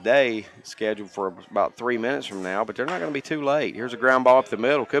game of today is scheduled for about 3 minutes from now, but they're not going to be too late. Here's a ground ball up the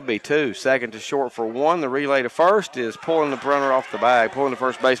middle, could be 2. Second to short for 1. The relay to first is pulling the runner off the bag, pulling the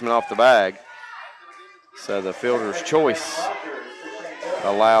first baseman off the bag. So the fielder's choice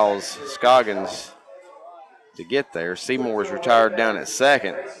allows Scoggins to get there. Seymour is retired down at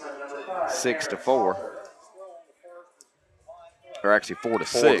second, 6-4. Or actually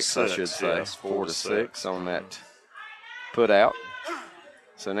 4-6, I should say. Yes, 4-6 on that put out.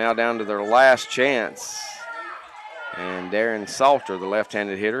 So now down to their last chance. And Darren Salter, the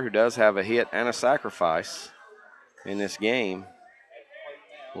left-handed hitter, who does have a hit and a sacrifice in this game,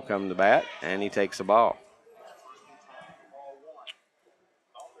 will come to bat, and he takes a ball.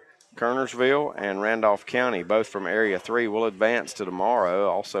 Kernersville and Randolph County, both from Area 3, will advance to tomorrow.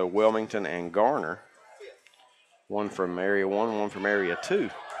 Also Wilmington and Garner, one from Area 1, one from Area 2,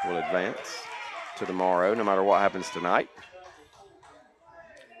 will advance to tomorrow, no matter what happens tonight.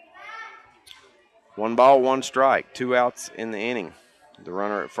 1 ball, 1 strike, 2 outs in the inning. The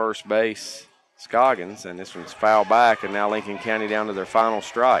runner at first base, Scoggins, and this one's foul back, and now Lincoln County down to their final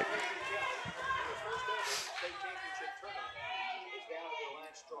strike.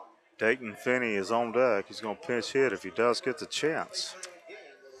 Dayton Finney is on deck. He's going to pinch hit if he does get the chance.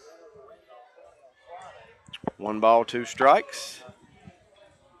 1 ball, 2 strikes.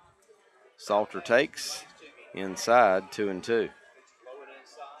 Salter takes inside, 2-2.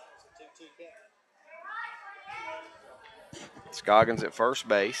 Scoggins at first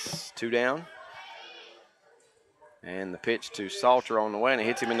base, 2 down. And the pitch to Salter on the way, and it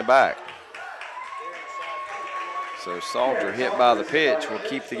hits him in the back. So Salter, hit by the pitch, will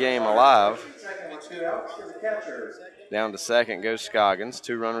keep the game alive. Down to second goes Scoggins.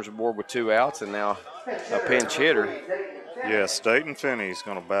 2 runners aboard with 2 outs, and now a pinch hitter. Yes, Dayton Finney's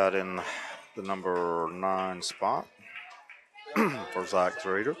going to bat in the number 9 spot for Zach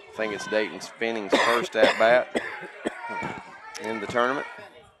Threader. I think it's Dayton Finney's first at bat in the tournament.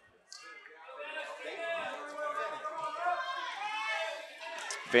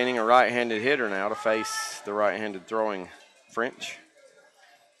 Finning, a right-handed hitter now to face the right-handed throwing French.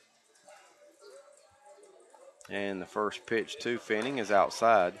 And the first pitch to Finning is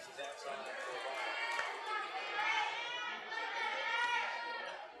outside.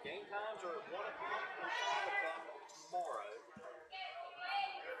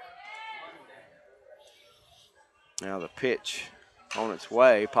 Now the pitch on its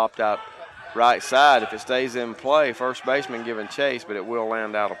way, popped out right side. If it stays in play, first baseman giving chase, but it will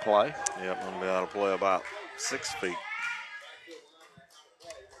land out of play. Yep, going to be out of play about 6 feet.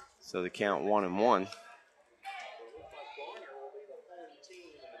 So the count 1-1.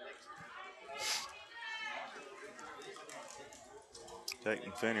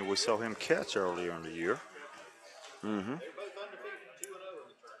 Dayton Finney, we saw him catch earlier in the year.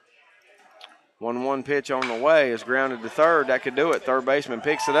 1-1 pitch on the way is grounded to third. That could do it. Third baseman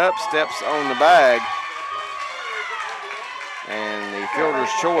picks it up, steps on the bag. And the fielder's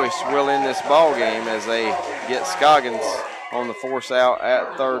choice will end this ball game as they get Scoggins on the force out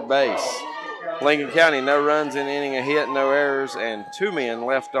at third base. Lincoln County, no runs in the inning, a hit, no errors, and 2 men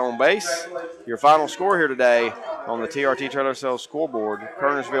left on base. Your final score here today on the TRT Trailer Sales scoreboard: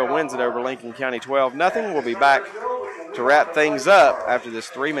 Kernersville wins it over Lincoln County 12-0. We'll be back to wrap things up after this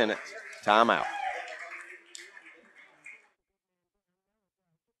 3-minute timeout.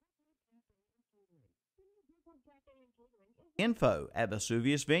 Info at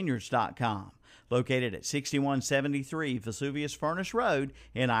VesuviusVineyards.com. Located at 6173 Vesuvius Furnace Road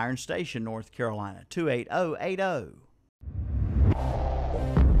in Iron Station, North Carolina, 28080.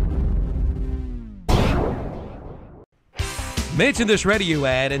 Mention this radio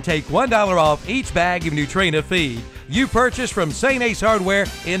ad and take $1 off each bag of Neutrina feed you purchase from St. Ace Hardware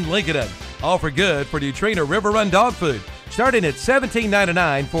in Lincoln. Offer good for Neutrina River Run dog food, starting at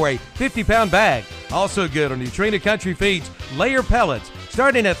 $17.99 for a 50-pound bag. Also good on Neutrina Country Feeds layer pellets,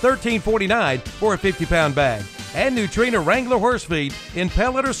 starting at $13.49 for a 50-pound bag. And Neutrina Wrangler horse feed in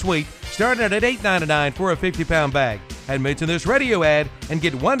pellet or sweet, starting at $8.99 for a 50-pound bag. And mention this radio ad and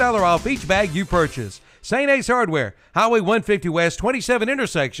get $1 off each bag you purchase. St. Ace Hardware, Highway 150 West 27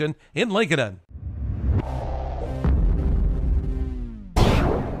 intersection in Lincoln.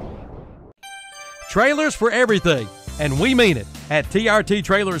 Trailers for everything, and we mean it, at TRT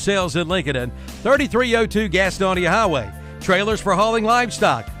Trailer Sales in Lincoln, 3302 Gastonia Highway. Trailers for hauling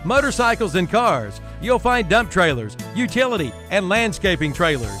livestock, motorcycles, and cars. You'll find dump trailers, utility, and landscaping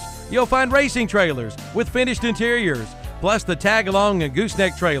trailers. You'll find racing trailers with finished interiors, plus the tag-along and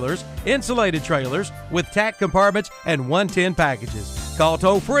gooseneck trailers, insulated trailers with tack compartments and 110 packages. Call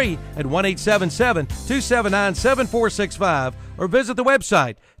toll-free at 1-877-279-7465 or visit the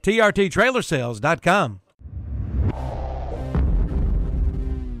website, trttrailersales.com.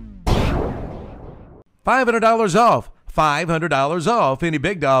 $500 off. $500 off any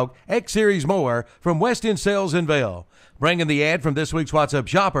Big Dog X-Series mower from West End Sales in Vail. Bring in the ad from this week's What's Up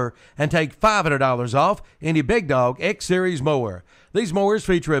Shopper and take $500 off any Big Dog X-Series mower. These mowers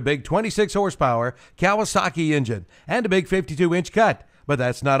feature a big 26 horsepower Kawasaki engine and a big 52-inch cut. But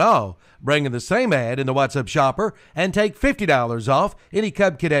that's not all. Bring in the same ad in the What's Up Shopper and take $50 off any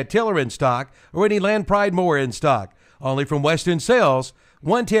Cub Cadet tiller in stock or any Land Pride mower in stock. Only from West End Sales,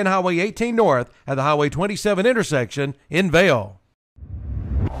 110 Highway 18 North at the Highway 27 intersection in Vail.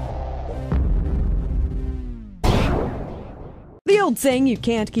 The old saying, you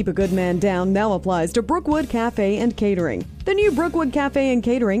can't keep a good man down, now applies to Brookwood Cafe and Catering. The new Brookwood Cafe and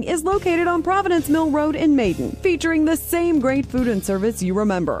Catering is located on Providence Mill Road in Maiden, featuring the same great food and service you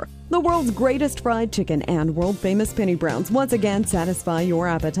remember. The world's greatest fried chicken and world-famous penny browns once again satisfy your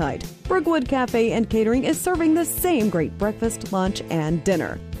appetite. Brookwood Cafe and Catering is serving the same great breakfast, lunch, and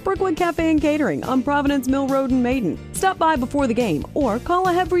dinner. Brookwood Cafe and Catering on Providence Mill Road in Maiden. Stop by before the game or call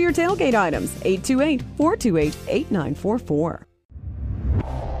ahead for your tailgate items, 828-428-8944.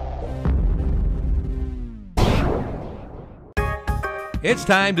 It's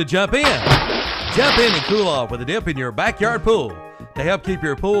time to jump in. Jump in and cool off with a dip in your backyard pool. To help keep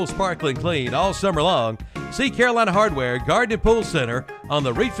your pool sparkling clean all summer long, see Carolina Hardware Garden and Pool Center on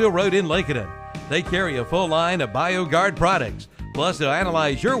the Reedfield Road in Lincoln. They carry a full line of BioGuard products. Plus, they'll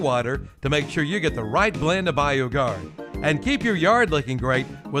analyze your water to make sure you get the right blend of BioGuard. And keep your yard looking great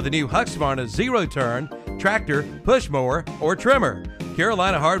with the new Husqvarna Zero Turn tractor, push mower, or trimmer.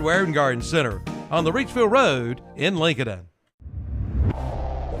 Carolina Hardware and Garden Center on the Reedfield Road in Lincoln.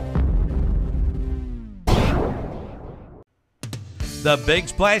 The Big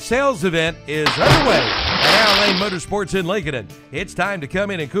Splash Sales Event is underway at Our Lane Motorsports in Lincoln. It's time to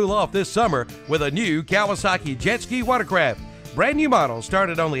come in and cool off this summer with a new Kawasaki Jet Ski Watercraft. Brand new model start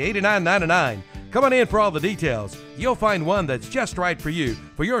at only $89.99. Come on in for all the details. You'll find one that's just right for you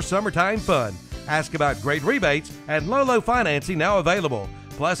for your summertime fun. Ask about great rebates and low financing now available.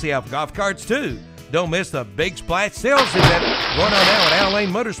 Plus, they have golf carts too. Don't miss the Big Splash Sales Event going on now at Our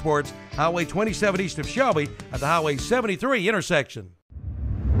Lane Motorsports, Highway 27 east of Shelby at the Highway 73 intersection.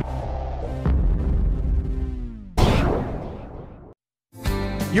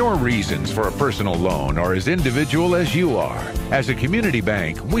 Your reasons for a personal loan are as individual as you are. As a community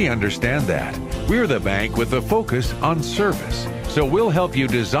bank, we understand that. We're the bank with a focus on service. So we'll help you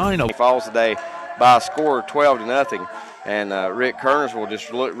design a... Falls today by a score of 12-0. And Rick Kernersville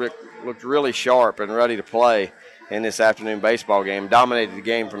just looked really sharp and ready to play in this afternoon baseball game. Dominated the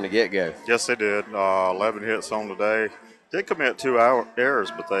game from the get-go. Yes, they did. 11 hits on today. Did commit 2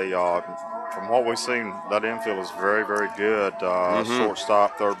 errors, but they, from what we've seen, that infield is very, very good.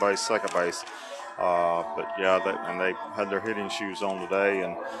 Shortstop, third base, second base. But yeah, they had their hitting shoes on today,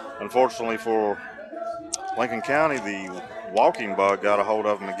 and unfortunately for Lincoln County, the walking bug got a hold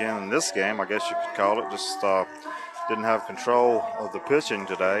of them again in this game, I guess you could call it. Just didn't have control of the pitching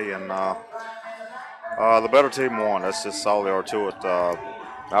today, and the better team won. That's just all there are to it.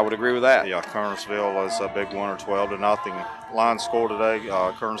 I would agree with that. Yeah, Kernersville is a big winner, 12-0. Line score today,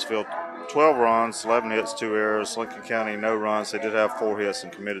 Kernersville 12 runs, 11 hits, 2 errors. Lincoln County no runs. They did have 4 hits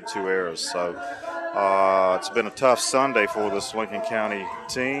and committed 2 errors. So it's been a tough Sunday for this Lincoln County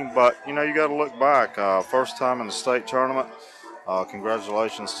team, but you know, you got to look back. First time in the state tournament.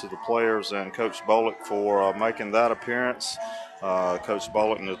 Congratulations to the players and Coach Bolick for making that appearance. Coach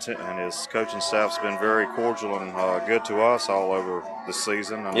Bolick and his coaching staff's been very cordial and good to us all over the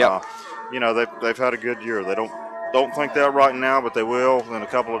season. And you know, they've had a good year. They don't think that right now, but they will in a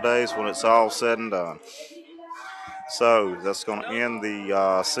couple of days when it's all said and done. So that's going to end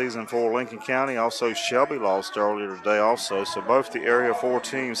the season for Lincoln County. Also, Shelby lost earlier today also. So both the Area 4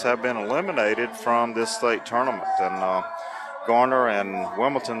 teams have been eliminated from this state tournament. And Garner and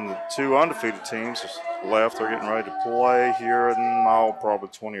Wilmington, the 2 undefeated teams, left. They're getting ready to play here in probably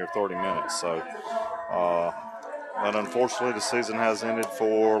 20 or 30 minutes. So, but unfortunately, the season has ended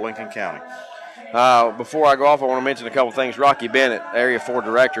for Lincoln County. Before I go off, I want to mention a couple things. Rocky Bennett, Area 4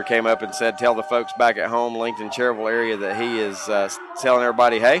 director, came up and said, tell the folks back at home, Lincoln-Cherville area, that he is telling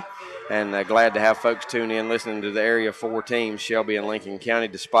everybody, hey, and glad to have folks tune in listening to the Area 4 teams, Shelby and Lincoln County,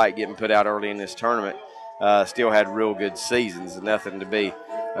 despite getting put out early in this tournament. Still had real good seasons, nothing to be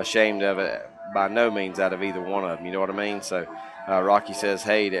ashamed of it by no means out of either one of them, you know what I mean? So Rocky says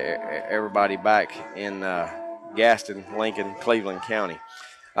hey to everybody back in Gaston, Lincoln, Cleveland County.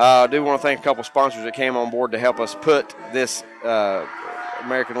 I do want to thank a couple sponsors that came on board to help us put this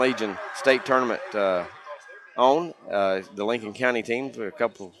American Legion state tournament on. The Lincoln County team, a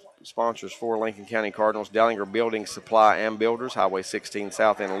couple of sponsors for Lincoln County Cardinals, Dellinger Building Supply and Builders, Highway 16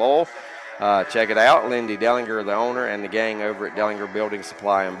 South in Lowell. Check it out. Lindy Dellinger, the owner, and the gang over at Dellinger Building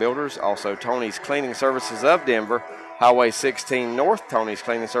Supply and Builders. Also, Tony's Cleaning Services of Denver, Highway 16 North. Tony's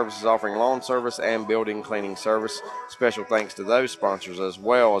Cleaning Services offering lawn service and building cleaning service. Special thanks to those sponsors as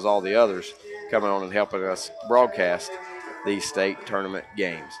well as all the others coming on and helping us broadcast these state tournament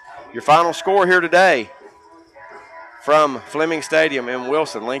games. Your final score here today from Fleming Stadium in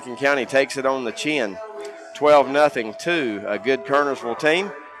Wilson. Lincoln County takes it on the chin, 12-0 to a good Kernersville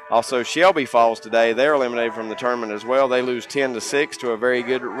team. Also, Shelby falls today. They're eliminated from the tournament as well. They lose 10-6 to a very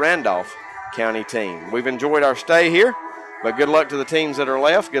good Randolph County team. We've enjoyed our stay here, but good luck to the teams that are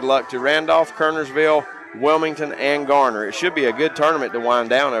left. Good luck to Randolph, Kernersville, Wilmington, and Garner. It should be a good tournament to wind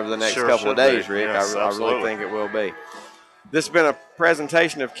down over the next couple of days, Rick. Yes, I really think it will be. This has been a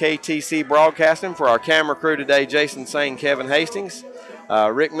presentation of KTC Broadcasting. For our camera crew today, Jason Sane, Kevin Hastings,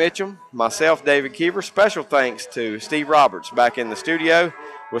 Rick Mitchum, myself, David Keever. Special thanks to Steve Roberts back in the studio.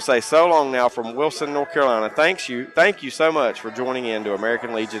 We'll say so long now from Wilson, North Carolina. Thank you so much for joining in to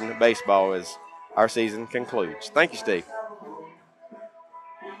American Legion Baseball as our season concludes. Thank you, Steve.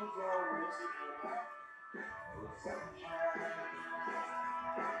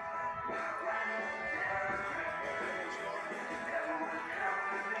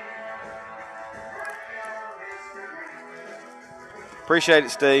 Appreciate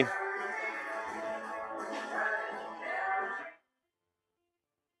it, Steve.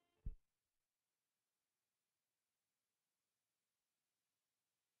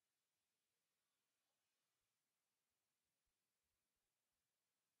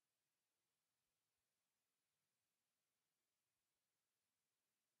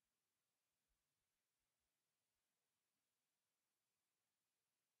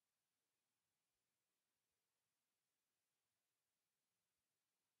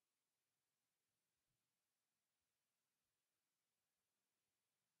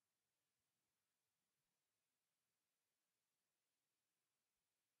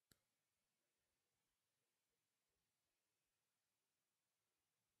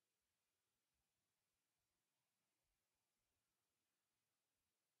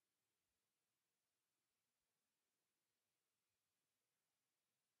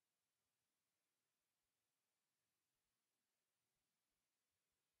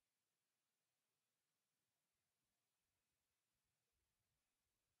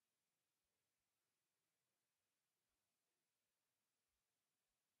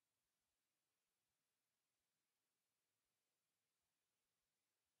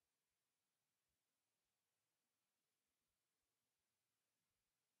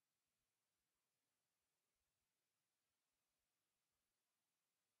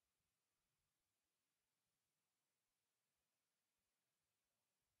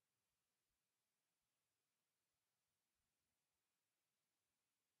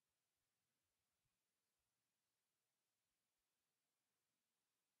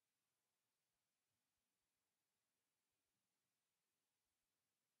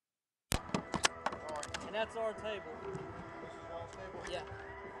 That's our table. This is y'all's table? Yeah.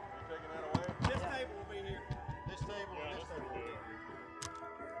 You taking that away? This table will be here. This table and this table will be here.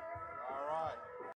 All right.